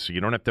 okay? So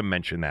you don't have to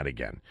mention that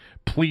again.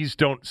 Please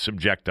don't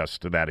subject us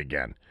to that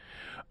again.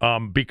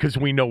 because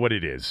we know what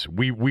it is.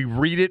 We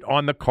read it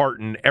on the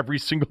carton every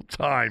single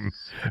time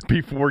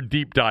before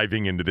deep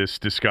diving into this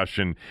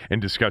discussion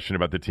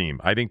about the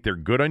team. I think they're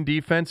good on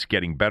defense,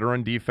 getting better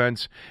on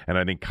defense, and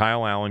I think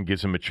Kyle Allen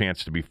gives them a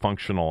chance to be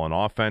functional on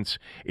offense.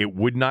 It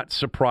would not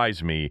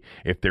surprise me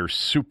if they're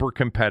super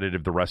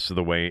competitive the rest of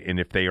the way and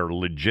if they are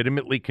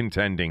legitimately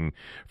contending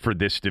for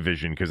this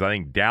division, because I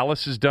think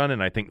Dallas is done,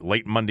 and I think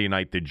late Monday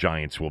night the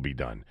Giants will be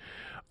done.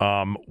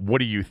 What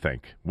do you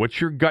think? What's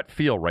your gut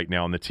feel right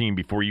now on the team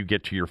before you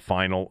get to your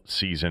final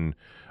season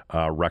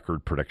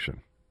record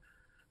prediction?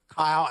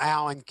 Kyle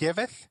Allen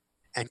giveth,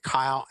 and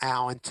Kyle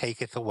Allen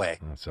taketh away.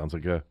 That sounds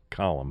like a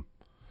column.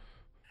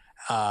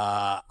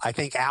 I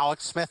think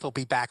Alex Smith will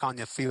be back on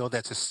the field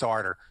as a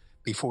starter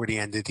before the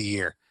end of the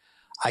year.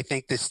 I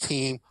think this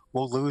team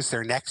will lose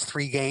their next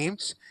 3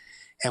 games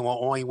and will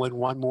only win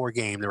 1 more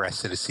game the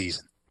rest of the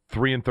season.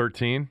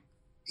 3-13?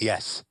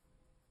 Yes.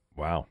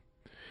 Wow.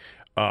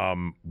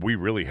 We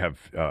really have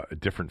a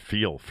different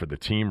feel for the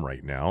team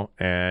right now.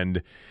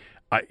 And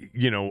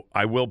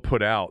I will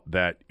put out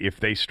that if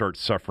they start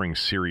suffering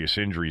serious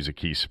injuries at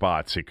key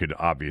spots, it could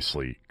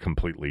obviously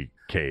completely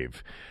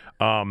cave.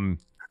 I'm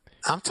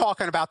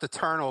talking about the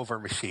turnover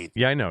machine.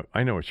 Yeah,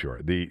 I know what you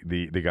are.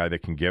 The guy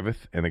that can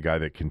giveth and the guy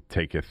that can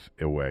taketh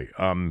away.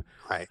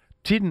 Right.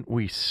 Didn't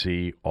we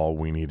see all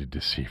we needed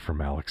to see from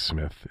Alex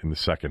Smith in the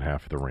second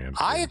half of the Rams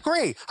game? I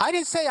agree. I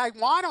didn't say I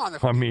want on the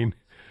field. I mean,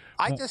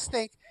 I just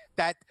think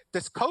that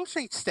this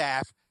coaching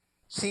staff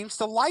seems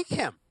to like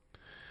him.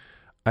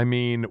 I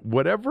mean,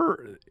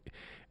 whatever,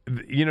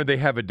 they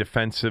have a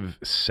defensive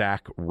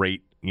sack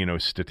rate,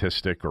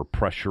 statistic or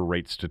pressure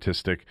rate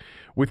statistic.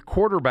 With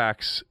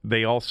quarterbacks,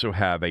 they also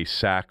have a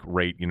sack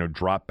rate,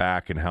 drop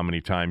back and how many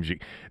times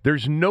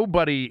there's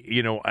nobody,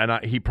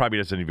 and he probably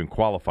doesn't even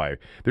qualify.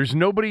 There's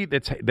nobody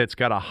that's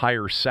got a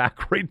higher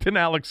sack rate than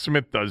Alex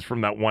Smith does from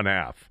that one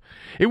half.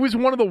 It was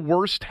one of the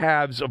worst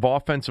halves of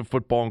offensive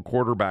football and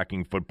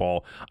quarterbacking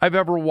football I've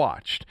ever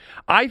watched.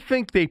 I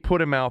think they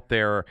put him out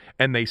there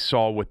and they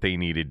saw what they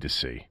needed to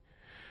see.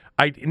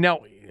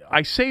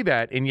 I say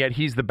that, and yet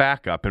he's the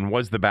backup and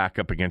was the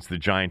backup against the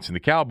Giants and the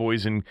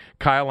Cowboys, and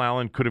Kyle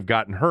Allen could have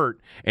gotten hurt,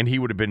 and he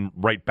would have been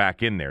right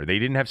back in there. They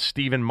didn't have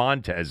Steven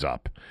Montez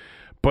up.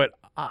 But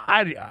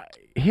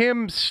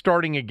him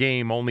starting a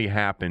game only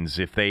happens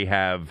if they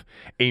have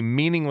a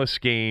meaningless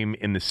game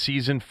in the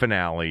season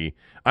finale,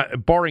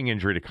 barring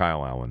injury to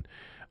Kyle Allen.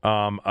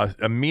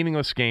 A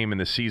meaningless game in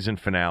the season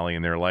finale,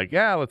 and they're like,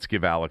 yeah, let's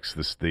give Alex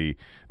the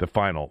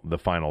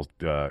final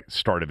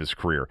start of his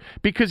career,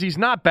 because he's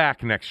not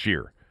back next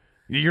year.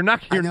 You're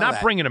not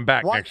bringing him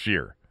back next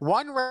year.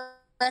 1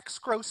 Rex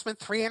Grossman,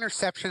 3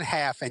 interception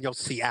half, and you'll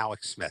see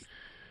Alex Smith.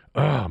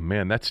 Oh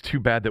man, that's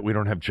too bad that we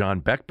don't have John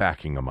Beck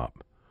backing him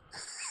up.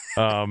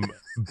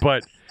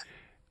 But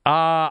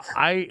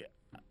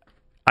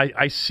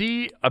I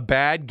see a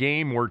bad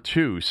game or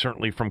two,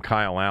 certainly from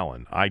Kyle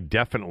Allen. I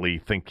definitely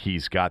think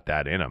he's got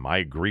that in him. I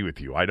agree with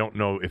you. I don't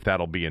know if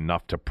that'll be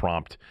enough to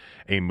prompt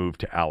a move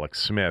to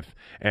Alex Smith.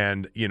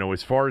 And,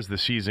 as far as the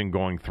season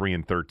going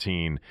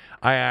 3-13,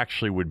 I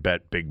actually would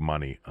bet big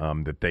money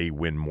that they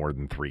win more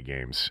than 3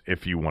 games.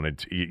 If you wanted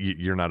to,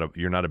 you're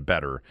not a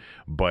bettor,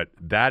 but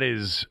that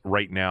is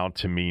right now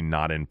to me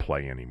not in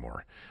play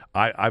anymore.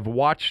 I've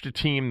watched a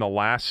team the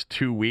last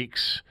 2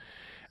 weeks.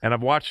 And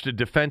I've watched a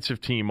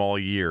defensive team all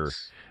year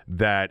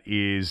that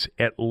is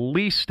at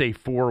least a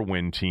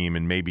 4-win team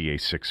and maybe a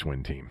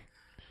 6-win team.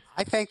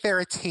 I think they're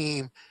a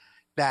team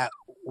that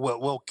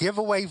will give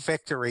away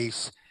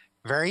victories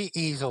very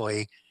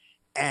easily.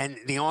 And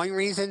the only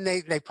reason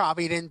they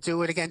probably didn't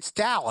do it against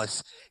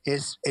Dallas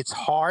is it's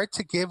hard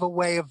to give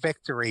away a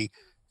victory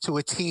to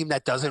a team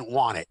that doesn't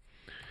want it.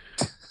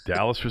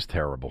 Dallas was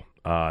terrible.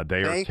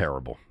 They are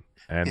terrible.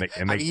 And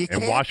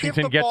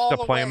Washington gets to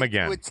play them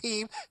again. To a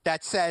team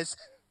that says,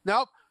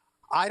 nope,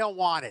 I don't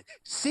want it.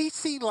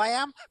 CeCe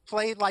Lamb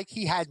played like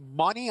he had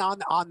money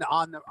on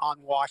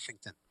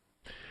Washington.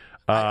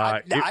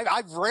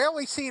 I've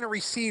rarely seen a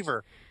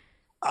receiver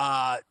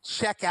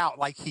check out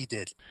like he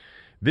did.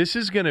 This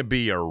is going to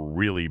be a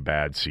really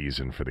bad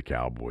season for the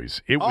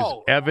Cowboys. It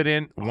was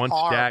evident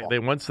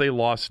once they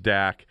lost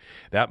Dak,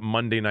 that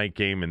Monday night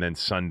game and then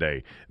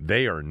Sunday,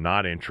 they are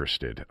not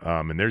interested.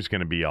 And there's going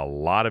to be a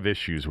lot of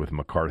issues with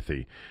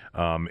McCarthy.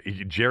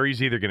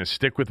 Jerry's either going to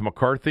stick with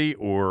McCarthy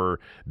or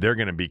they're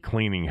going to be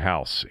cleaning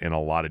house in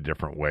a lot of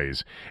different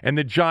ways. And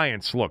the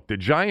Giants,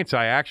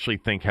 I actually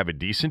think have a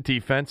decent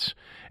defense,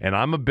 and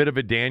I'm a bit of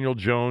a Daniel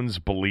Jones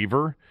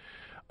believer.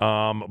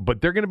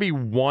 But they're going to be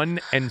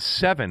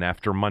 1-7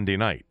 after Monday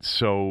night.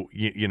 So,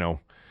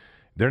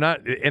 they're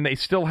not, and they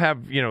still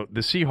have, the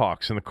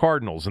Seahawks and the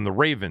Cardinals and the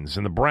Ravens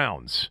and the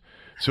Browns.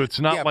 So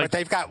it's not like. But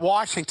they've got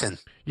Washington.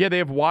 Yeah, they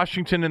have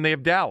Washington and they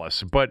have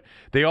Dallas. But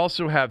they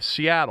also have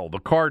Seattle, the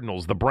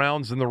Cardinals, the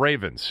Browns, and the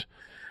Ravens.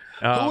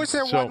 Who was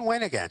their one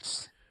win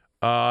against?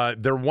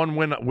 Their one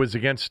win was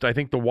against, I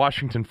think, the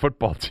Washington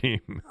football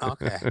team.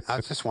 Okay.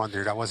 I just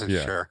wondered. I wasn't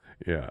sure.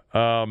 Yeah.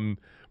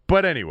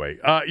 But anyway,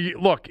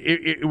 look,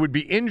 it would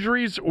be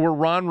injuries or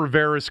Ron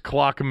Rivera's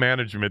clock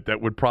management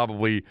that would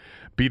probably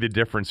be the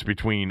difference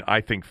between,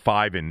 I think,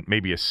 5 and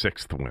maybe a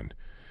 6th win.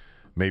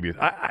 Maybe.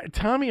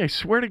 Tommy, I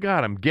swear to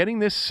God, I'm getting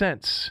this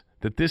sense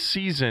that this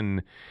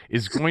season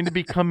is going to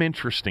become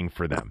interesting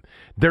for them.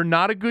 They're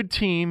not a good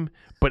team,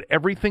 but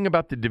everything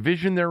about the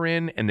division they're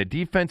in and the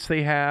defense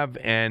they have,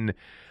 and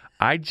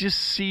I just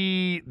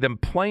see them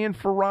playing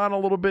for Ron a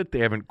little bit. They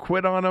haven't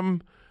quit on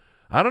him.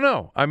 I don't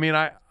know. I mean,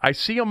 I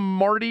see a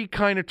Marty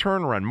kind of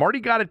turnaround. Marty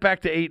got it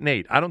back to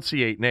 8-8. I don't see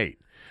 8-8.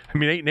 I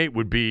mean, 8-8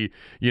 would be,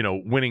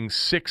 winning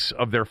 6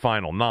 of their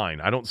final 9.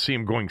 I don't see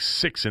him going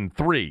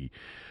 6-3.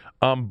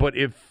 But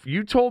if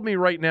you told me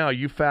right now,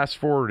 you fast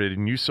forwarded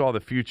and you saw the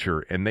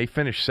future and they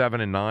finished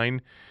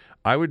 7-9,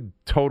 I would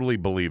totally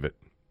believe it.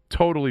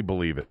 Totally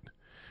believe it.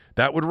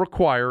 That would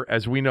require,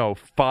 as we know,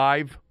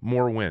 5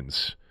 more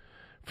wins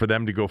for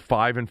them to go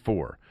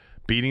 5-4.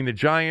 Beating the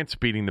Giants,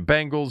 beating the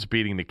Bengals,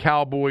 beating the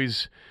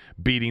Cowboys,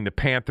 beating the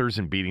Panthers,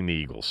 and beating the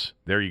Eagles.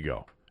 There you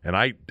go. And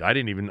I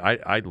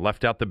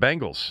left out the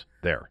Bengals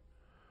there.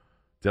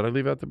 Did I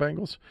leave out the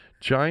Bengals?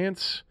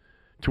 Giants,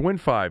 to win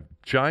 5.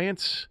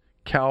 Giants,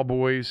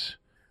 Cowboys,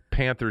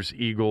 Panthers,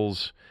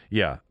 Eagles.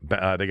 Yeah,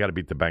 they got to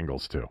beat the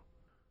Bengals too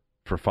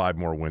for 5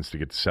 more wins to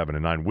get to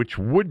 7-9, which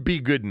would be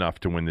good enough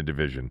to win the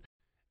division.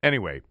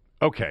 Anyway,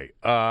 okay.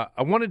 I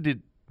wanted to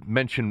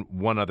mention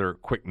one other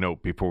quick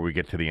note before we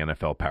get to the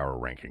NFL Power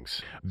Rankings.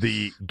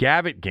 The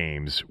Gavitt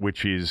games,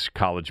 which is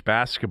college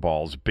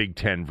basketball's Big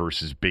Ten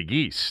versus Big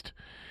East,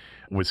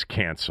 was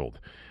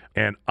canceled.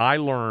 And I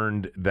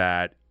learned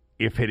that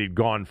if it had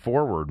gone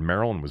forward,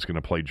 Maryland was going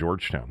to play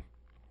Georgetown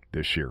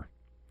this year.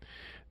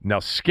 Now,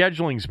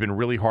 scheduling's been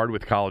really hard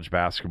with college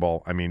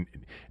basketball. I mean,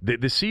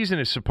 the season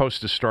is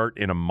supposed to start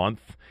in a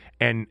month,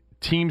 and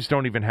teams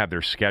don't even have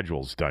their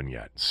schedules done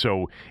yet.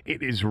 So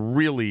it is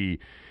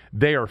really,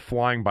 they are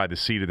flying by the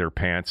seat of their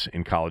pants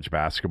in college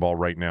basketball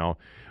right now.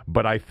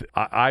 But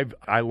I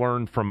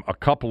learned from a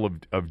couple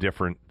of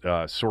different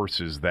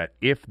sources that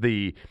if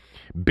the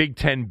Big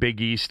Ten, Big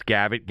East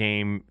Gavitt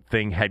game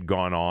thing had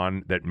gone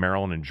on, that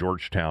Maryland and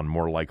Georgetown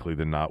more likely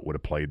than not would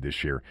have played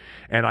this year.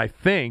 And I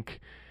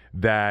think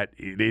that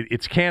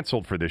it's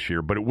canceled for this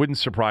year, but it wouldn't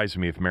surprise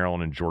me if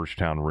Maryland and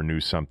Georgetown renew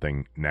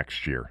something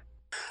next year.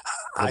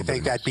 I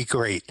think that'd be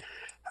great.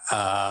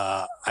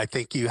 I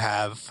think you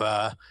have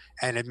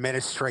an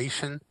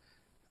administration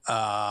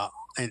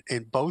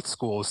in both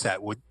schools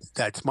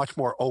that's much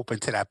more open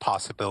to that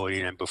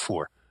possibility than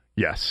before.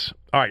 Yes.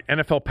 All right,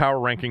 NFL Power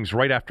Rankings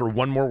right after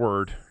one more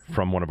word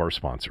from one of our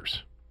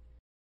sponsors.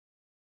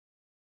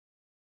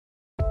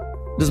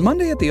 Does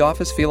Monday at the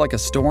office feel like a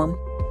storm?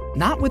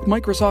 Not with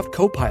Microsoft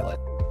Copilot.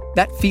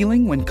 That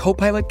feeling when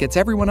Copilot gets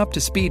everyone up to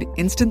speed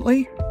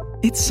instantly?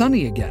 It's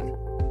sunny again.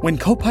 When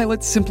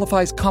Copilot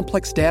simplifies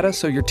complex data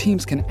so your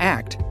teams can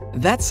act,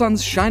 that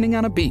sun's shining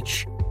on a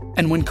beach.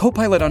 And when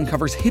Copilot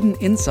uncovers hidden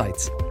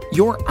insights,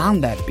 you're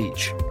on that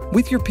beach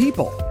with your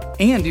people,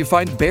 and you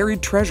find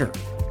buried treasure.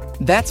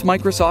 That's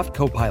Microsoft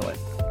Copilot.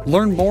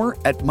 Learn more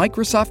at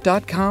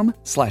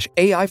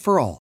Microsoft.com/AI for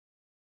all.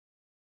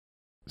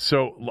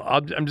 So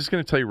I'm just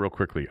going to tell you real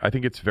quickly. I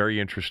think it's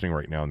very interesting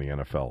right now in the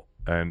NFL.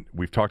 And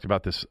we've talked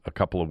about this a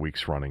couple of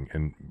weeks running,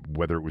 and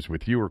whether it was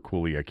with you or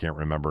Cooley, I can't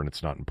remember, and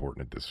it's not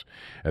important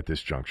at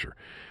this juncture.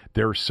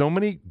 There are so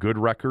many good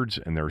records,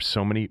 and there are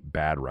so many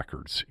bad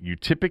records. You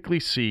typically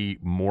see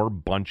more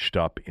bunched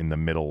up in the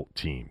middle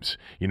teams.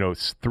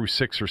 Through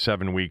 6 or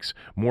 7 weeks,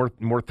 more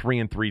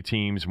 3-3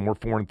 teams, more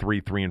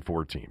 4-3,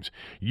 3-4 teams.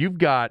 You've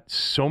got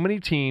so many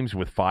teams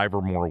with 5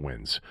 or more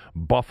wins.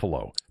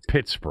 Buffalo,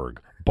 Pittsburgh,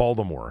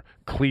 Baltimore,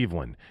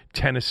 Cleveland,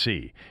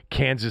 Tennessee,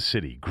 Kansas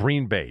City,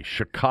 Green Bay,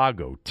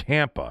 Chicago,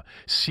 Tampa,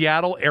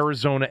 Seattle,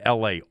 Arizona,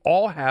 LA,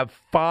 all have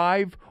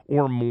 5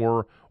 or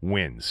more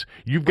wins.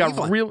 You've got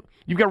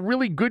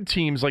really good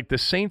teams like the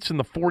Saints and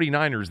the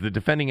 49ers, the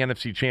defending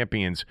NFC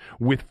champions,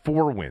 with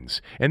 4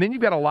 wins. And then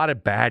you've got a lot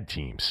of bad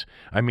teams.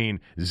 I mean,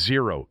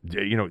 0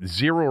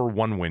 or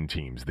 1 win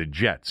teams, the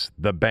Jets,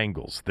 the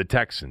Bengals, the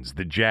Texans,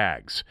 the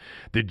Jags,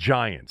 the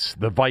Giants,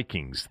 the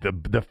Vikings,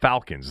 the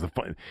Falcons.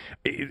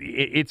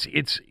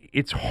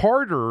 It's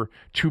harder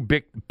to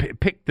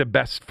pick the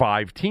best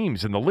 5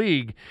 teams in the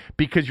league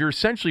because you're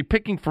essentially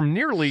picking from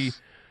nearly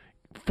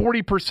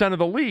 40% of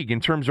the league in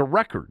terms of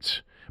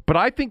records. But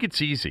I think it's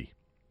easy.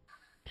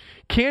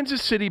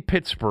 Kansas City,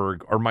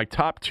 Pittsburgh are my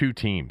top 2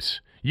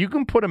 teams. You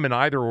can put them in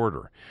either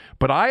order,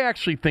 but I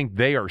actually think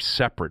they are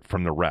separate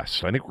from the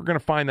rest. I think we're going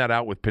to find that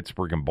out with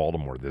Pittsburgh and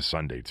Baltimore this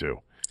Sunday,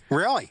 too.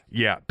 Really?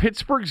 Yeah.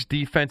 Pittsburgh's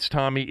defense,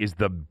 Tommy, is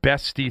the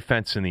best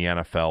defense in the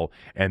NFL,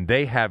 and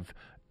they have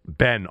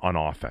been on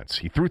offense.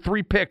 He threw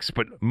 3 picks,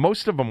 but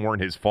most of them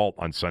weren't his fault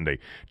on Sunday.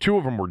 2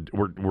 of them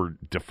were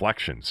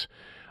deflections.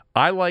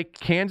 I like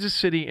Kansas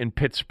City and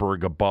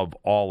Pittsburgh above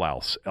all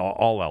else.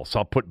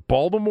 I'll put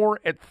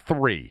Baltimore at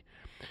 3.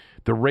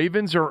 The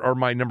Ravens are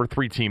my number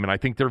 3 team, and I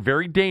think they're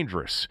very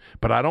dangerous,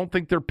 but I don't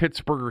think they're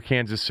Pittsburgh or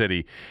Kansas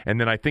City. And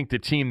then I think the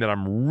team that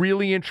I'm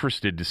really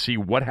interested to see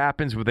what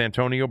happens with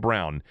Antonio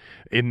Brown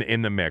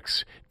in the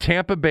mix,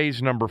 Tampa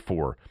Bay's number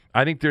 4.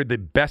 I think they're the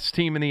best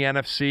team in the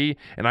NFC,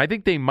 and I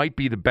think they might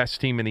be the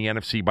best team in the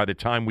NFC by the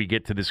time we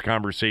get to this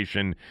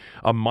conversation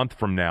a month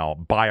from now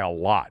by a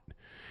lot.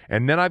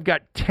 And then I've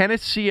got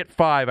Tennessee at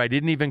 5. I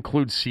didn't even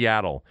include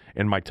Seattle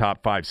in my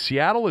top 5.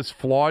 Seattle is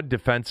flawed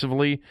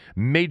defensively,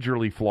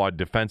 majorly flawed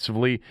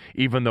defensively,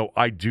 even though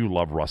I do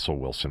love Russell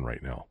Wilson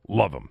right now.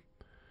 Love him.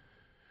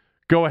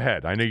 Go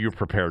ahead. I know you're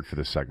prepared for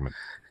this segment.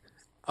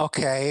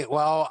 Okay,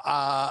 well,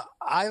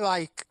 I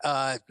like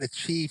the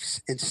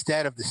Chiefs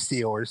instead of the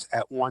Steelers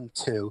at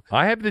 1-2.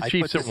 I have the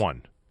Chiefs at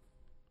 1.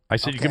 I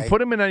said you can put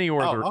them in any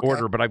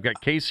order, but I've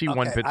got KC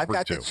 1, Pittsburgh 2. I've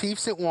got the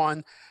Chiefs at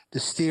 1, the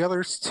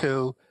Steelers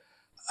 2.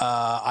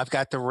 I've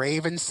got the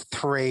Ravens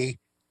 3.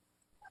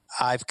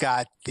 I've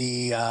got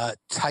the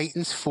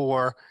Titans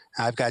 4.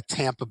 I've got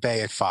Tampa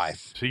Bay at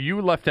 5. So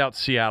you left out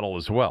Seattle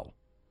as well.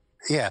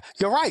 Yeah,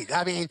 you're right.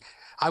 I mean,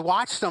 I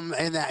watched them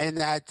in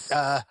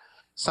that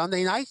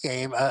Sunday night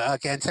game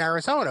against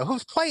Arizona.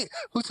 Who's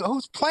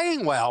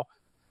playing well?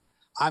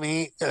 I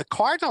mean, the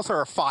Cardinals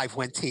are a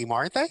 5-win team,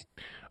 aren't they?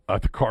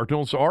 The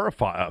Cardinals are a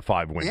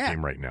 5-win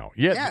team right now.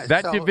 Yeah,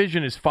 that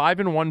division is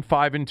 5-1,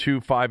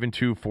 5-2,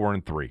 5-2,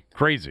 4-3.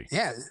 Crazy.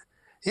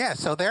 Yeah.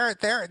 So they're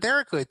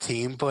a good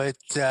team, but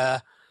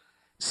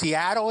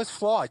Seattle is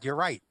flawed. You're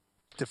right,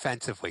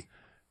 defensively.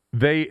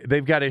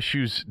 They've got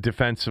issues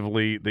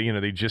defensively.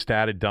 They just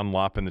added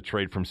Dunlop in the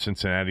trade from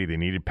Cincinnati. They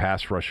needed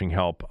pass rushing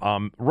help.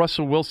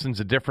 Russell Wilson's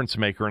a difference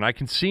maker, and I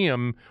can see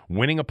him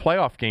winning a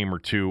playoff game or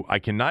two. I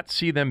cannot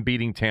see them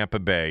beating Tampa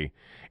Bay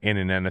in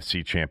an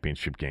NFC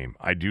championship game.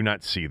 I do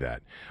not see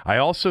that. I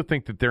also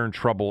think that they're in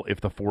trouble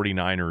if the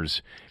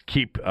 49ers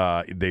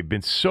they've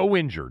been so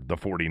injured, the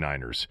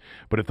 49ers.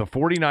 But if the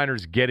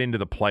 49ers get into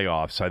the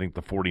playoffs, I think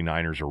the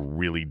 49ers are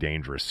really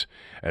dangerous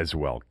as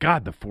well.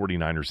 God, the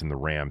 49ers and the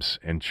Rams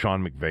and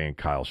Sean McVay and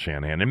Kyle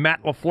Shanahan and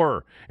Matt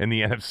LaFleur in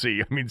the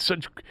NFC. I mean,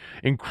 such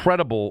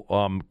incredible,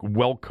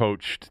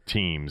 well-coached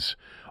teams,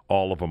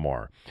 all of them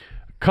are.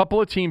 Couple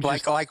of teams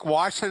like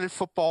Washington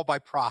football by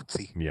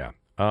proxy. Yeah.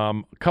 A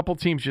couple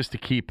teams just to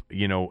keep,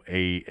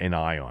 an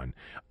eye on.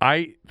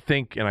 I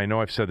think, and I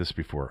know I've said this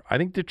before, I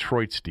think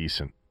Detroit's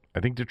decent. I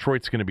think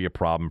Detroit's going to be a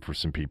problem for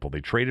some people. They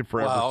traded for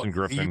Everson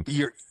Griffin.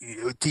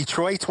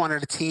 Detroit's one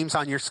of the teams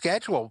on your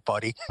schedule,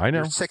 buddy. I know.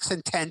 You're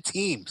 6-10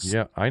 teams.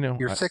 Yeah, I know.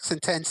 You're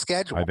 6-10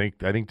 schedule. I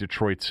think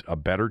Detroit's a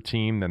better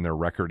team than their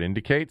record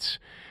indicates.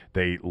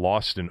 They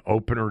lost an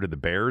opener to the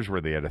Bears where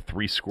they had a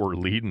 3-score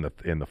lead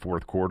in the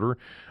fourth quarter.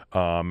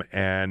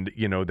 And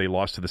they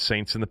lost to the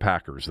Saints and the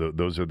Packers.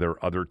 Those are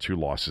their other 2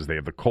 losses. They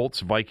have the Colts,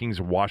 Vikings,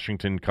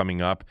 Washington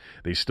coming up.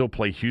 They still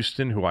play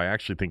Houston, who I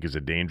actually think is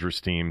a dangerous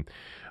team.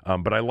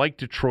 But I like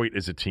Detroit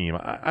as a team.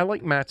 I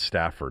like Matt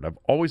Stafford. I've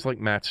always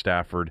liked Matt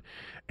Stafford.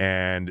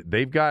 And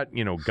they've got,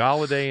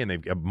 Galladay and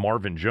they've got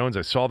Marvin Jones.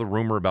 I saw the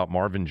rumor about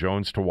Marvin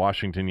Jones to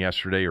Washington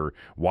yesterday, or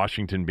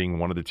Washington being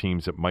one of the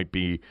teams that might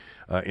be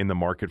in the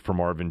market for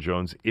Marvin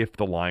Jones if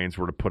the Lions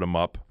were to put him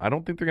up. I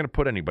don't think they're going to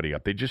put anybody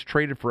up. They just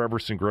traded for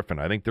Everson Griffin.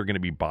 I think they're going to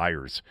be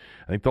buyers.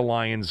 I think the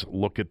Lions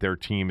look at their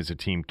team as a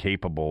team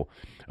capable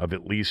of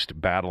at least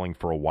battling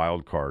for a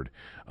wild card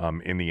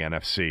in the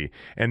NFC.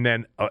 And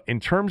then in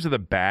terms of the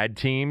bad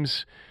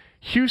teams,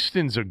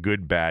 Houston's a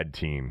good bad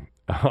team.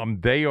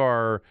 They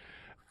are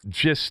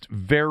just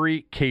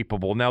very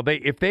capable. Now,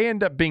 if they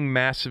end up being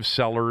massive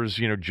sellers,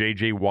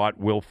 J.J. Watt,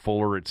 Will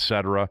Fuller,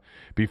 etc.,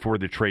 before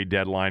the trade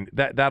deadline,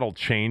 that'll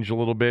change a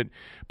little bit.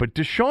 But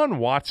Deshaun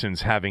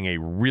Watson's having a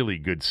really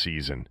good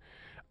season.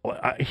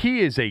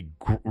 He is a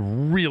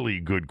really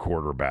good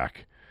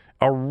quarterback.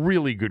 A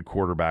really good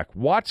quarterback.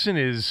 Watson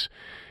is,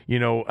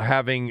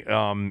 having,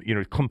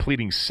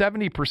 completing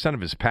 70%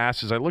 of his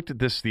passes. I looked at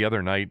this the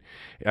other night.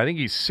 I think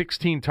he's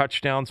 16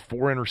 touchdowns,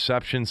 4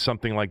 interceptions,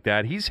 something like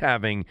that. He's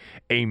having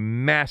a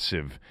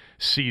massive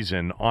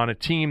season on a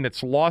team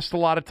that's lost a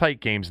lot of tight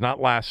games, not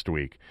last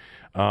week.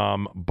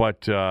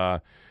 But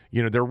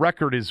their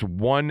record is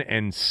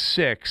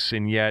 1-6,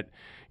 and yet,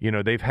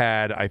 they've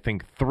had, I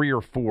think, 3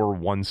 or 4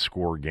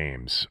 one-score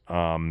games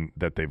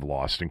that they've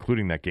lost,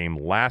 including that game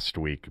last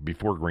week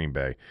before Green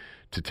Bay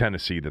to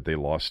Tennessee that they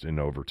lost in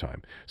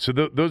overtime. So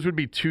those would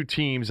be 2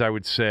 teams I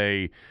would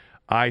say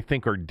I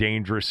think are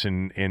dangerous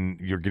and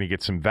you're going to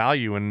get some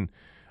value. And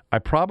I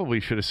probably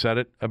should have said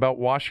it about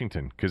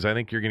Washington because I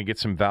think you're going to get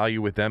some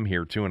value with them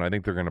here too, and I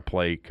think they're going to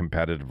play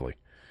competitively.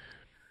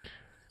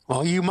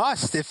 Well, you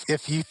must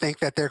if you think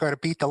that they're going to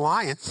beat the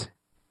Lions.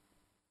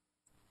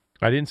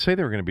 I didn't say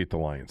they were going to beat the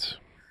Lions.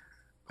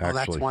 Well,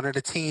 that's one of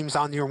the teams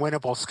on your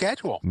winnable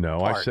schedule.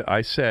 No,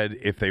 I said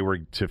if they were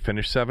to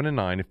finish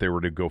 7-9, if they were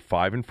to go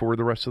 5-4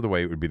 the rest of the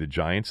way, it would be the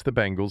Giants, the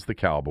Bengals, the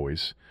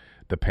Cowboys,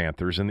 the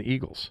Panthers, and the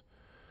Eagles.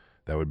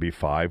 That would be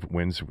 5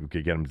 wins. We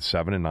could get them to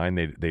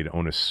 7-9. They'd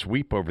own a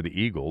sweep over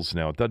the Eagles.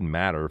 Now, it doesn't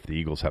matter if the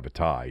Eagles have a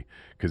tie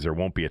because there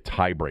won't be a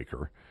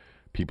tiebreaker.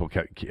 People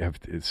have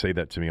to say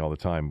that to me all the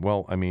time.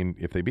 Well, I mean,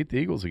 if they beat the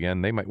Eagles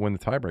again, they might win the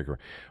tiebreaker.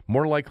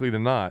 More likely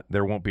than not,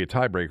 there won't be a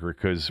tiebreaker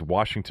because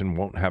Washington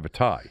won't have a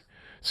tie.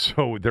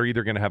 So they're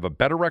either going to have a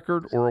better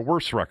record or a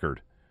worse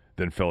record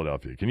than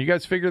Philadelphia. Can you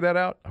guys figure that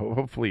out?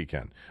 Hopefully you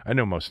can. I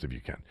know most of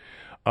you can.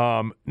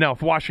 Now,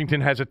 if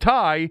Washington has a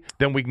tie,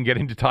 then we can get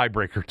into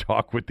tiebreaker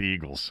talk with the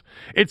Eagles.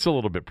 It's a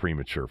little bit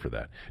premature for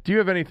that. Do you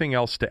have anything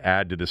else to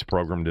add to this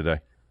program today?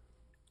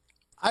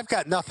 I've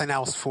got nothing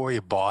else for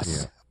you,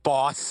 boss. Yeah.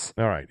 Boss.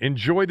 All right.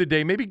 Enjoy the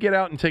day. Maybe get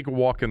out and take a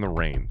walk in the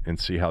rain and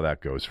see how that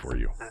goes for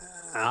you.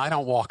 I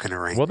don't walk in the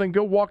rain. Well, then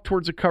go walk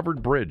towards a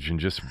covered bridge and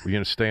just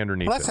stay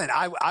underneath it. Listen,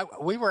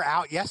 we were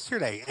out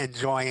yesterday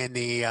enjoying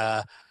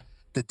the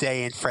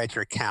day in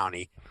Frederick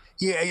County.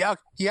 You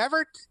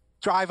ever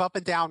drive up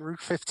and down Route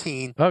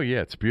 15? Oh,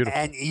 yeah. It's beautiful.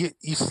 And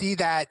you see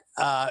that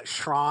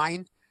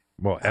shrine?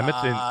 Well, in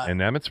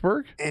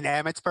Emmitsburg? In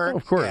Emmitsburg? Oh,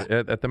 of course.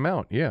 Yeah. At the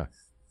Mount, yeah.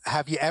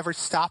 Have you ever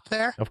stopped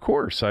there? Of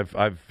course.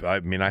 I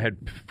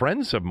had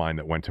friends of mine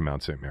that went to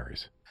Mount St.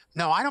 Mary's.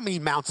 No, I don't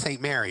mean Mount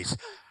St. Mary's.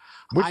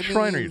 Which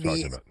shrine are you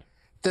talking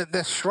about?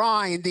 The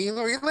shrine, the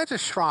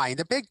religious shrine,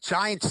 the big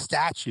giant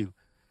statue,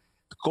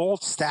 the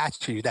gold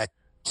statue that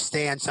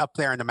stands up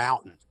there in the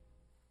mountain.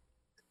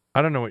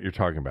 I don't know what you're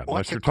talking about.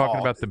 Unless you're talking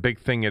about the big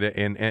thing in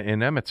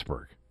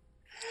Emmitsburg.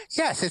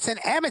 Yes, it's in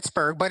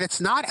Emmitsburg, but it's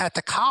not at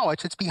the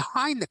college. It's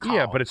behind the college.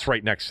 Yeah, but it's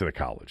right next to the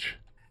college.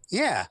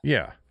 Yeah.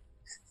 Yeah.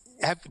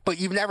 But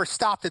you've never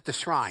stopped at the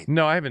shrine.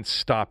 No, I haven't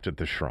stopped at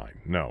the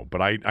shrine. No,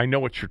 but I know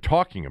what you're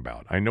talking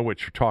about. I know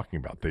what you're talking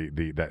about.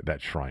 That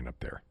shrine up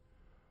there.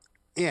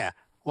 Yeah.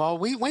 Well,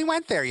 we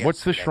went there yesterday.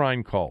 What's the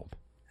shrine called?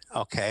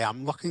 Okay,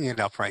 I'm looking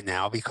it up right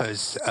now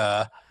because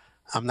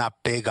I'm not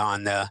big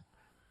on the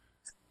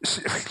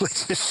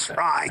religious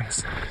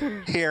shrines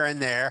here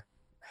and there.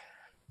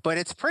 But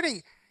it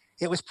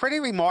was pretty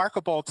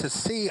remarkable to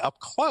see up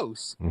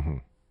close. Mm-hmm.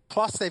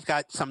 Plus, they've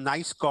got some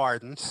nice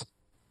gardens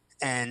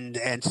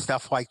and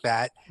stuff like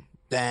that.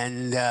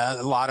 And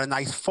a lot of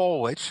nice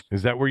foliage.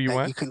 Is that where you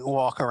went? You can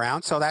walk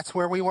around. So that's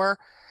where we were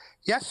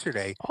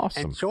yesterday.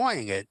 Awesome.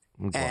 Enjoying it.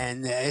 Okay.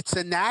 And it's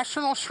a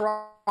National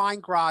Shrine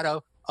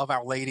Grotto of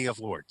Our Lady of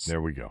Lourdes.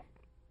 There we go.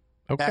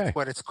 Okay. That's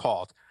what it's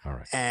called. All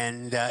right.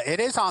 And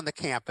it is on the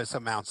campus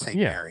of Mount St.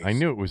 Mary's. Yeah, I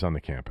knew it was on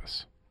the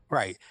campus.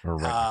 Right. Or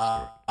right next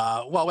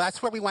to it. Well,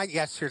 that's where we went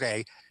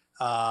yesterday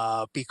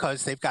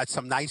because they've got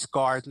some nice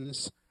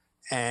gardens.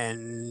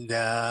 And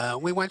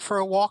we went for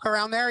a walk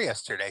around there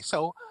yesterday.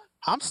 So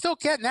I'm still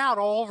getting out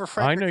all over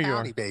Frederick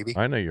County, baby.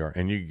 I know you are.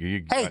 And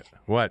you hey,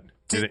 what?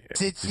 Did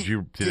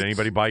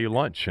anybody buy you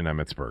lunch in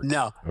Emmitsburg?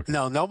 No, okay.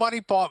 No, nobody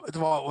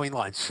bought me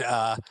lunch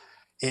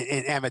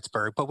in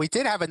Emmitsburg, but we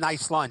did have a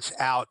nice lunch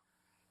out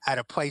at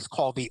a place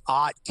called the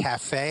Odd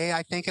Cafe,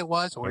 I think it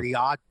was, or the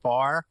Odd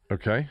Bar.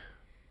 Okay.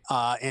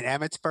 In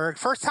Emmitsburg.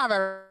 First time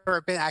I've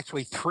ever been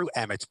actually through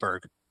Emmitsburg.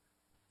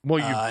 Well,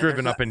 you've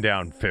driven up and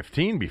down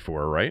 15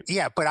 before, right?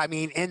 Yeah, but I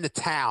mean in the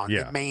town,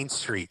 in Main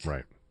Street.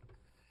 Right.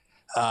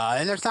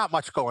 And there's not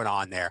much going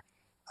on there.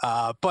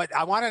 But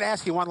I wanted to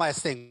ask you one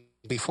last thing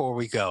before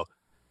we go.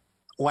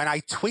 When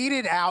I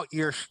tweeted out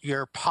your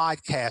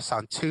podcast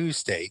on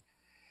Tuesday,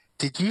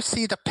 did you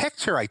see the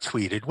picture I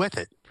tweeted with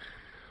it?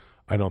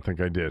 I don't think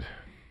I did.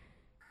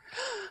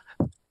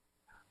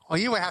 Well,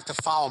 you would have to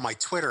follow my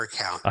Twitter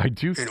account. I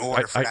do. In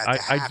order for that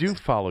to happen. I do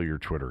follow your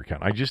Twitter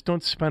account. I just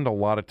don't spend a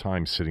lot of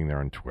time sitting there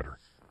on Twitter.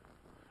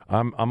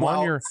 I'm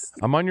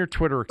on your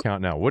Twitter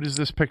account now. What is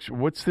this picture?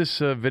 What's this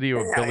video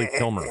of Billy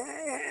Kilmer?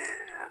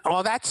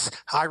 Well,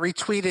 I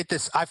retweeted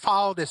this. I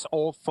follow this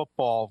old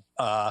football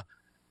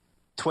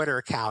Twitter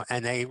account,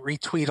 and they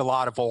retweet a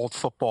lot of old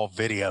football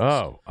videos.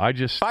 Oh,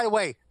 By the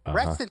way,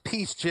 rest in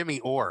peace, Jimmy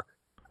Orr.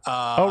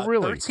 Oh,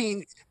 really?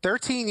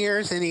 13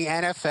 years in the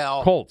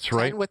NFL. Colts,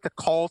 right? 10 with the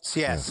Colts,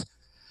 yes.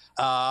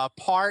 Yeah.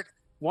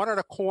 One of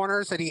the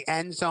corners of the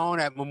end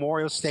zone at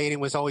Memorial Stadium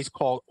was always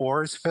called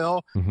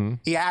Orrsville. Mm-hmm.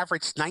 He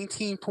averaged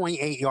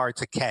 19.8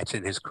 yards a catch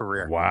in his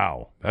career.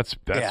 Wow, that's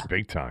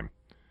big time.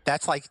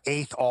 That's like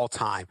 8th all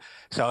time.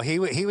 So he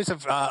was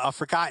a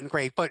forgotten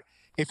great. But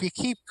if you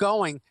keep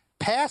going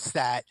past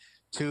that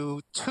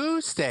to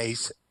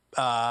Tuesday's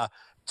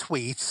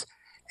tweets,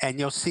 and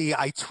you'll see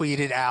I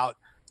tweeted out,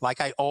 like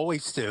I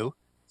always do,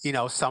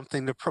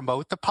 something to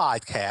promote the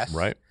podcast.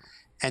 Right.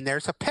 And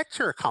there's a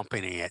picture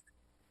accompanying it.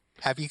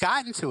 Have you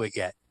gotten to it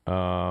yet?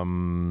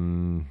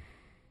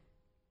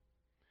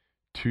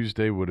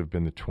 Tuesday would have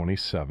been the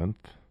 27th.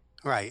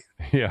 Right.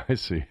 Yeah, I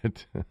see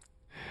it.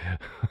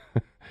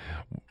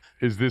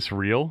 Is this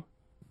real?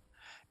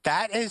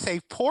 That is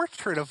a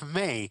portrait of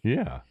me.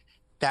 Yeah.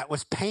 That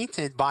was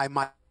painted by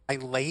my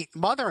late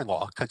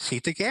mother-in-law,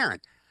 Conchita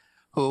Guerin,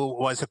 who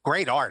was a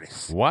great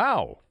artist.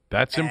 Wow.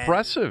 That's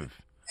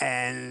impressive.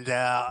 And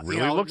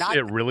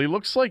it really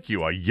looks like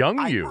you, a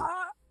young you.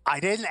 I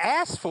didn't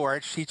ask for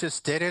it. She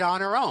just did it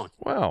on her own.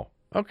 Wow.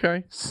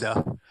 Okay.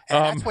 So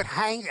that's what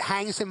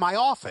hangs in my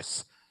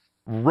office.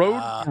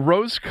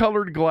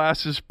 Rose-colored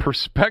glasses,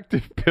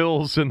 perspective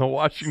pills, and the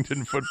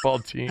Washington football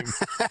team.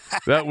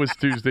 That was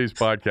Tuesday's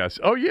podcast.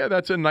 Oh yeah,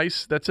 that's a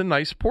nice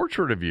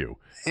portrait of you.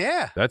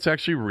 Yeah. That's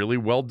actually really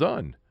well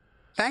done.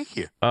 Thank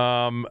you.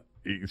 That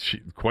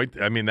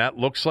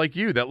looks like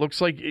you. That looks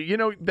like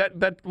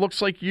that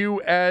looks like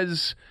you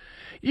as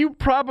you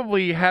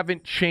probably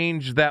haven't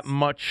changed that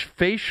much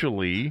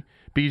facially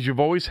because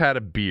you've always had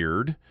a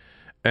beard.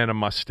 and a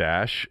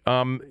mustache.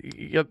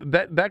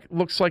 That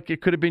looks like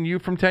it could have been you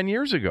from 10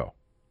 years ago.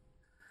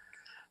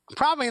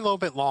 Probably a little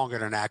bit longer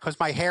than that because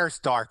my hair's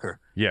darker.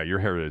 Yeah, your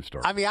hair is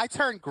dark. I mean, I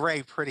turned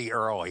gray pretty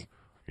early.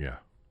 Yeah.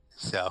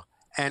 So,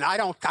 and I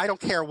don't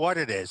care what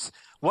it is,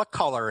 what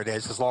color it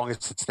is, as long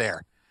as it's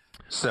there.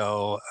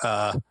 So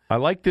I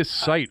like this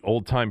site,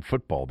 Old Time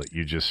Football, that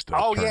you just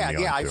turned me on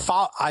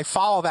to. I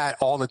follow that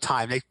all the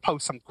time. They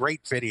post some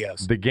great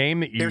videos. The game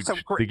that you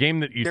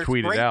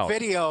tweeted great out.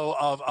 Video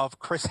of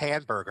Chris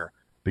Handberger.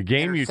 The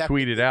game you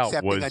tweeted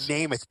out was a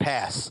Namath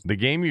pass. The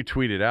game you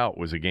tweeted out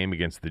was a game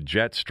against the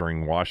Jets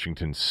during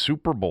Washington's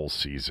Super Bowl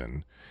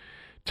season,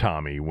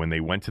 Tommy, when they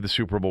went to the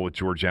Super Bowl with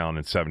George Allen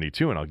in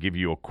 '72. And I'll give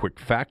you a quick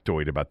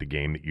factoid about the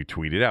game that you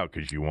tweeted out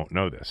because you won't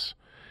know this.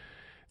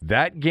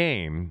 That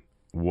game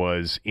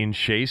was in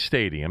Shea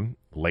Stadium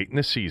late in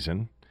the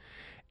season,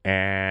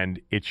 and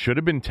it should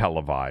have been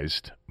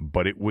televised,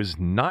 but it was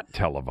not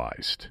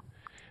televised.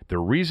 The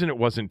reason it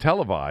wasn't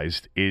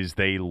televised is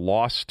they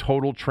lost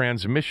total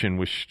transmission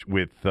with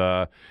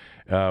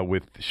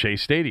Shea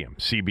Stadium.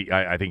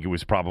 I think it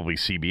was probably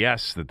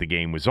CBS that the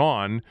game was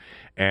on,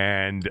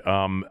 and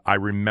I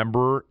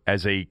remember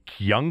as a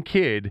young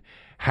kid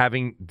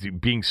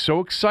being so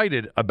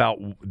excited about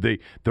the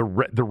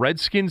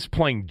Redskins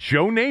playing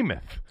Joe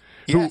Namath,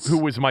 yes, who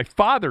was my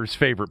father's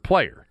favorite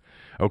player.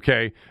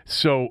 Okay,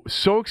 so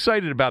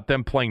excited about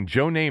them playing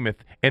Joe Namath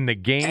and the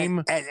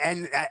game.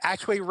 And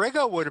actually,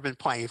 Riggo would have been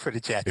playing for the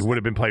Jets. It would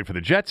have been playing for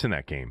the Jets in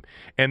that game.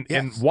 And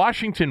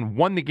Washington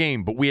won the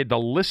game, but we had to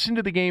listen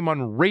to the game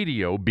on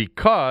radio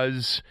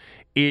because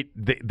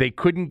they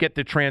couldn't get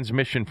the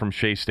transmission from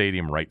Shea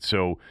Stadium right.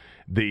 So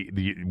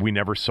we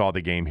never saw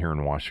the game here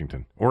in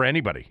Washington or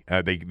anybody.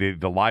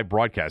 The live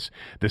broadcast.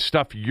 The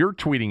stuff you're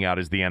tweeting out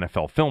is the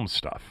NFL film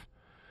stuff.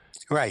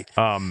 Right.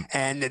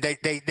 And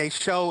they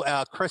show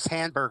Chris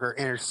Handberger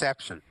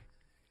interception.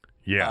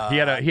 Yeah, he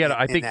had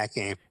I think that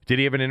game. Did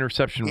he have an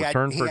interception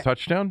return for a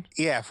touchdown?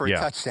 Yeah, for a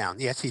touchdown.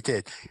 Yes, he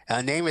did.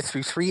 Namath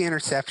threw 3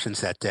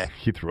 interceptions that day.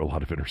 He threw a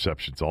lot of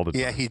interceptions all the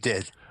time. Yeah, he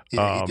did.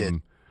 Yeah, he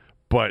did.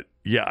 But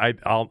yeah,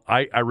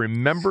 I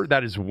remember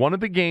that is one of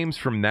the games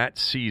from that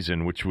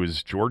season, which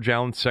was George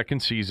Allen's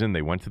second season.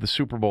 They went to the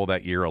Super Bowl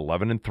that year,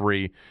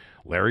 11-3.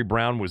 Larry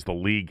Brown was the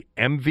league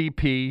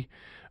MVP.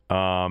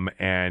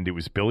 And it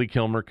was Billy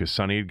Kilmer because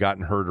Sonny had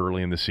gotten hurt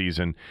early in the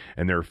season.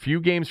 And there are a few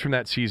games from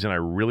that season I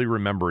really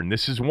remember, and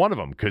this is one of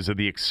them because of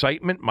the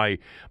excitement my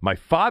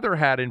father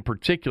had in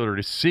particular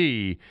to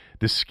see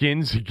the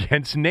Skins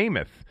against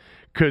Namath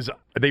because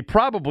they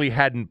probably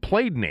hadn't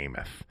played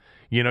Namath.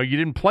 You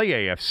didn't play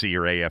AFC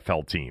or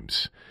AFL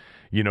teams,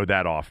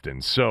 that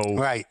often. So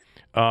right.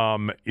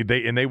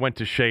 They went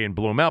to Shea and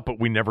blew them out, but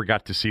we never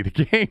got to see the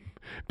game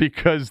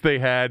because they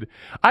had.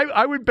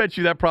 I would bet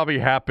you that probably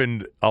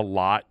happened a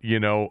lot,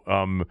 in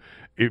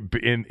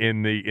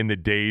the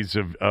days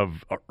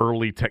of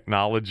early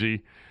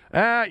technology.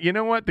 You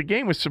know what? The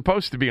game was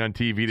supposed to be on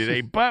TV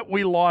today, but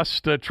we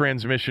lost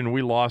transmission.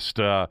 We lost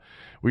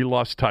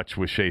touch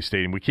with Shea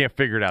Stadium. We can't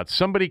figure it out.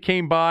 Somebody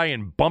came by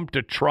and bumped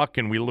a truck,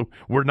 and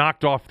we're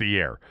knocked off the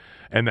air.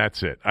 And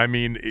that's it. I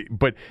mean,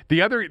 but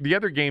the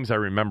other games I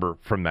remember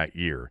from that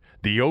year,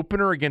 the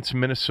opener against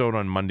Minnesota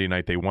on Monday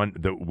night, they won.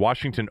 The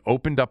Washington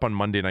opened up on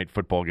Monday Night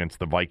Football against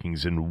the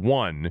Vikings and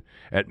won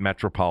at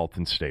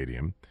Metropolitan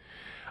Stadium.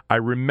 I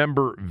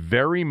remember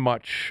very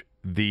much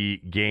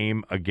the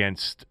game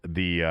against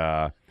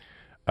the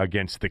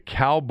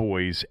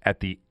Cowboys at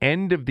the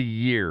end of the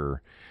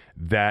year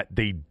that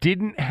they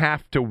didn't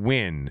have to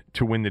win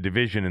the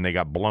division, and they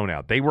got blown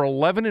out. They were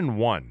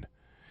 11-1.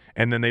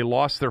 And then they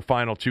lost their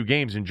final 2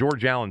 games, and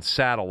George Allen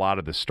sat a lot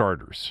of the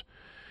starters.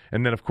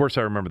 And then, of course,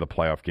 I remember the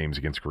playoff games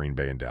against Green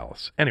Bay and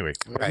Dallas. Anyway,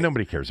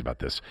 Nobody cares about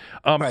this.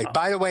 Right.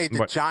 By the way,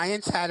 the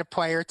Giants had a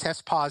player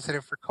test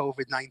positive for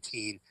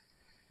COVID-19.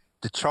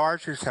 The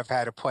Chargers have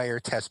had a player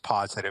test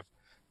positive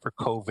for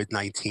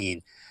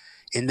COVID-19.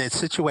 In this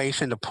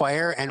situation, the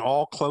player and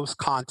all close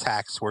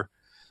contacts were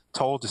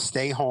told to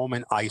stay home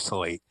and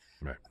isolate.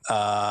 Right.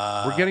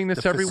 We're getting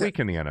this every week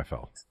in the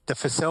NFL. The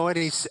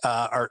facilities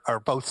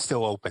are both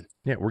still open.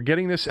 Yeah, we're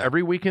getting this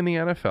every week in the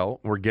NFL.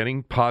 We're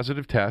getting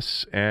positive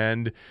tests,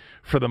 and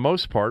for the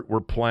most part,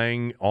 we're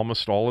playing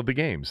almost all of the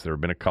games. There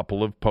have been a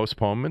couple of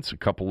postponements, a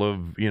couple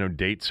of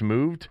dates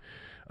moved.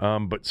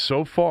 But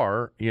so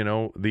far, in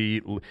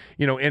the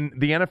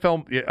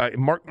NFL,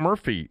 Mark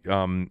Murphy,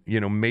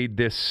 made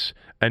this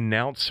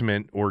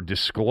announcement or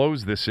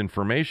disclosed this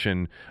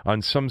information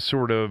on some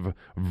sort of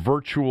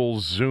virtual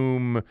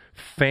Zoom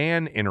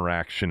fan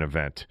interaction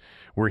event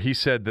where he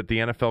said that the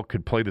NFL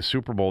could play the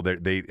Super Bowl.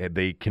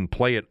 They can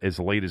play it as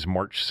late as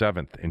March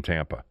 7th in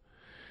Tampa.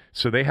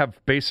 So they have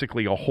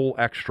basically a whole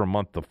extra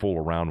month to fool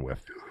around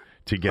with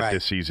to get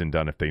this season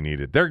done if they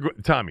need it.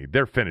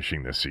 They're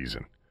finishing this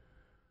season.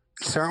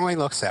 Certainly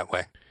looks that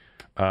way.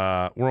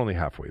 We're only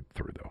halfway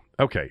through, though.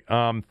 Okay,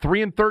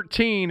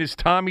 3-13 is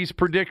Tommy's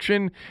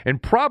prediction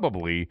and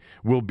probably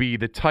will be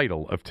the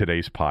title of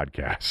today's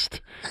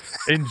podcast.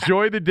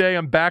 Enjoy the day.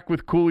 I'm back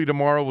with Cooley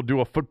tomorrow. We'll do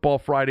a Football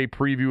Friday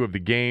preview of the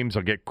games.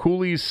 I'll get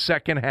Cooley's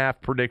second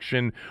half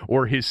prediction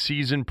or his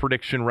season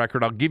prediction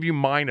record. I'll give you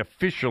mine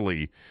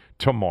officially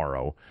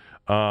tomorrow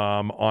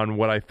on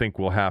what I think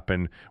will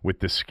happen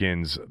with the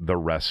Skins the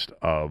rest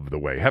of the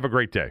way. Have a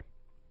great day.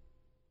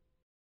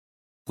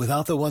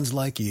 Without the ones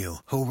like you,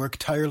 who work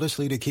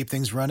tirelessly to keep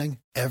things running,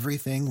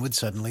 everything would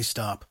suddenly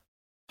stop.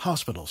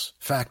 Hospitals,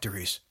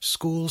 factories,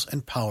 schools,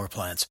 and power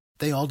plants,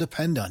 they all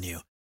depend on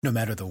you. No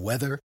matter the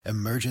weather,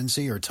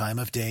 emergency, or time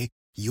of day,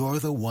 you're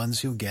the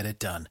ones who get it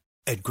done.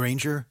 At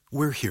Grainger,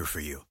 we're here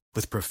for you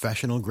with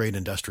professional-grade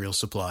industrial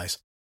supplies.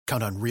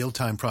 Count on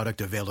real-time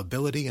product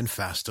availability and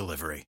fast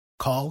delivery.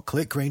 Call,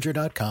 click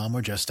Grainger.com,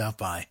 or just stop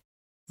by.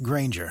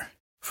 Grainger,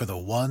 for the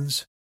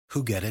ones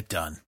who get it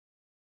done.